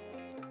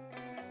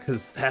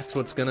 Because that's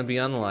what's gonna be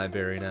on the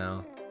library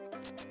now.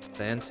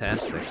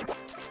 Fantastic.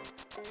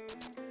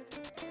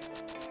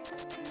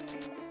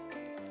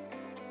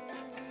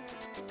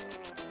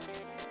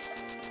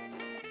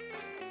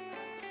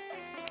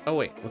 Oh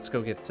wait, let's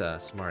go get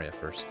Samaria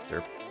first,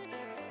 derp.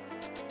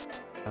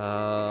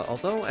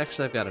 Although,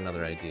 actually I've got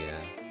another idea.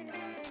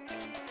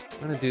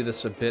 I'm gonna do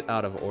this a bit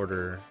out of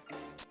order.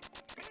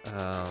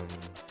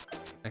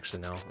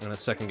 Actually no, I'm gonna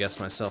second guess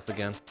myself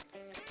again.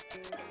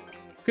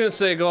 I'm gonna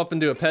say go up and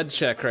do a ped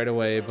check right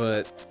away,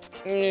 but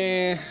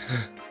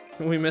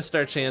we missed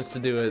our chance to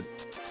do it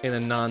in a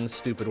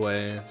non-stupid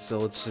way, so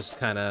let's just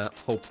kinda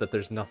hope that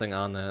there's nothing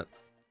on that.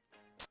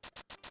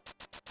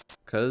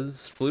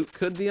 Cause flute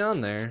could be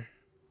on there.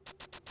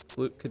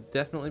 Flute could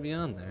definitely be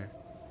on there.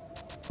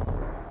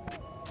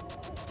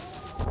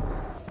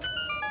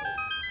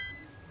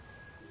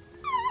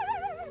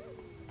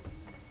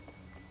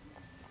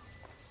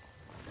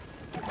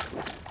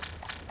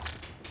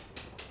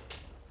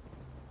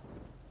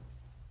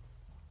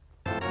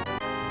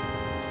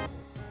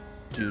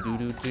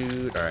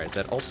 Alright,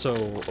 that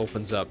also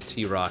opens up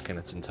T-Rock in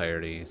its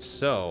entirety,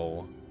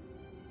 so...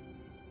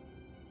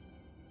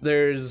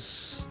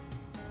 there's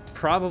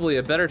probably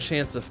a better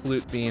chance of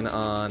Flute being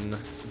on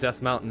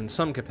Death Mountain in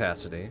some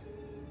capacity,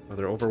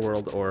 whether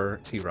Overworld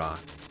or T-Rock,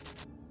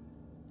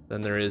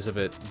 than there is of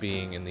it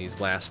being in these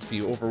last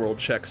few Overworld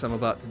checks I'm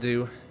about to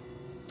do.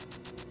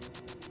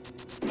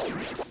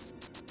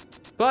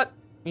 But,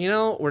 you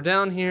know, we're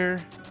down here,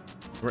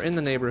 we're in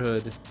the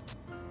neighborhood,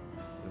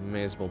 we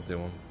may as well do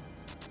them.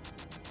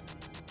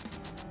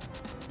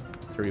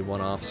 3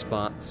 one-off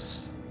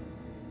spots.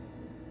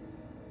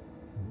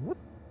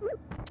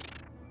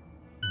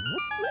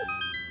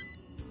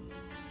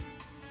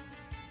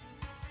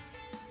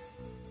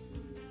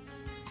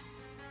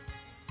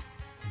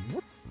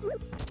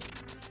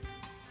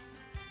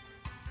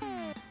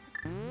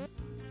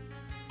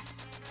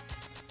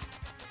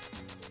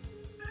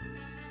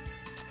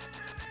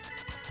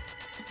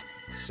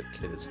 Sick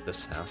kid is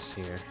this house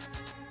here.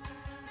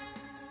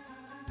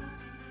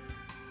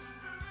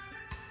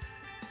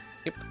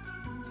 Yep.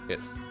 Good.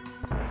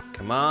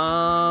 Come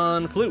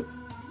on, flute.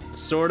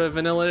 Sort of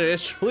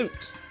vanilla-ish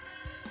flute.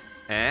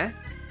 Eh?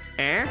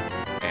 Eh?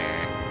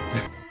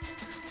 Eh.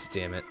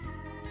 Damn it.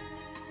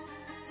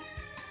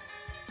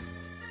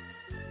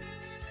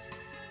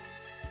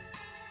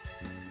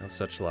 No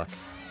such luck.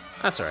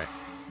 That's alright.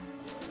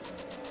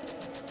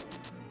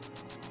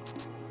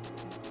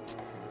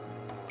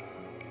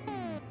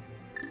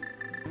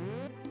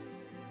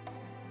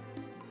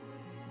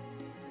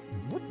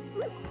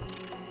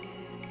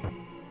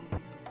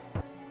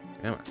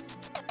 Come on.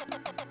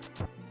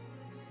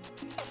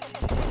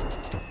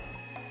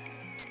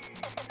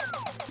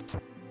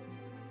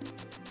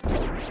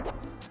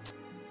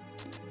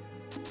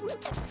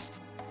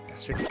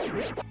 Bastard.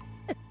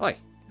 Oi,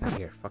 get out of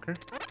here, fucker.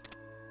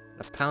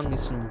 Gotta pound me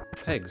some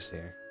pegs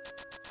here.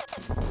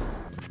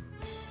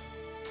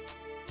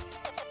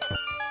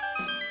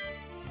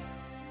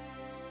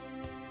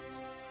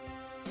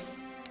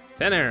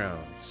 Ten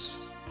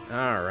arrows.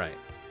 Alright.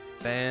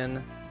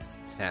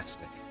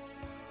 Fantastic.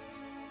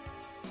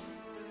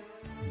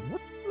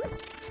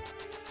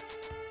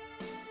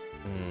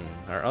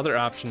 Our other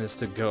option is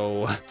to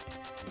go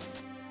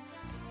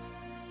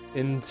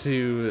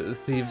into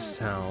Thieves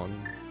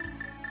Town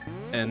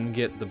and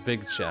get the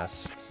big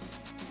chest.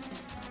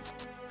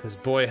 Because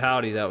boy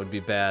howdy, that would be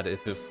bad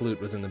if a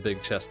flute was in the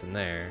big chest in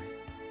there.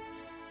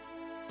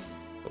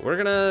 But we're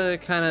gonna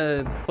kind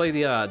of play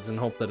the odds and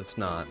hope that it's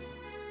not.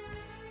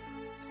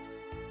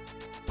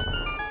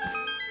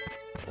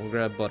 We'll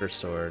grab Butter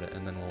Sword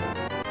and then we'll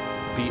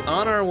be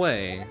on our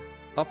way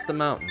up the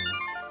mountain.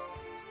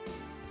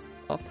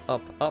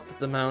 Up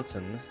the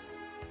mountain.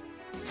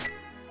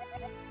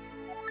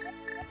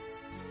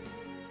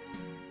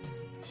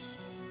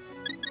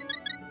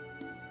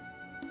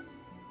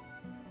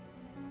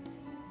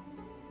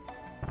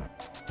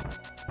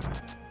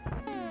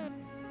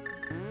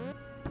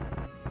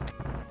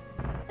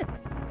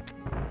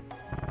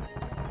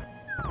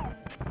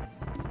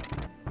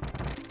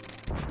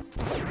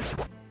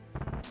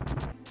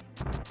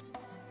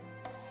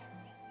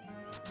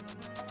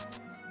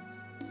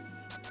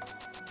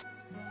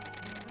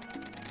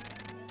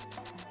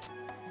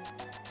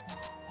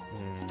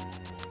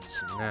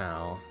 So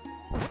now,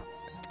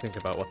 think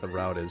about what the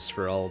route is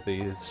for all of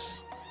these.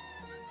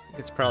 I think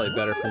it's probably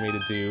better for me to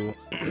do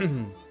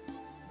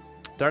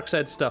Dark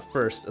Side stuff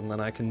first, and then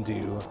I can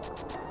do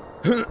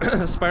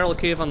Spiral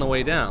Cave on the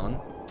way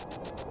down,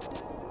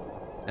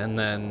 and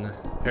then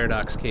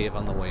Paradox Cave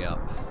on the way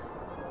up.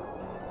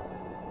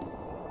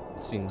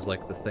 Seems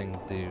like the thing to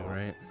do,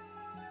 right?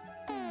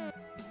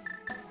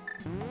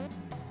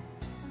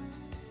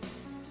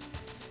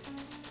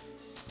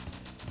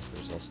 So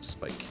there's also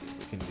Spike Cave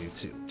we can do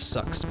too.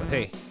 Sucks, but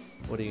hey,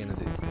 what are you gonna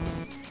do?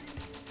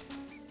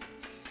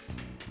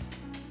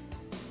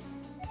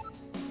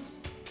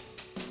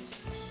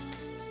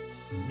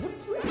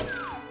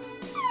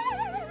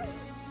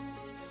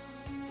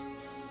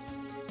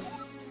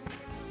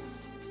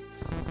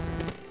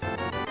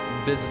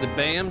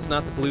 Bizdabams,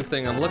 not the blue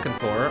thing I'm looking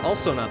for.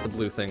 Also not the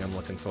blue thing I'm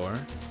looking for.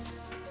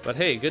 But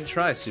hey, good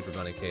try, Super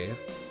Bunny Cave.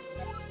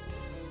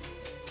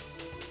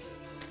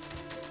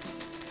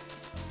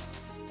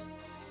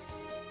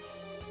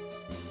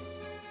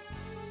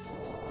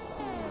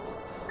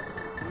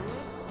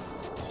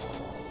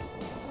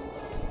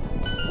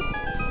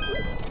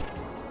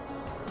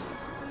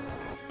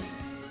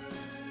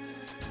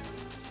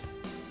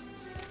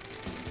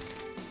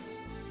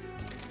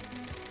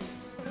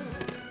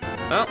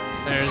 Oh,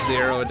 there's the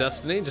Arrow of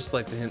Destiny, just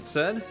like the hint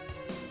said.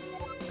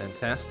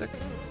 Fantastic.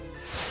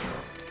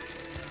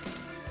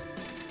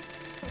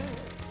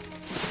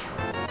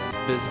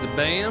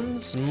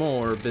 Bizdabams,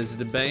 more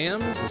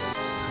Bizdabams.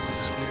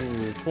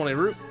 20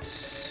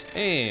 roops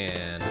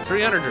and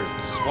 300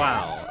 roops.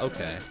 Wow,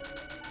 okay.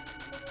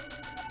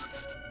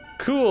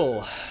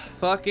 Cool.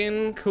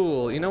 Fucking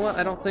cool. You know what?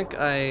 I don't think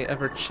I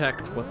ever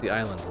checked what the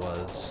island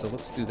was, so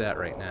let's do that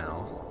right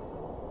now.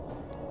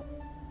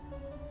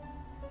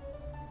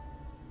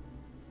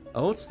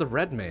 Oh, it's the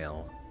red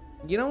mail.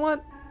 You know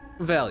what?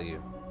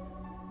 Value.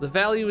 The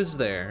value is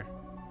there.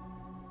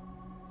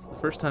 It's the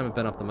first time I've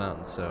been up the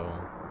mountain, so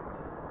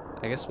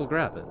I guess we'll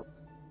grab it.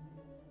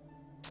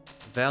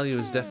 Value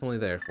is definitely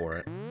there for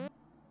it,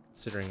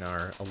 considering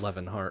our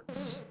 11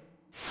 hearts.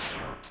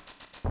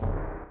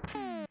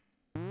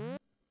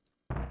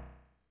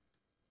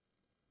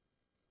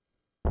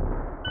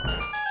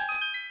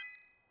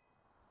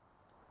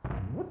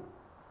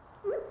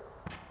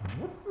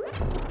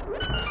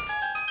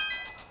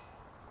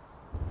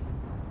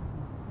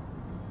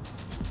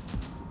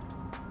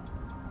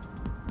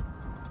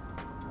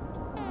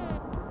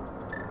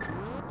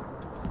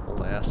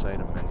 Full ass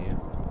item menu.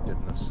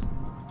 Goodness.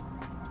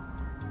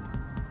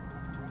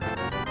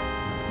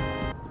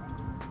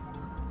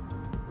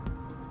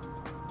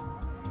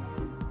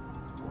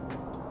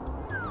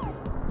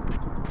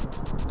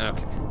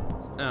 Okay.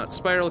 Now it's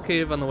Spiral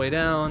Cave on the way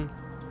down,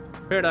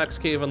 Paradox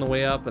Cave on the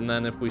way up, and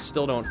then if we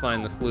still don't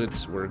find the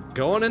flutes, we're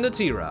going into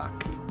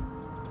T-Rock.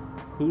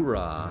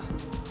 Hoorah.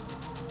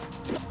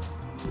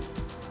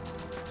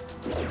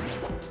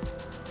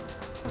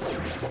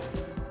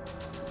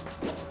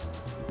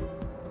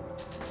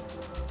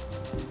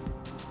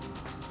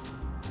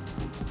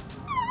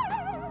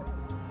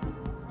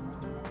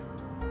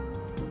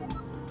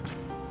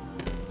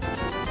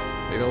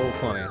 Big old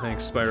 20.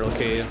 Thanks, Spiral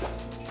Cave.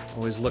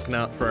 Always looking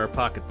out for our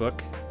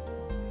pocketbook.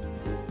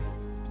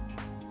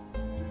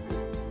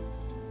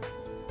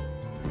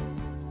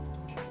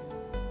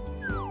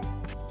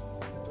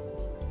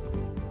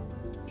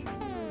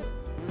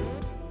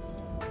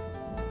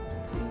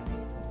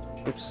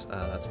 Oops,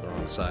 that's the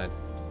wrong side.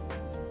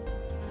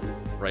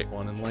 It's the right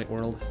one in Light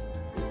World.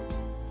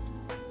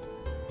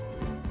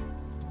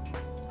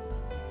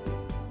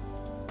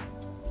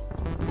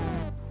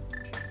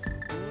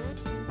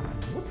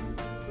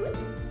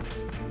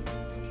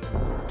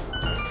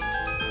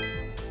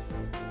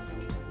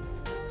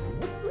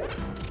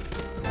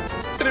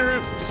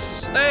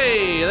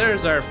 Hey,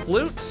 there's our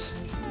flute.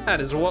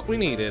 That is what we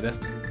needed.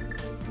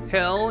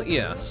 Hell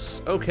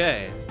yes.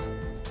 Okay.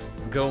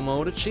 Go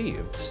mode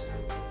achieved.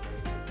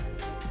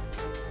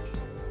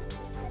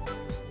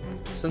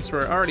 Since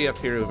we're already up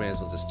here, we may as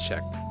well just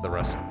check the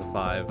rest of the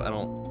 5. I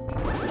don't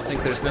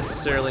think there's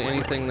necessarily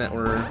anything that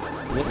we're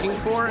looking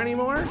for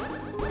anymore.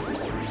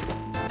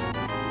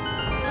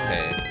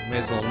 Okay, may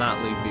as well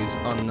not leave these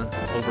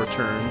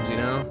unoverturned, you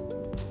know?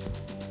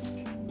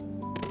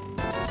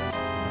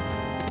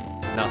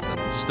 Nothing.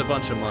 Just a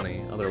bunch of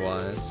money,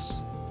 otherwise.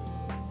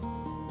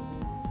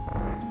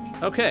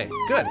 Okay,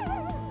 good.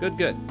 Good,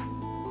 good.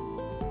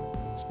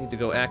 Just need to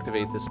go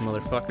activate this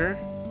motherfucker.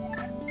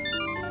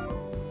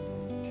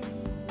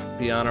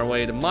 Be on our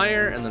way to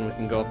Meyer, and then we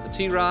can go up to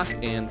T-Rock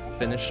and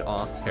finish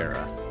off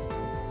Hera.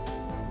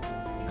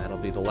 That'll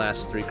be the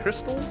last 3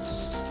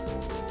 crystals.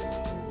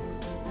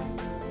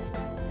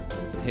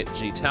 Hit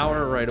G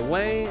Tower right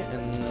away,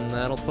 and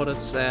that'll put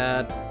us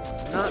at...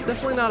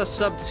 definitely not a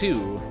sub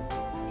 2.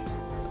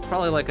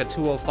 Probably like a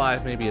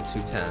 205, maybe a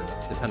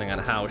 210, depending on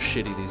how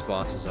shitty these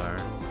bosses are.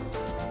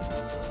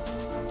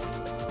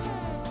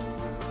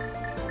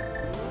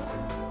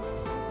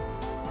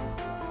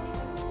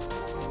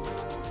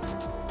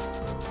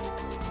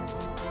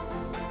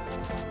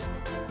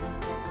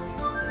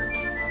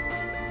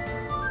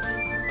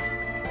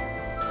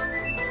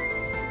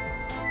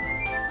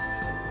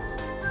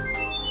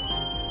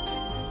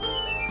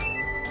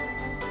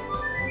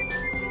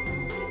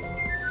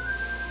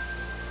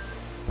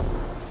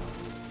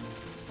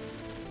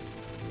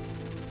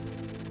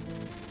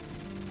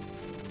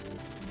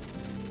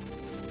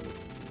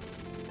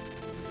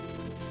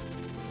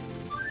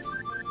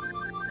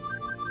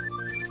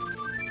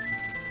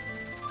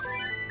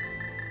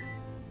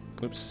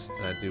 Oops,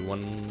 did I do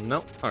one?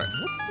 No, alright.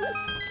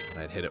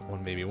 I'd hit it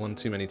maybe one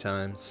too many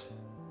times.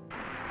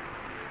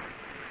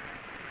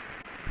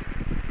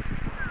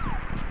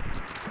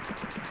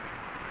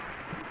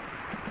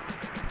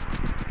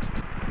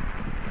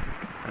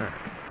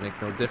 Alright, make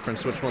no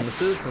difference which one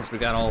this is since we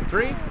got all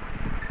 3.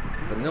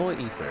 Vanilla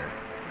Ether.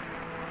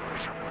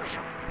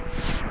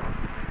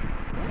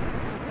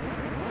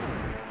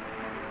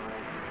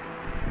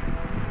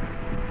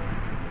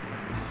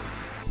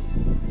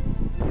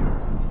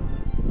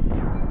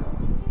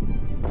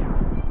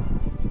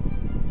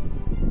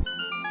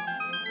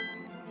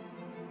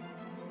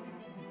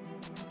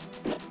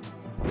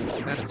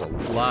 That is a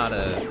lot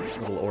of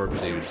little orb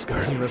dudes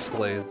guarding this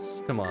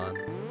place. Come on.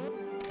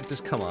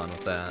 Just come on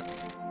with that.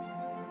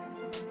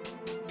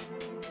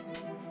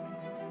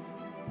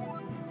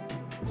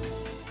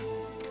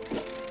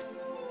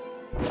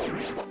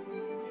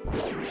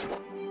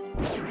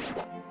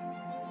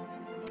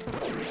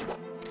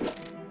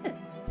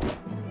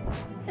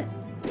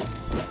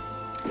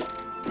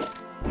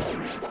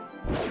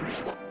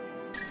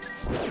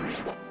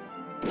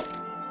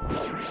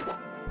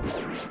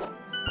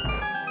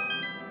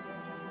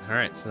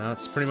 Alright, so now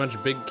it's pretty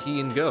much big key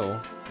and go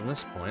from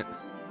this point.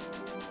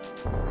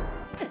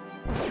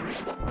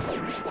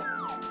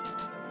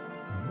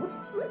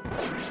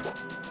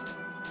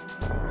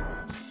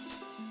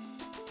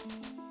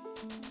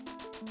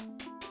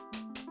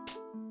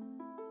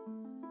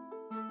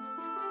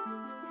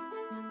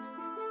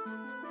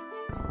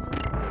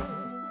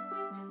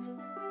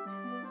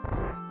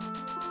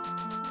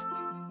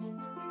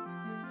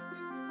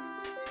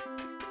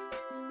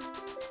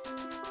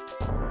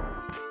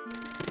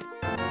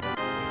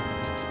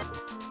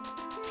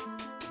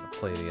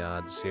 Play the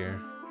odds here.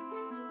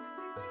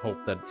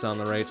 Hope that it's on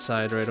the right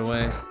side right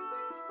away.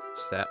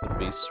 So that would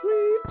be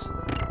sweet.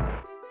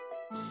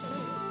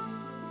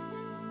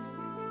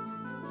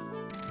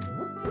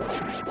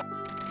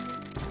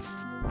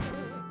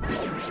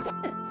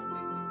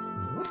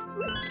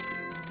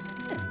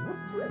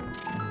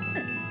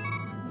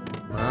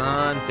 Come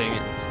on, dang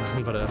it. It's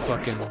nothing but a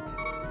fucking...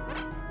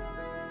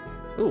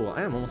 Ooh,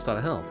 I am almost out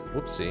of health.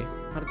 Whoopsie.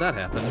 How did that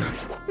happen?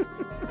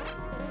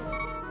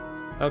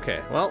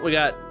 Okay, well, we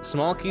got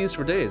small keys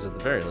for days at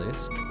the very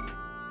least.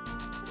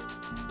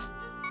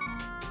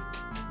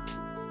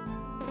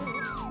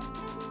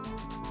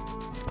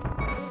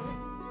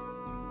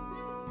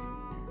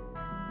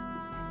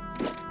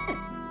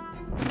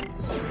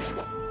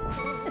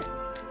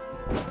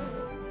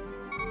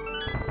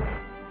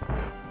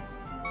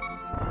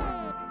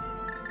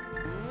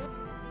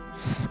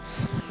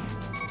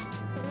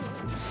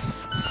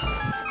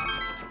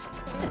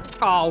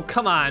 Oh,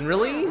 come on,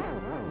 really?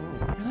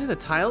 Really, the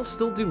tiles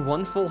still do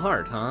one full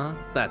heart, huh?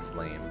 That's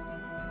lame.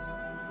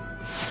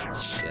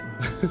 Shit.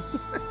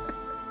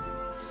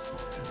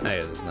 I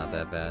guess it's not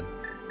that bad.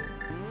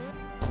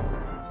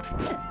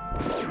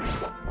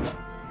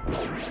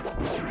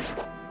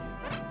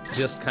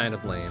 Just kind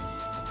of lame.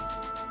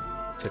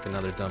 Took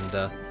another dumb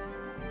death.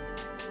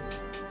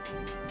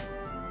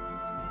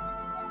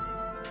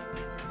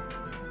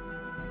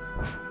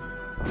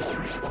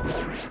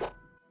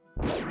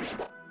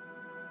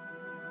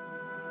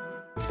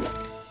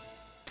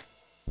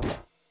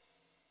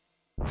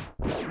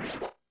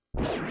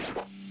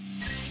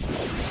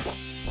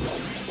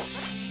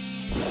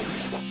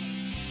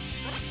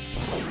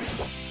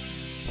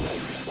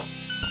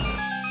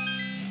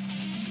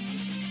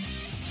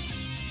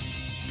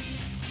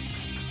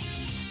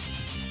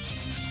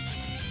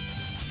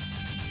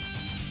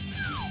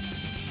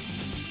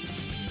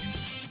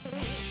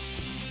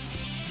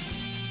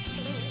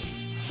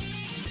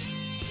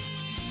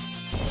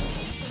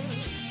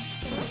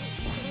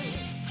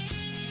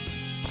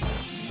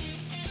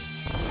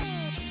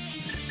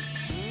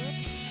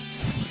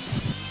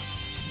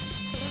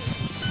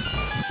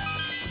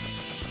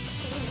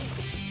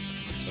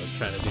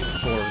 Trying to do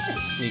before was to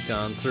sneak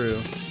on through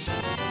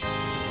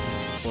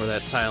before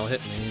that tile hit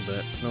me,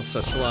 but no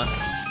such luck.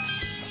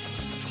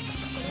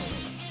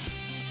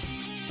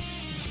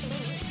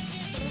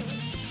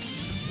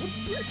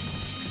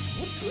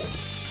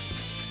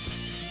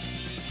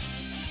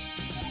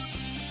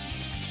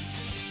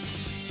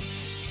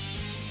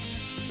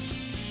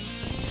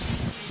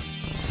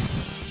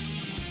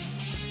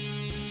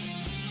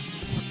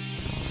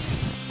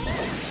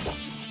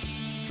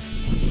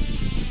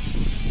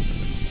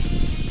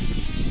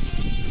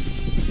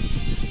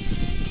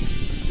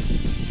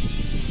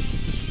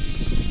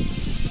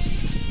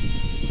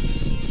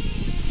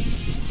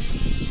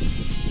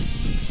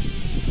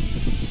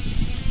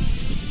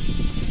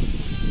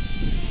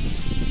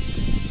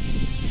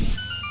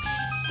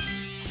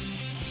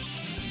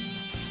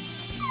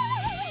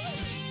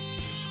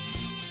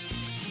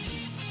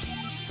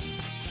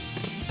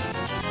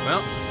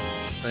 Well,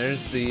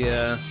 there's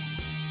the,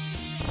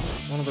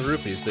 one of the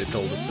rupees they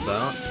told us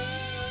about.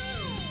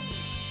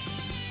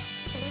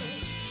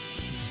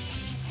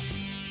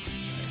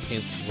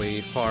 Hint's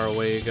way far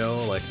away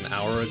ago, like an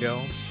hour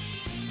ago.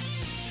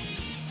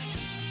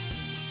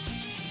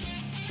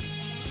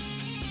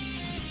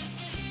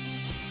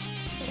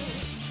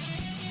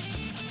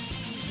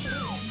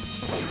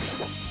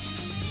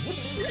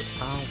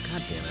 Oh,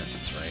 god damn it,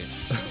 that's right.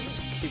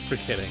 Keep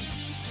forgetting.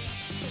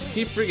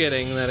 Keep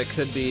forgetting that it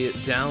could be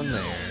down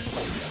there.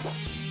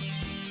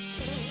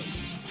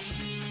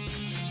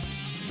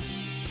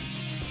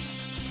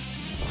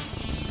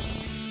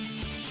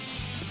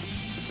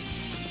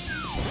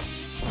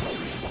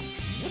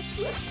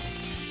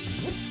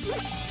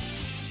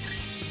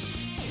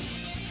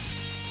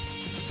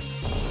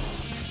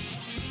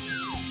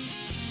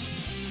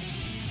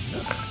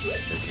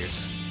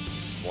 There's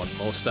one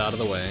most out of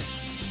the way.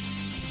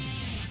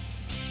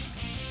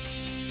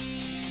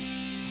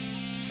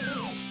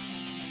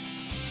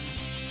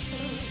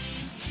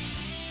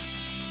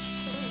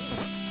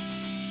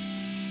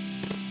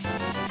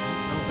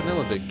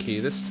 Vanilla big key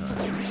this time.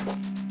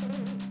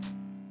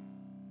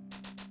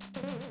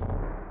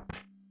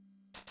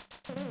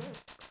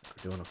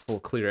 We're doing a full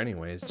clear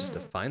anyways, just to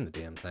find the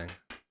damn thing.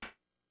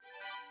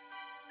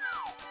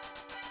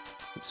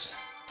 Oops.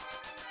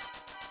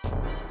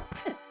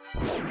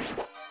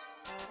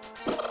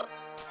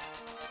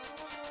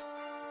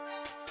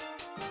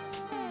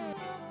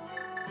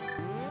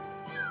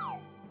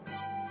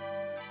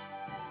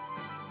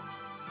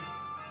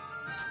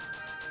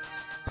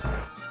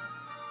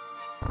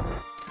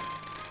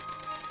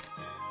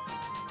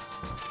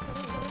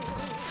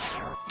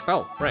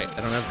 Oh, right,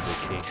 I don't have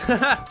the big key.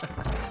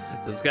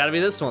 So it's gotta be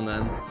this one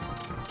then.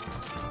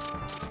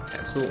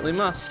 Absolutely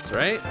must,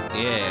 right?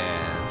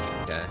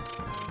 Yeah, okay.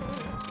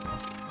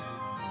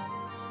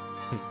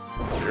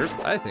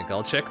 Derp, I think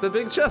I'll check the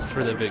big chest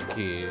for the big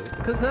key.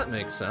 Because that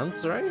makes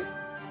sense, right?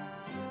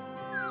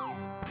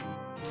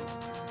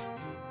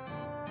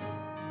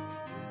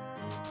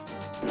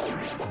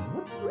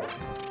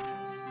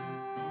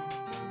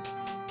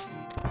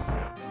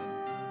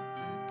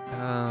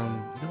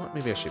 You know what?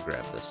 Maybe I should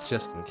grab this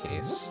just in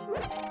case.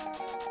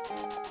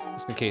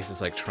 Just in case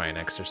it's like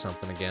Trinex or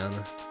something again.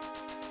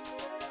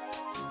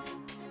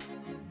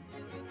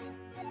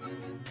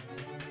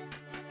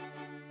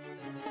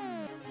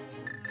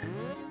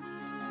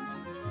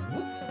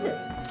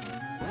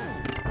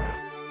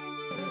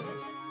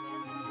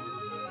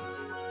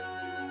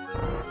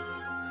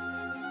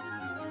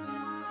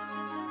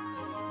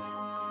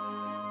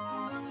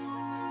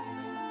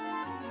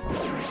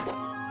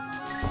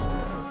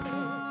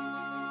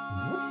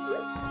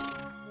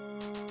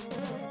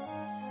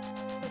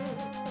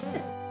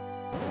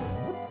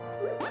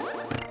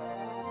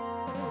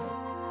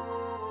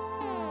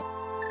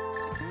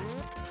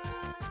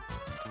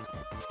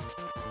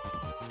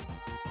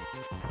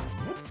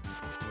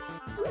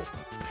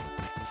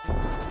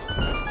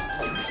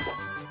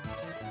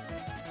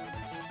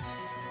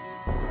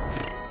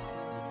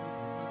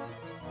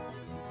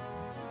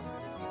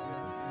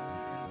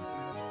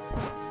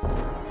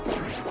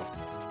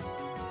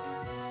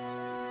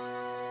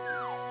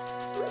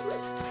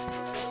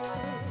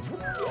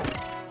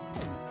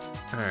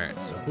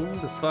 Alright, so who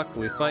the fuck are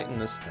we fighting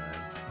this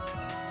time?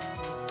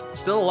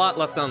 Still a lot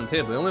left on the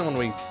table. The only one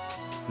we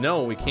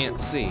know we can't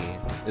see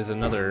is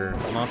another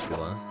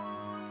Homuncula.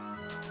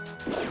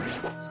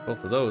 So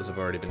both of those have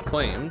already been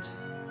claimed.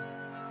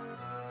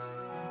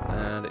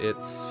 And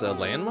it's a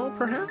Landmo,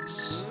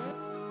 perhaps?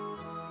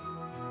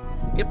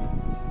 Yep.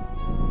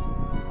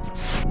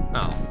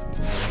 Oh.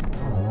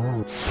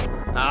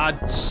 Ah,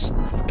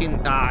 fucking,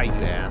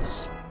 you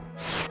ass.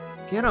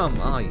 Get him!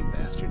 Oh, you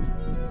bastard.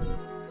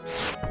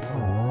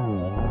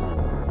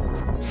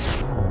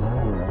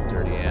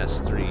 Dirty ass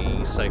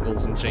 3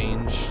 cycles and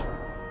change.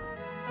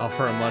 Oh,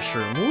 for a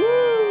mushroom.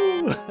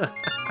 Woo!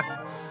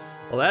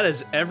 Well, that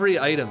is every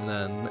item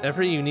then.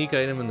 Every unique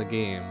item in the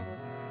game.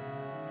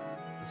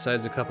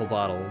 Besides a couple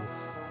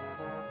bottles.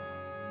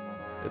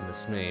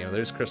 Goodness me. Oh,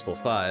 there's Crystal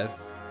 5.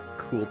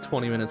 Cool,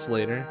 20 minutes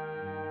later.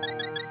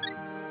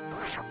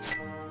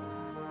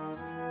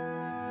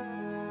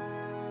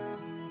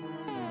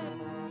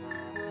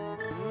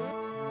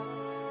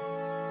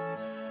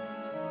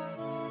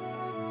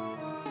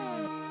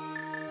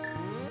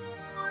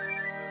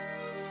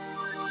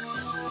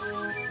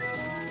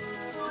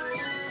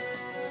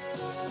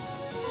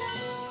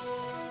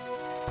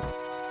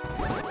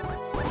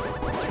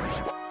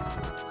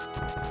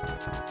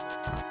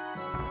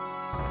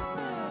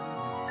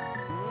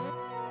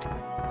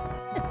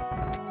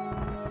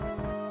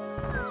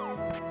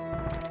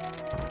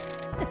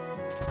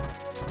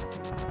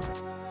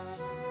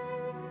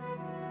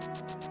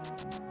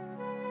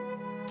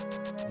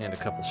 And a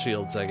couple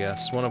shields, I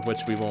guess. One of which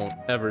we won't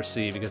ever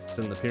see because it's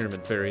in the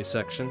Pyramid Fairy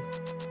section.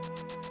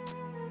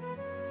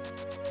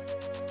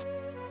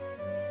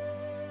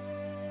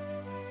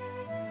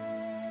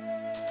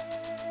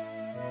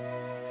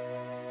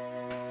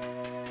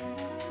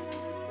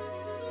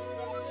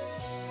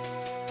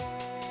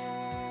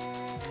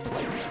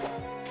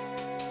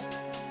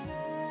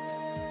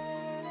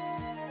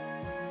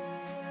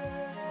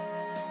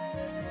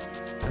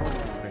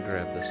 I'm gonna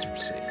grab this for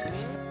safety.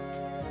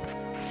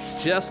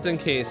 Just in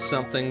case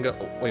something go-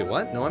 Wait,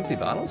 what? No empty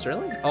bottles?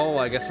 Really? Oh,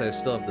 I guess I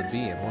still have the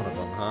B in one of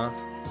them, huh?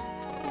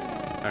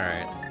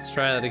 Alright, let's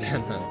try that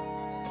again then.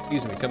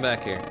 Excuse me, come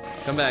back here.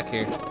 Come back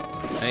here.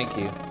 Thank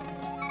you.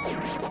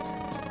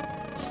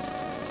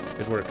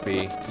 Good work,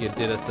 B. You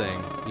did a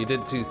thing. You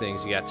did 2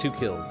 things. You got 2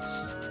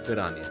 kills. Good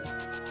on you.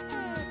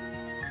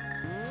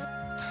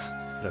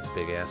 Put a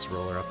big-ass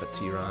roller up at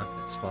T-Rock.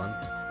 It's fun.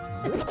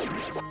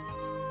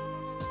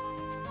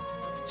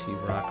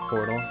 T-Rock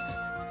portal.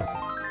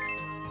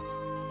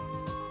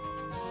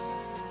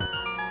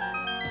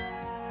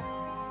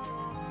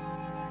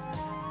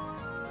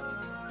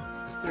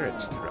 There a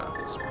T-Rock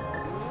as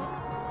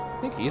well.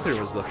 I think Ether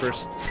was the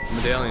first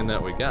medallion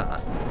that we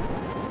got.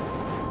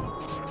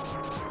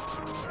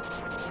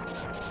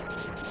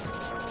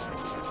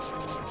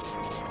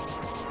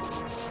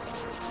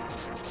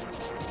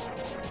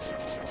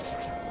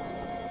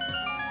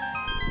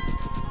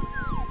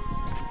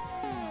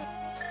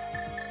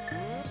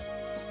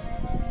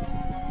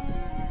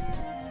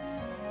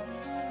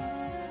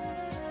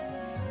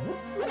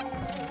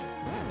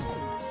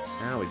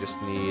 Now we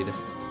just need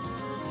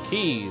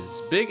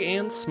keys, big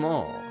and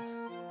small.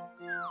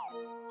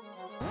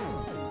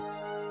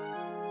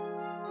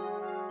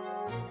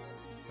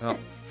 Oh,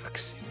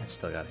 fuck's sake, I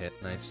still got hit.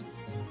 Nice.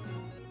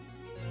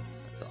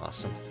 That's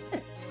awesome.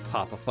 Just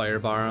pop a fire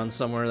bar on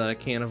somewhere that I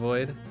can't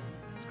avoid.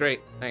 It's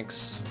great.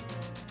 Thanks.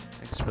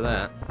 Thanks for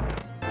that.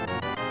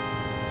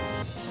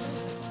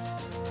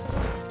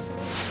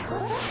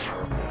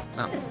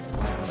 Oh,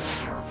 that's funny.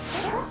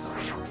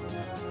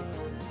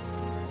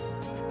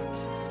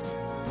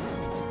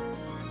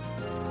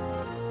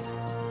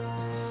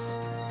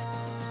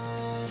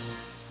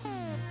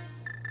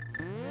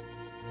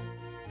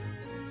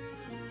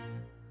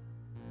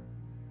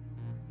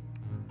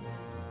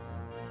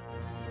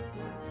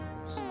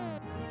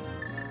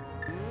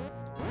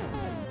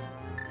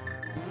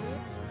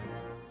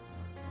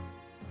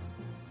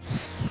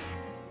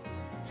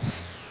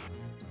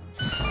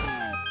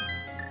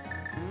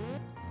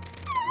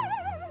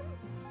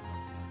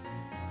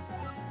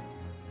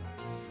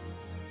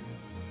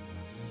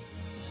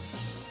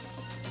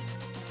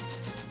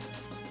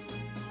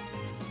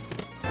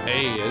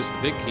 Hey, there's the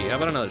big key. How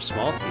about another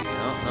small key?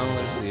 Oh, no,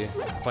 there's the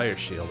fire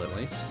shield at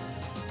least.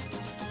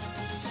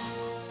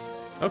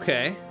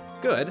 Okay,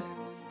 good.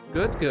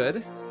 Good,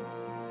 good.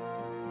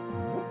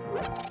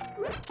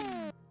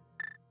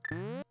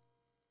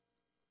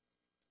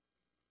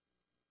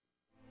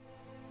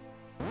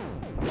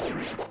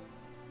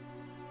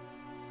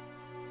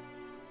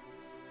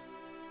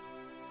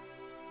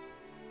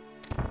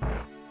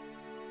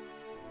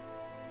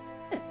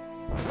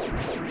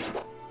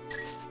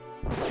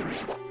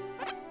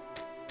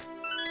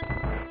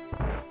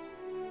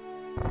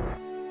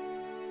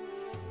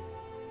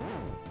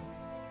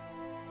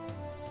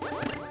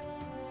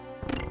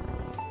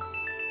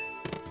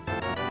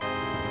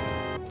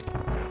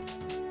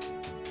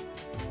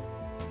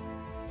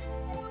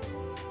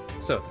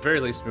 So at the very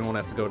least, we won't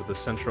have to go to the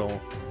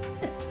central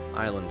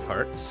island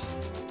hearts.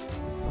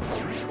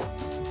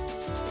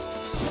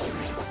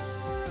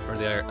 Or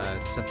the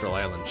central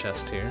island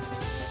chest here.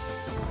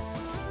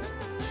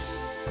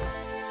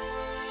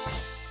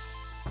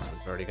 So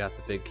we've already got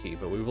the big key,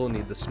 but we will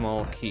need the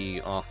small key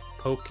off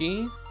the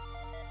pokey.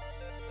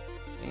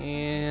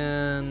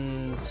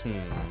 And...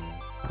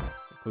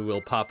 we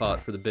will pop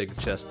out for the big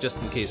chest,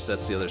 just in case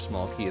that's the other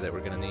small key that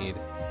we're gonna need.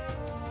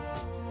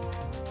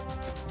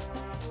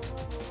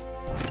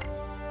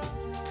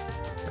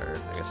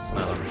 It's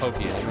not on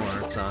Pokey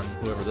anymore, it's on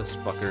whoever this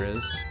fucker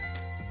is.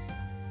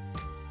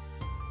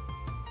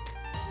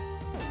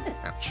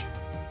 Ouch.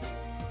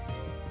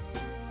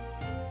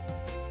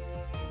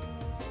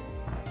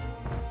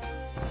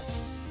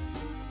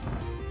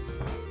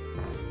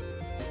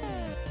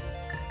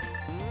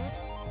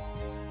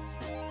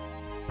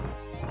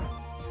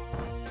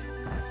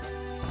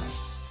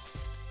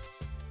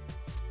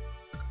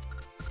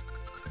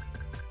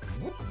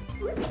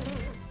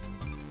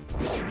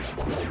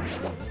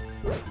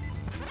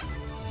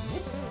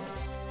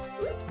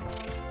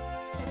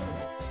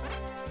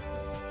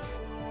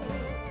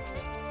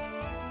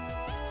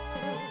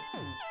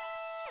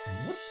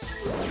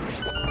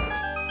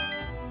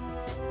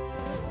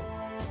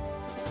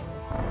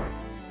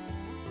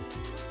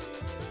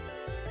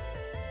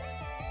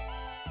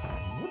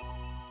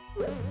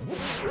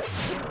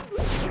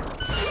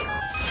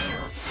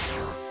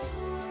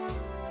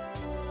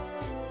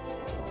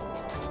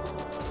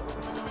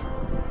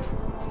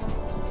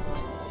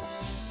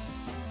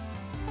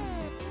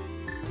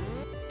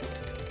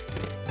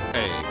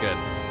 Hey, good.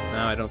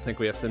 Now I don't think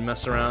we have to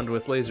mess around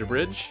with Laser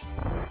Bridge.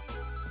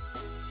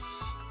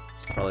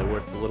 It's probably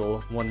worth a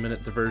little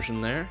 1-minute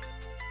diversion there.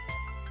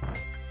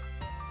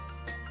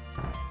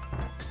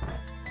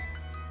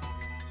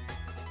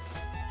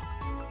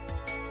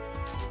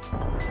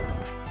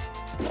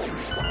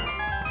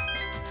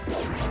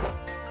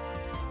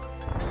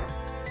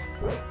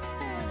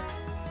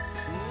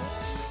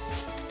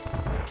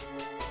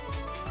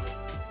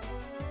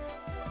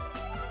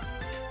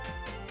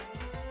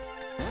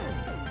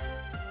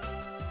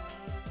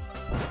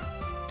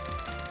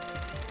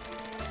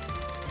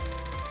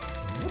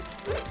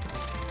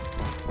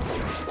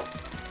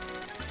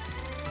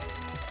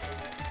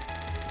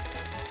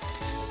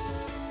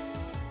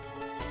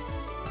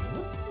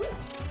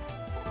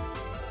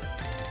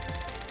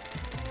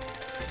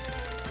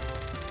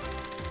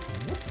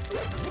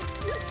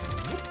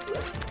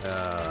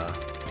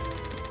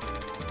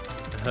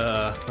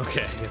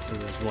 Okay, I guess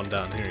there's one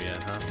down here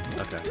yet, huh?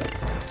 Okay.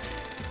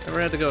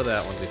 Never had to go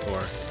that one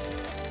before.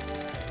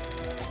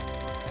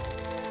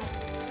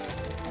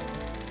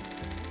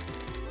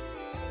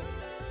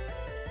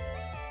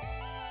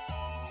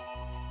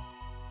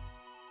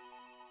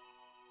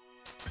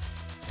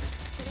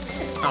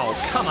 Oh,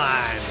 come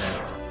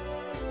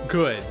on!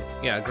 Good.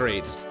 Yeah,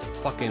 great. Just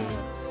fucking...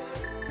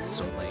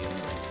 so lame.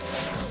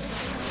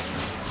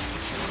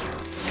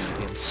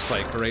 Fucking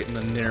spike right in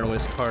the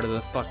narrowest part of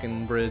the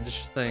fucking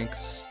bridge.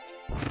 Thanks.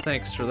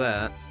 Thanks for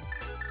that.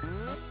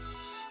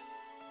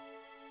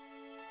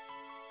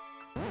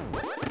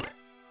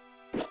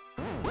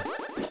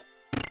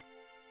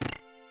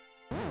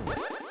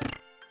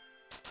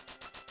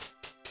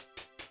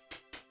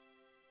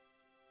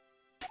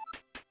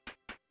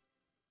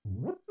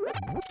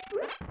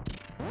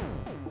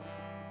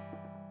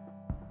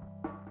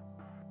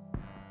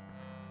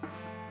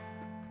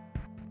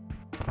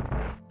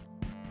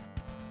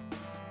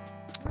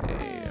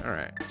 Hey,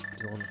 alright, let's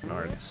do one with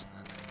Argus then.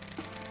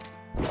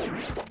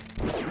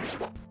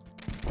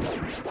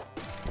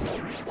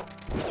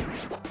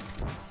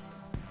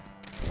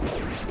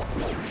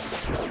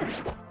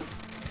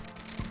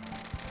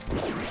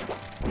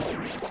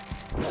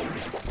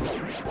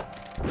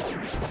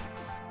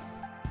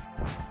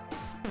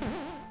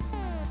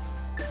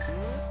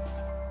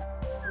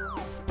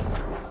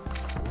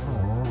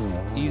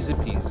 Easy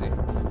peasy.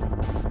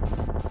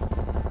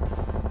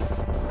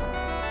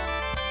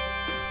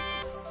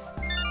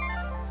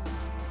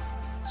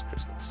 It's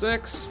crystal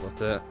 6. We'll have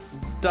to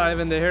dive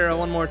into Hera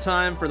one more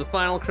time for the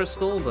final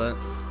crystal, but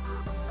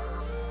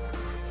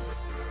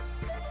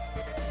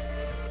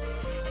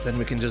then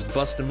we can just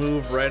bust a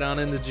move right on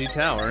into G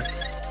Tower.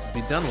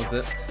 Be done with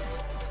it.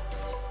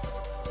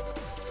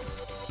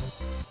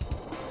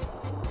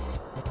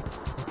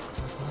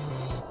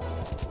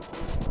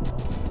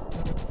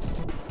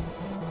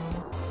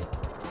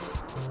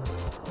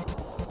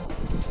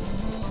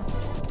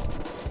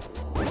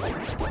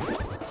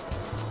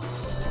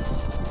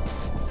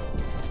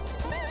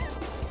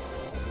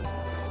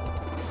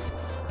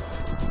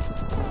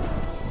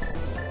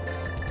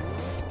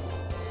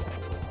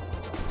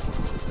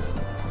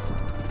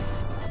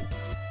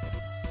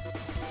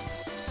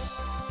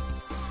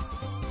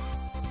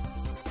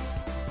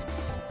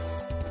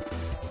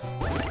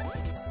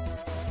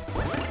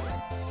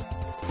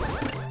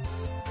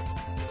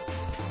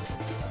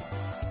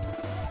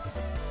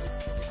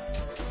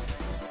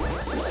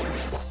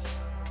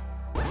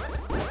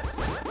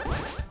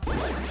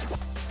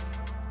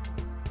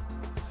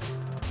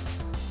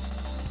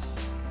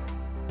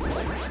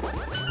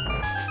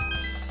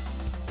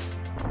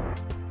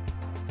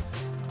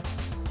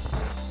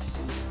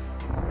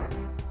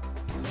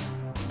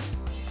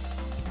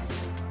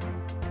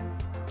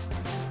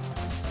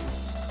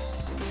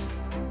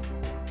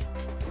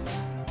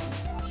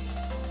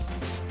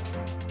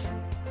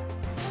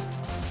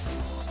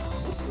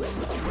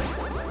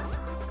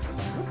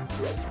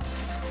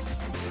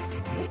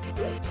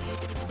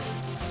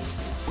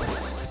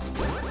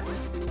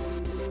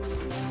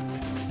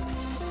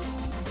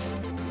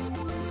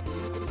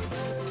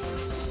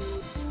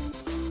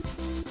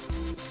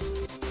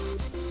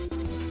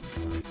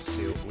 Let's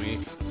see what we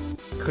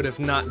could have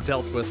not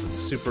dealt with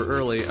super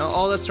early.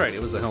 Oh, that's right,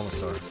 it was the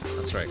Helmasaur.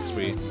 That's right, because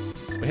we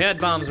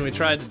had bombs when we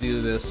tried to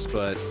do this,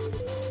 but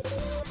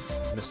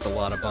missed a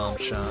lot of bomb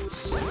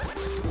shots.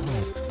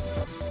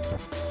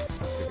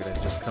 Figured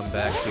I'd just come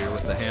back here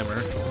with the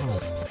hammer.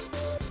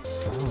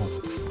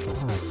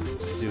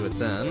 Do it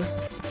then.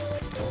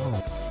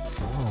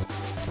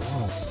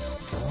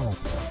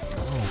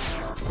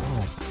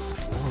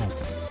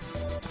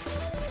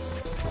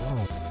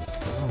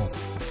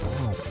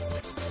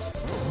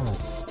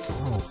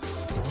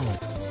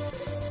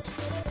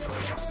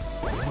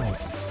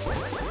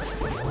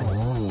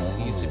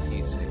 Easy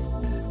peasy.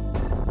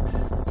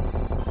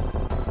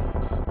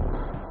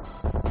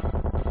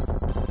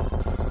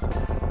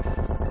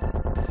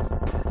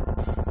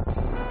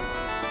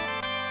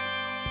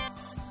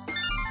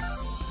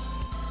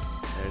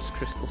 There's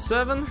Crystal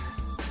 7.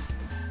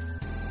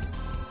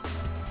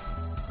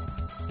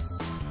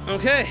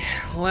 Okay,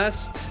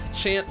 last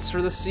chance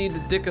for the seed to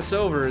dick us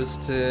over is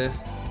to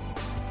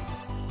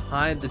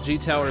hide the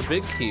G-Tower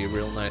big key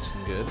real nice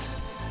and good.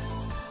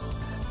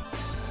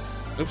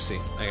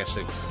 Oopsie, I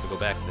actually have to go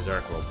back to the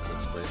Dark World for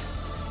this place.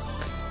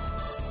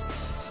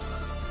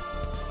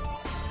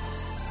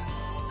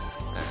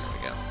 There we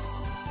go.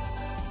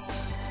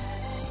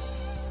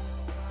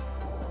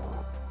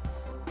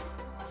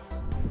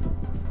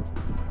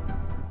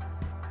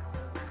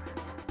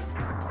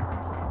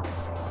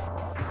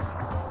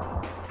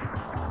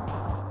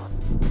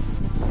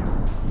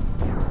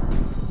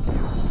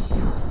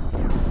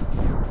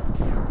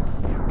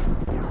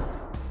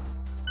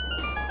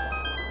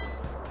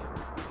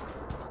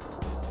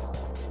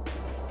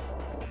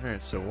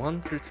 Alright, so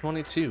 1 through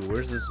 22.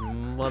 Where's this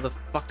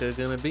motherfucker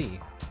gonna be?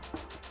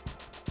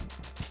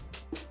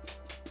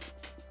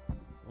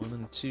 1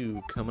 and 2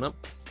 coming up.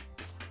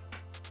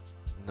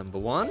 Number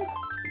 1,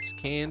 piece of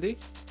candy.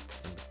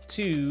 Number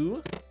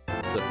 2,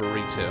 the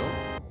burrito.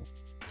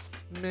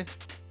 Meh.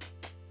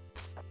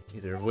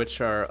 Neither of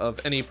which are of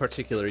any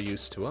particular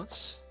use to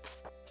us.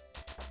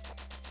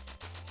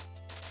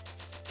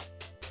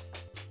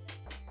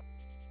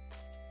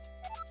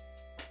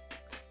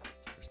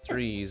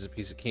 3 is a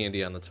piece of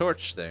candy on the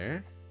torch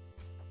there.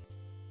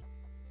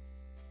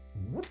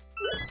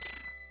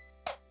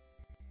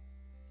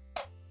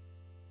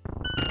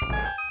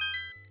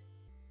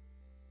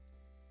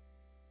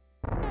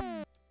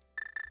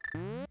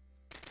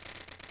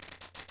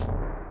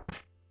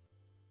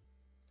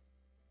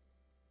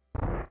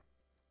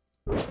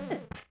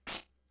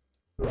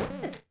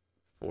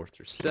 4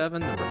 through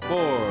 7. Number 4,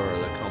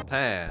 the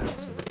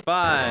compass. Number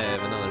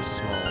 5, another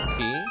small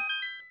key.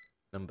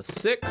 Number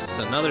 6,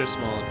 another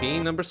small key.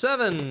 Number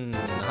 7,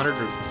 100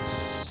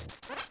 roots.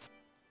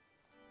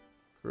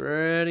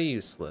 Pretty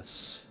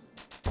useless.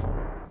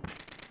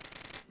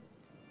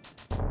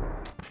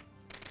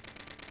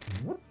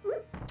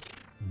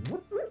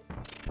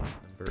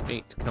 Number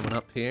 8 coming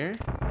up here.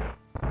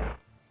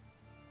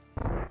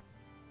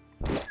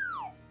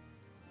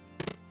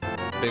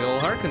 Big old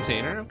heart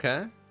container,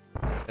 okay.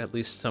 That's at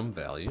least some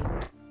value.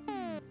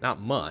 Not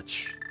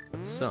much,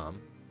 but some.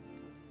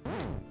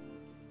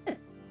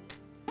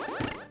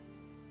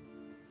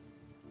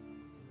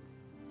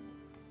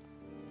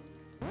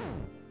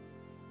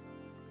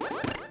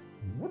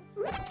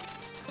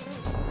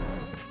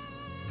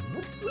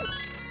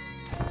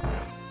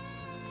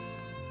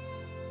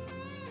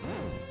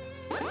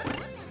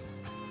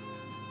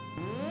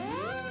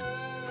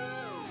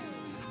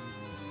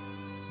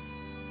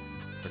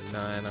 Number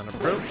 9 on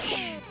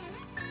approach.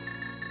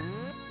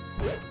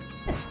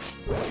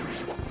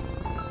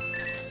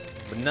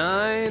 Number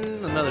 9,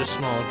 another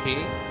small key.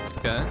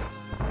 Okay.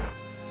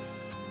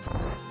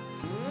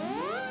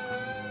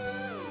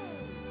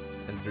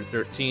 10 through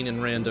 13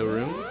 in Rando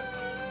room.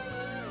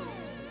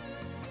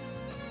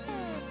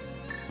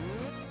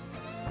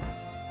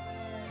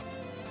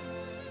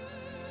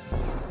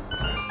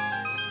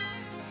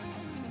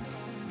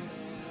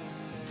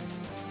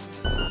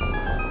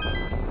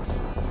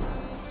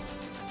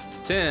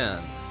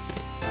 The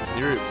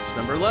roots.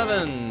 Number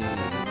 11,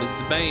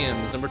 Bizzy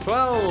Bams. Number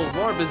 12,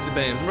 more Bizzy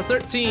Bams. Number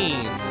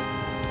 13.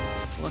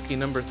 Lucky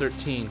number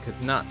 13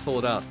 could not pull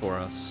it out for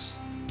us.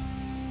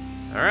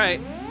 All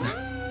right.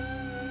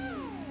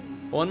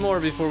 One more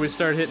before we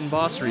start hitting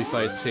boss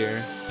refights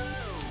here.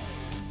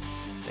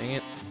 Dang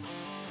it.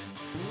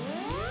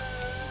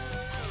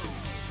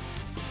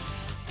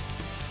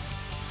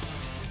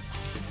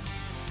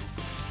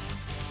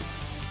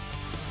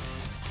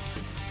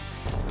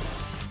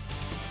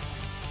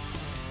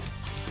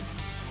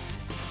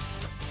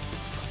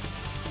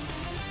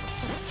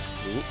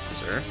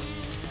 Sir.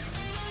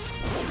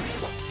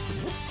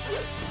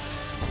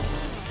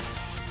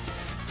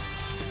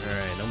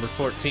 Alright, number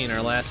 14,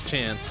 our last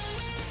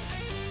chance.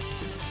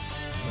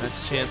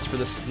 Last chance for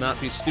this to not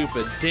be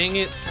stupid. Dang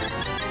it!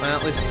 Well,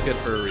 at least it's good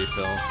for a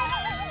refill.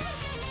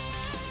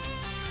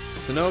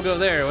 So no go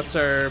there. What's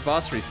our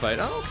boss refight?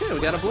 Oh, okay, we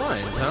got a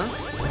blind, huh?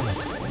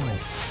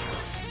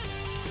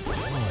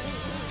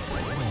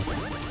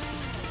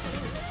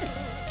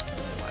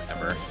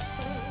 Whatever.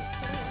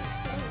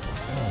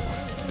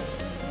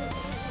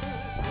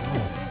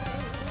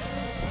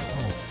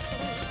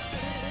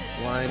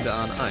 Blind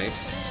on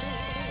ice.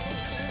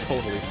 It's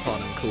totally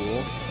fun and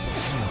cool.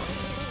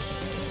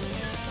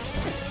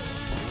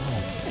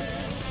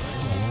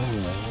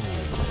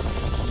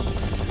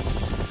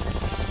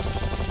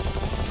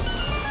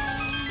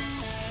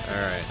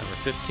 Alright, number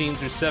 15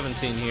 through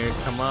 17 here.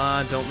 Come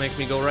on, don't make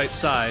me go right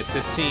side.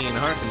 15,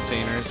 heart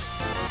containers.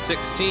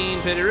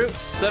 16, pity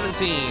roots.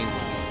 17.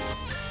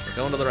 We're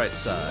going to the right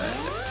side.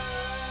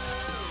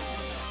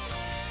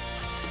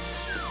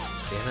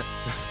 Damn it.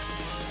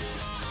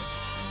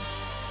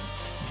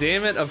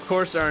 Damn it, of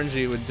course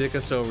RNG would dick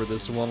us over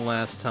this one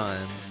last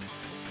time.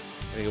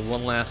 Maybe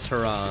one last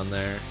hurrah on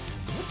there.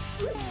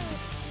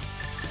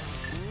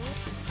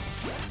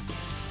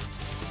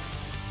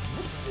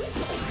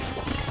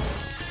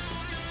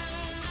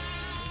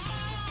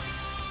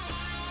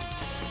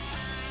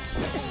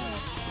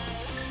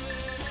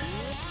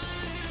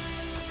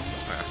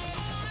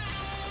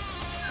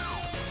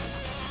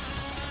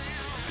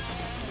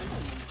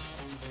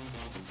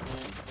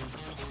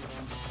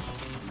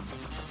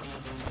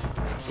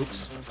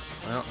 Oops.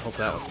 Well, hope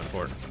that wasn't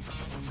important.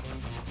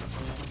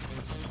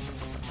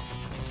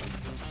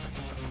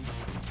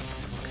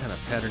 What kind of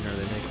pattern are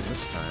they making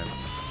this time?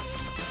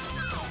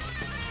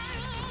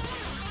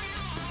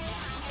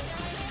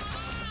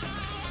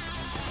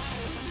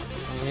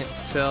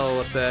 Can't tell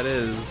what that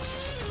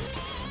is.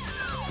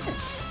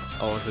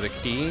 Oh, is it a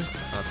key?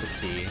 Oh, it's a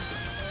key.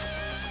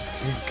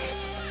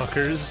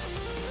 Fuckers.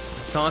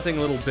 Taunting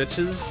little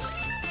bitches.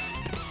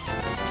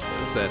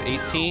 Is that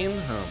 18?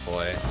 Oh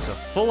boy. So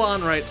full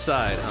on right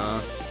side, huh?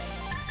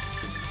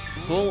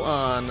 Full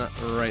on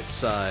right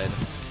side.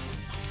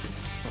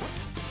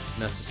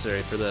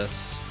 Necessary for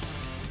this.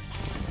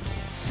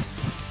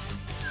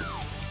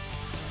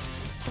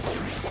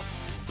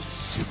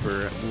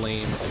 Super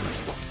lame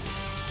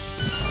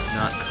and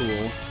not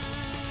cool.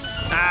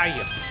 Ah,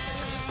 you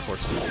f***s. Of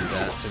course you do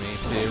that to me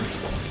too.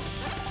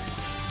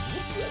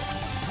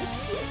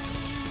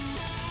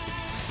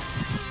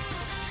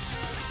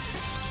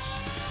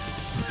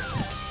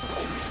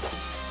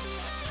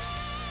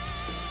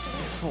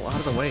 So out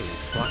of the way,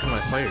 he's blocking my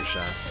fire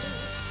shots.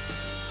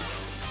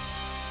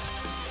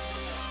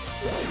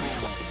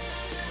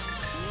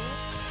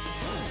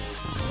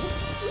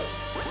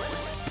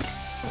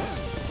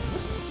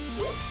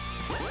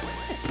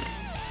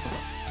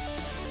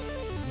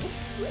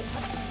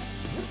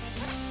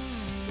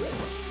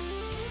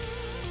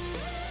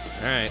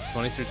 Alright,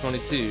 20 through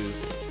 22.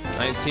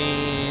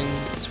 19,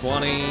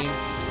 20,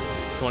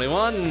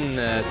 21,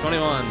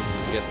 21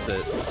 gets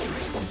it.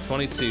 And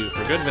 22,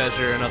 for good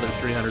measure, another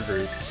 300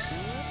 roots.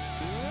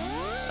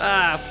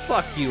 Ah,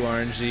 fuck you,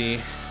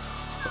 RNG.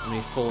 Put me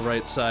full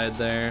right side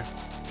there.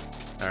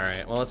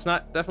 Alright, well, it's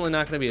definitely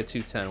not going to be a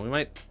 210. We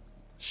might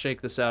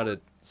shake this out at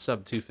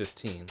sub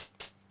 215.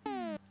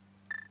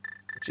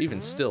 Which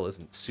even still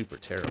isn't super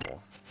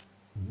terrible.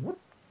 Come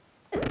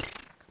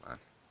on.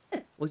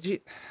 Well,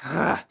 gee.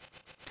 Ah.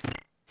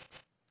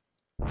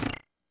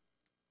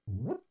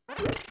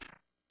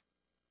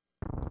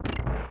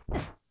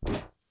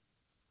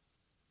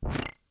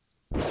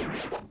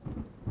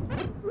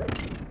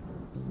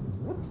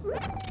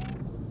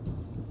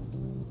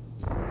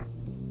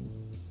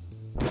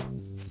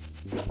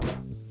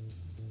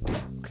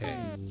 Okay,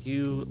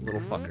 you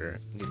little fucker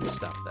need to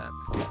stop that.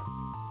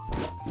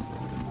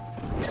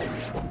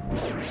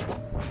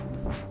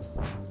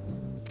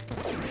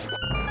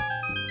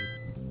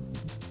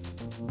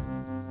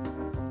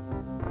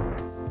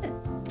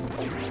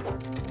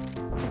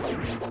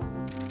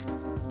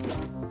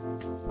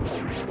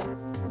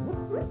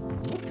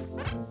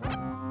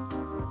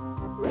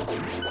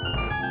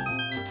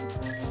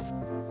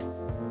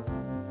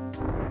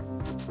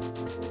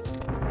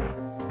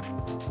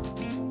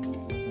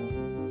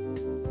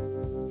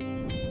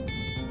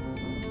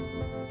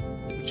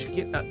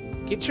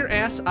 Get your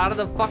ass out of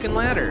the fucking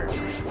ladder.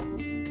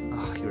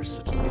 Oh, you are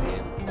such an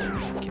idiot.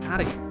 Get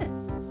out of here.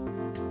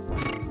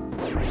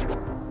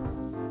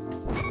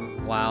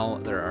 Wow,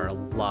 there are a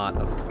lot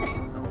of...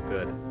 Oh,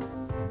 good.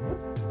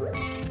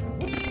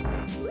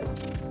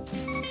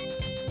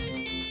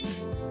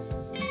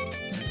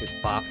 I get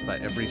bopped by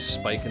every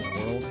spike in the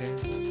world here.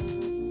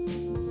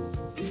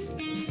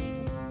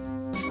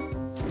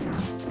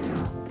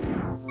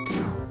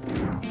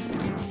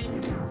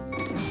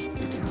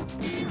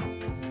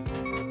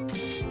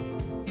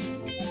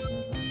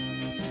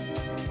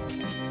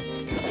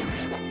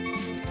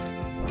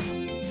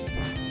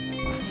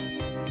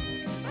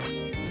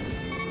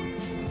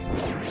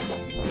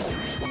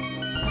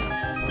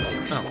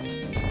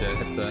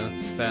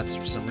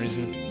 For some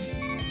reason. So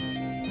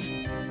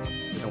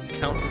they don't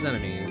count as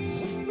enemies.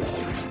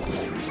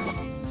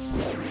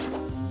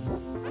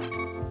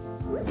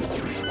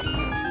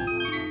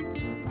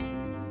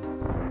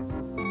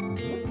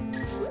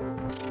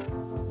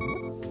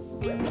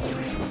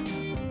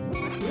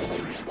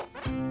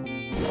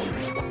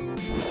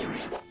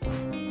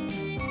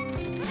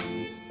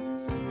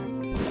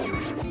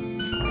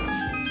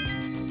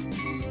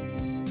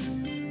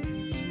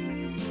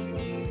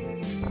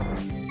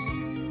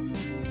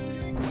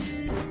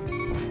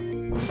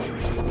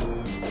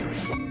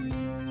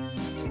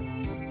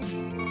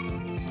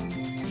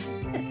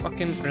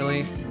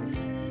 Really?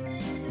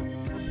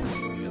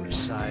 The other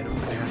side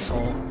of the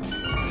asshole.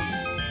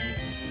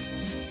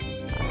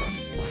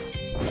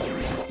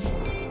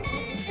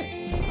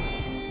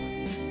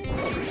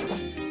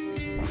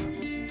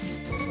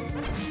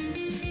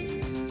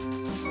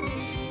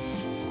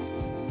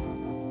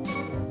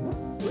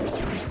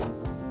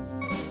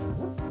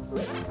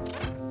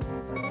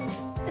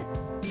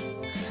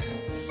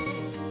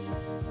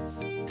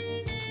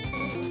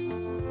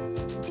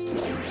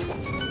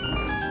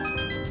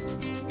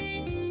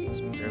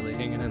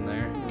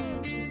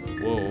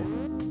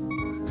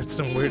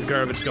 Some weird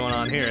garbage going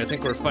on here. I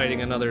think we're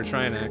fighting another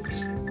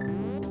Trinex.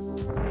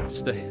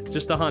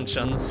 Just a hunch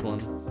on this one.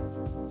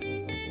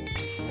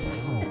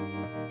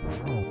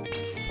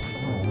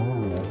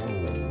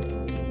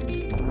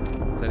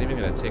 Is that even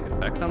gonna take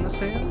effect on the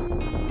sand?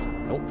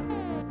 Nope.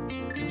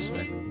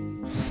 Interesting.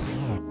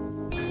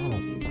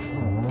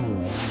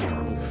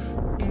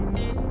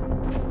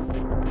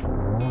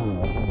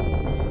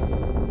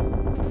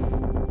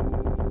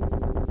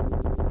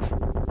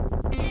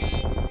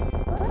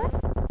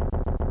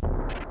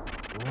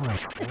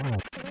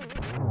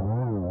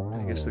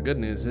 The good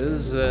news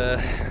is,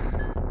 the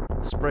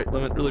sprite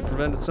limit really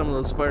prevented some of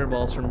those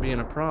fireballs from being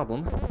a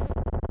problem.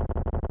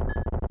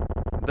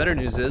 The better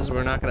news is,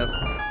 we're not gonna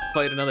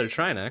fight another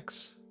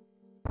Trinex.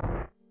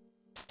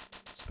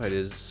 Despite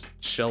his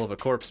shell of a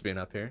corpse being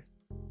up here.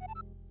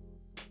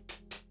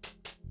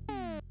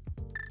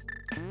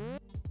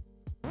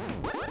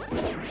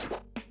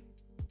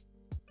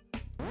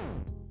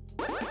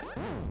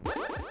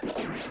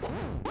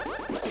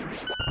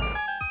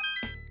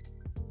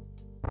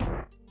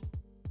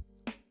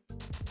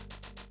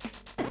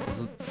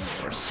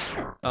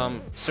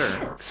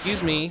 Sir,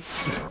 excuse me.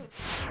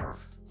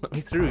 Let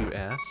me through, you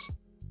ass.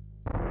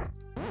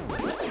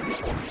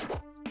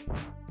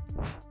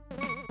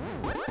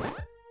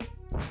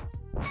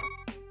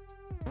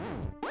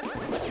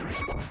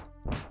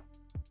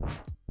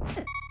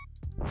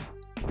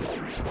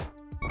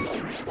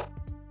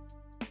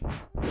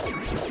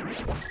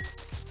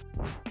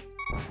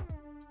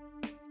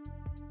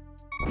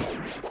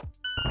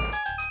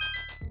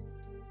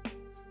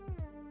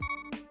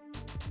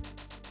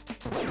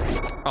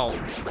 Oh,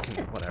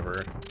 fucking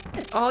whatever.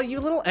 Oh, you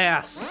little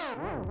ass!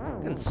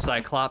 And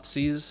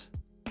Cyclopses.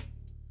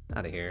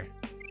 Out of here.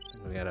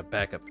 We got a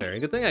backup fairy.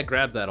 Good thing I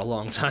grabbed that a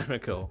long time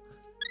ago.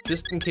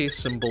 Just in case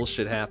some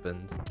bullshit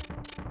happened.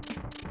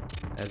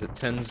 As it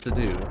tends to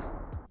do.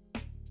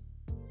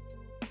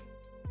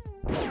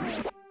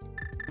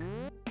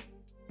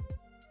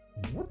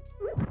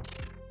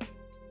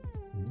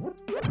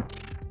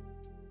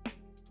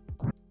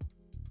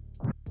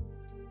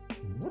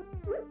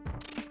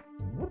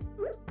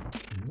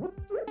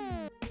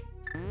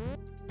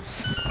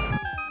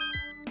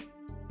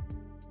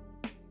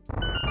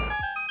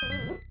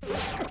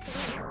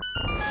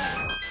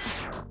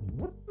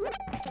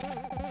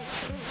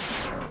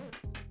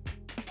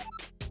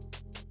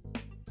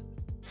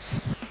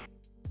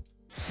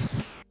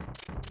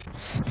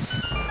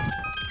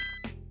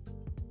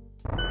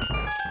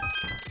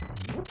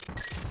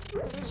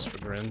 Just for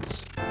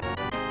grins.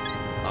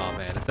 Oh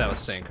man, if that was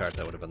Sand Cart,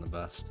 that would have been the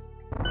best.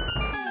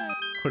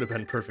 Would have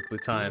been perfectly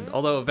timed.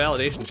 Although a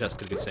validation chest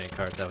could be Sand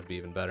Cart, that would be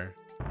even better.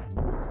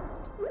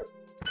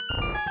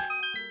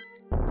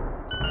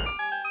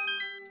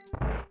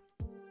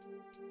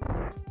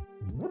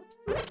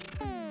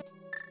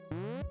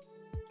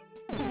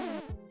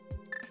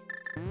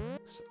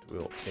 So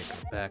we'll take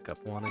a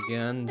backup one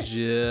again,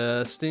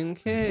 just in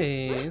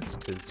case,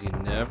 because you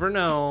never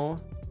know.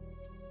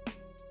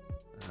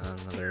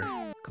 Another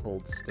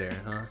cold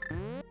stare, huh?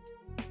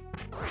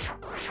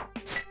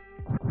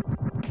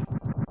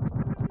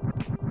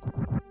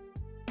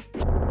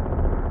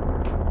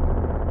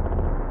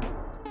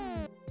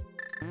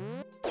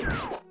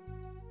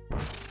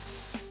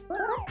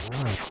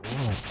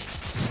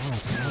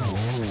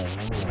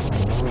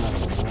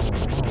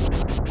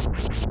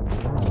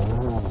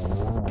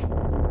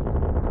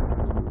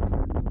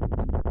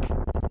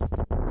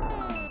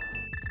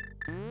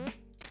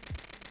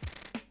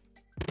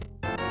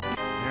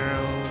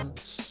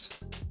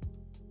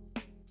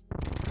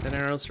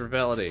 Arrows for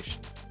validation.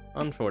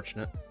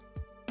 Unfortunate.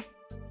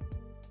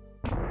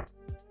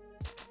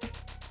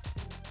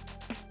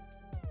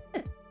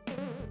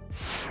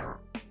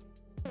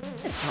 Oh,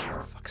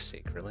 for fuck's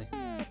sake, really?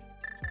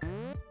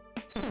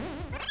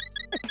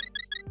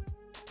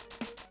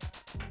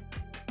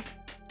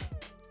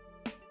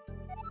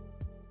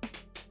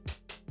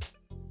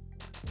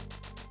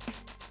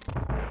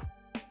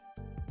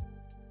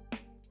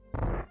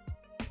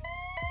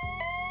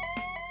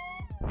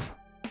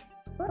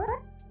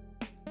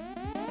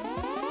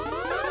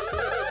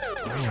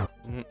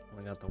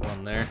 I got the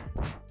one there.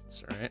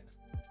 That's alright.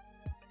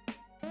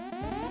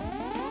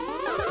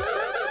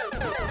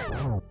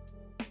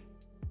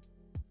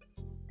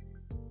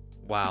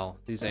 Wow,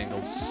 these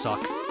angles suck.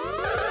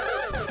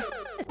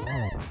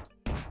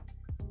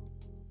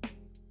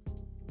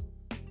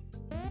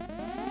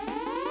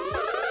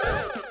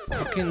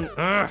 Fucking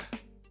ugh.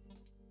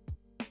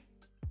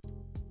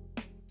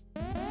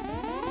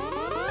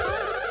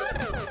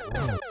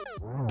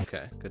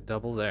 Okay, good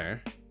double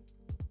there.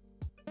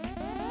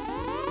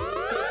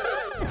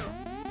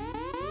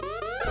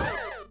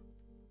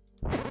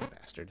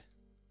 Bastard.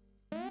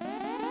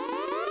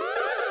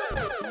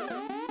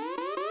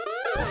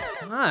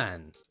 Come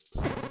on.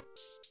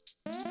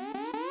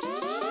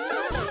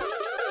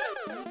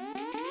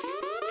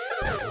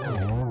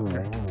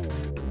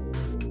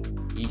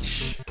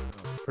 Yeesh.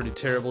 Pretty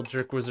terrible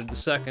Jerk Wizard the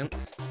second.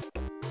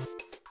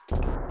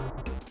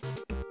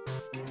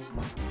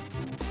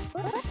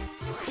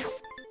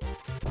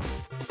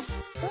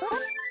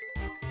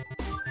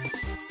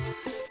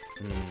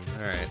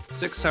 Alright,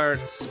 6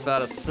 hearts,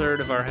 about a third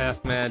of our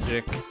half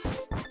magic.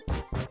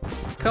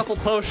 Couple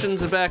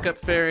potions, a backup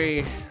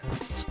fairy.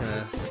 Just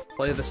gonna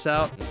play this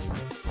out.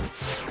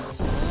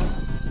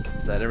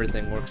 That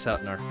everything works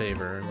out in our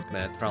favor. Looking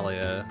at probably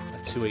a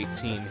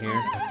 218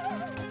 here,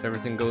 if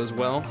everything goes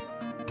well.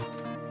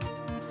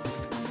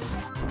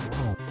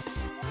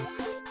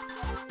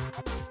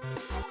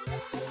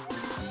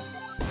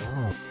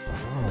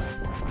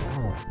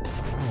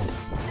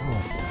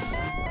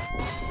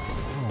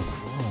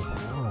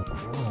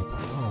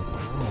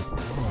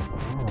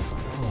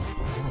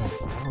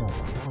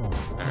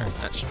 Alright,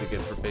 that should be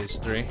good for phase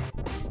 3.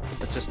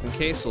 But just in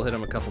case, we'll hit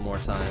him a couple more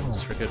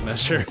times for good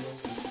measure.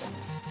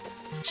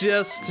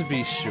 Just to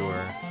be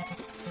sure.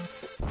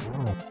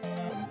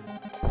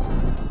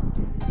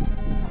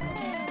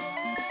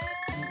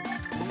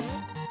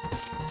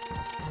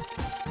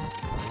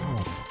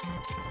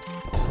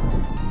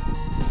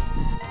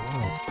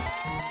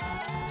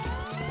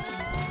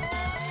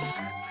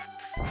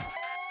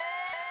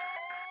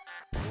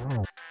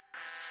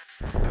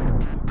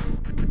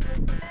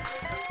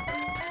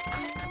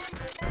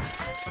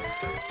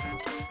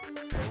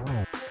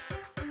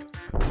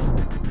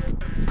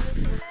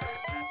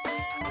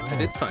 I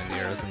did find the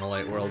arrows in the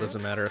light world, as a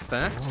matter of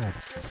fact.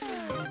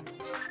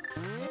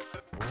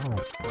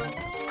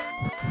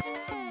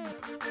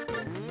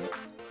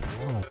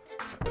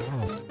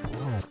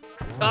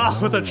 Oh,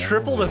 with a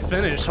triple to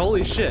finish.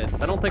 Holy shit.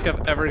 I don't think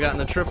I've ever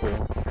gotten a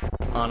triple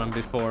on him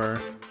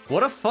before.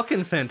 What a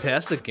fucking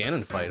fantastic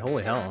Ganon fight.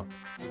 Holy hell.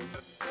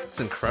 It's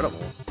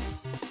incredible.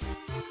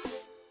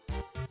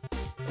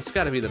 That's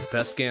gotta be the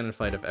best Ganon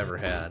fight I've ever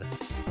had,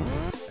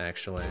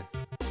 actually.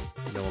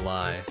 No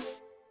lie.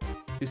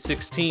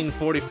 216,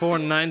 44,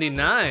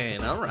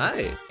 99. All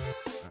right.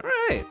 All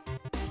right.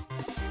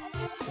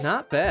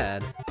 Not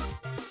bad.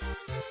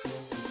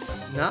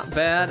 Not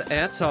bad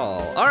at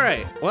all. All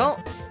right.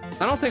 Well,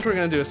 I don't think we're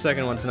going to do a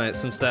second one tonight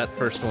since that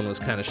first one was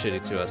kind of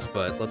shitty to us,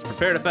 but let's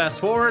prepare to fast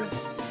forward.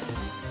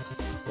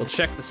 We'll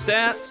check the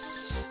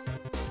stats.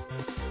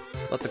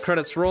 Let the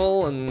credits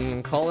roll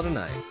and call it a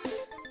night.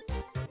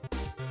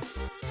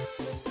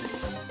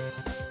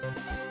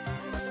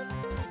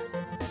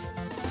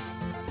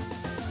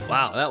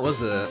 Wow, that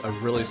was a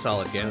really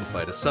solid Ganon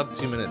fight. A sub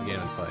 2-minute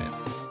Ganon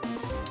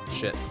fight.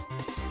 Shit.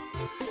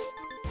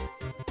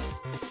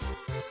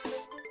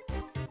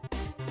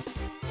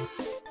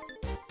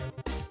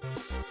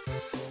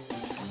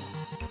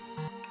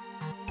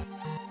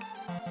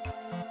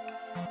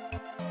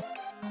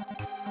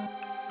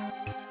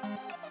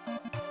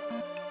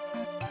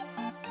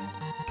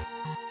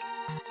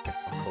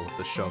 Pull with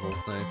the shovel,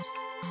 nice.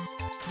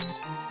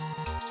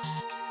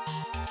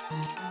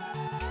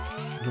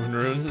 Moon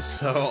runes.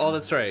 So, oh,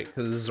 that's right,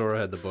 because Zora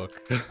had the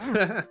book.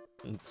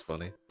 That's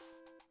funny.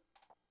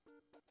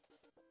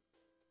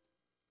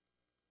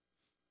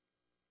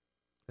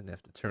 Didn't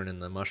have to turn in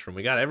the mushroom.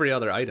 We got every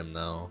other item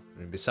though. I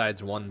mean,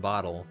 besides one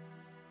bottle.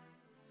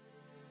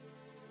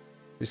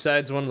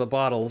 Besides one of the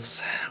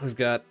bottles, we've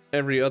got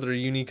every other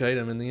unique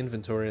item in the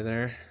inventory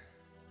there.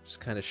 Which is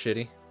kind of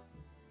shitty.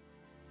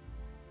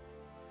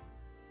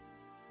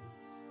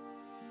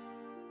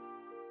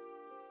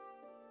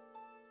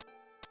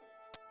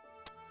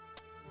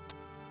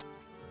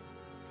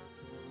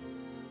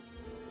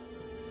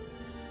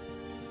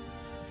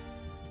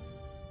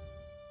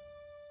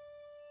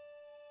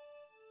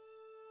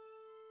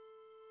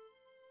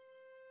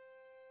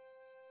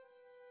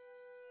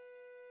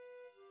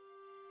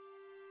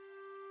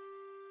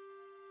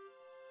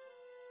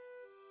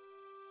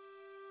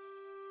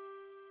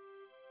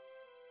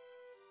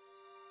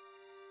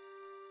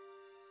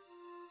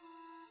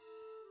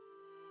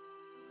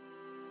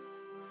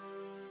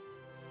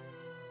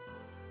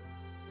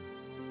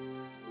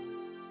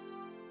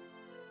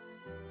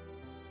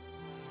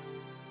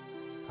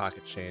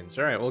 Pocket change.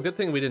 Alright, well, good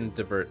thing we didn't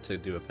divert to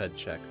do a ped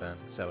check then,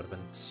 because that would have been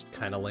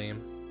kind of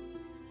lame.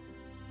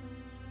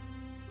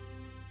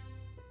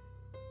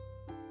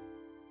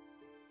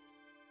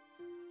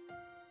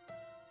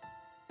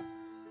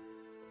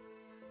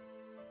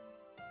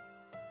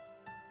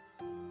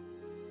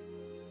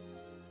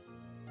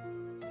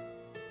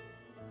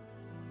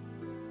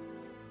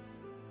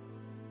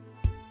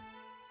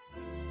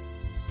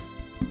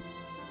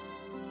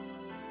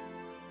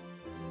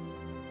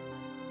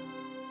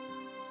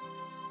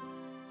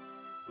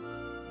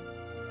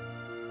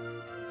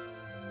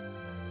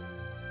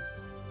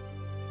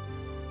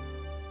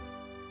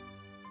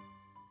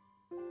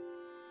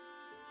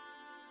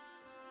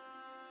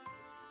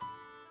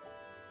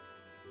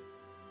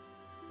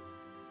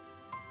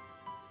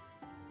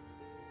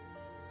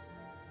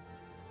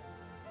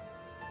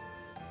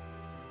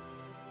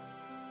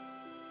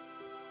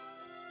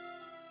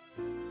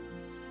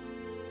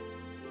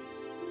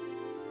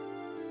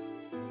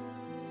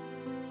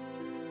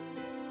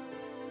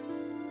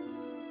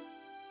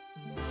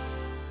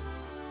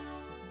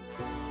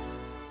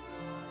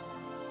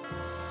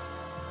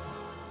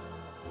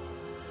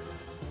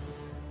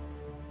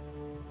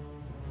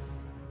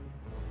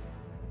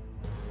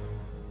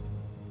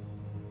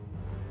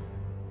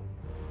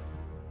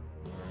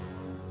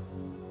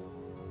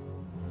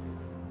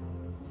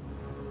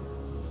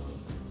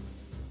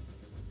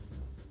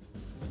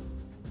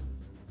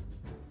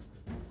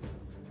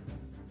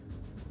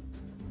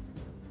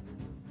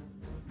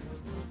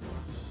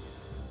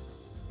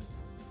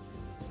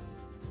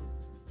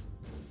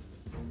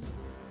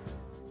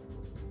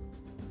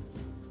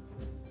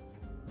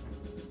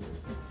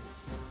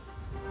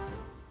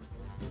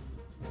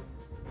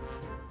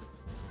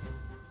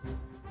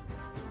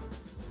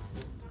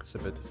 A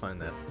bit to find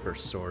that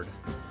first sword.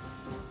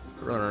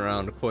 Running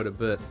around quite a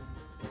bit.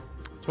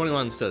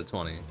 21 instead of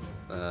 20.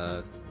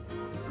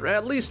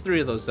 At least 3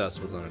 of those deaths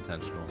was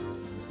unintentional.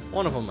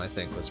 One of them, I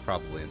think, was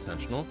probably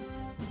intentional.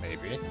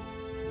 Maybe.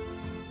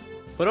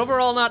 But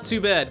overall, not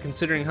too bad,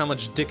 considering how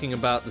much dicking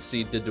about the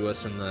seed did to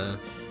us in the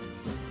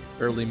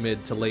early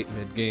mid to late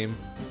mid game.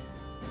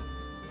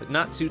 But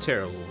not too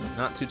terrible.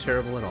 Not too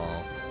terrible at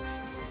all.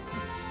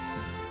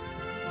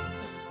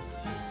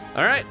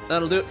 Alright,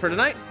 that'll do it for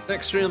tonight.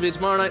 Next stream will be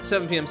tomorrow night,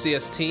 7 p.m.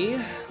 CST.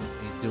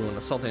 We'll be doing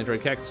Assault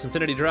Android Cactus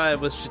Infinity Drive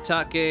with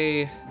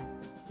Shiitake.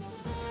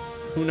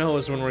 Who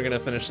knows when we're gonna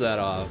finish that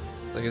off?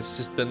 Like, it's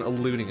just been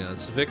eluding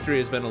us. Victory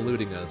has been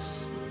eluding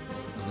us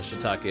on the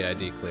Shiitake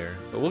ID clear.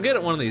 But we'll get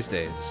it one of these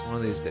days. One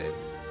of these days.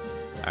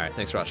 Alright,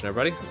 thanks for watching,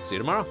 everybody. See you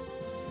tomorrow.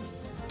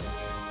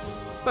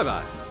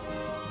 Bye-bye.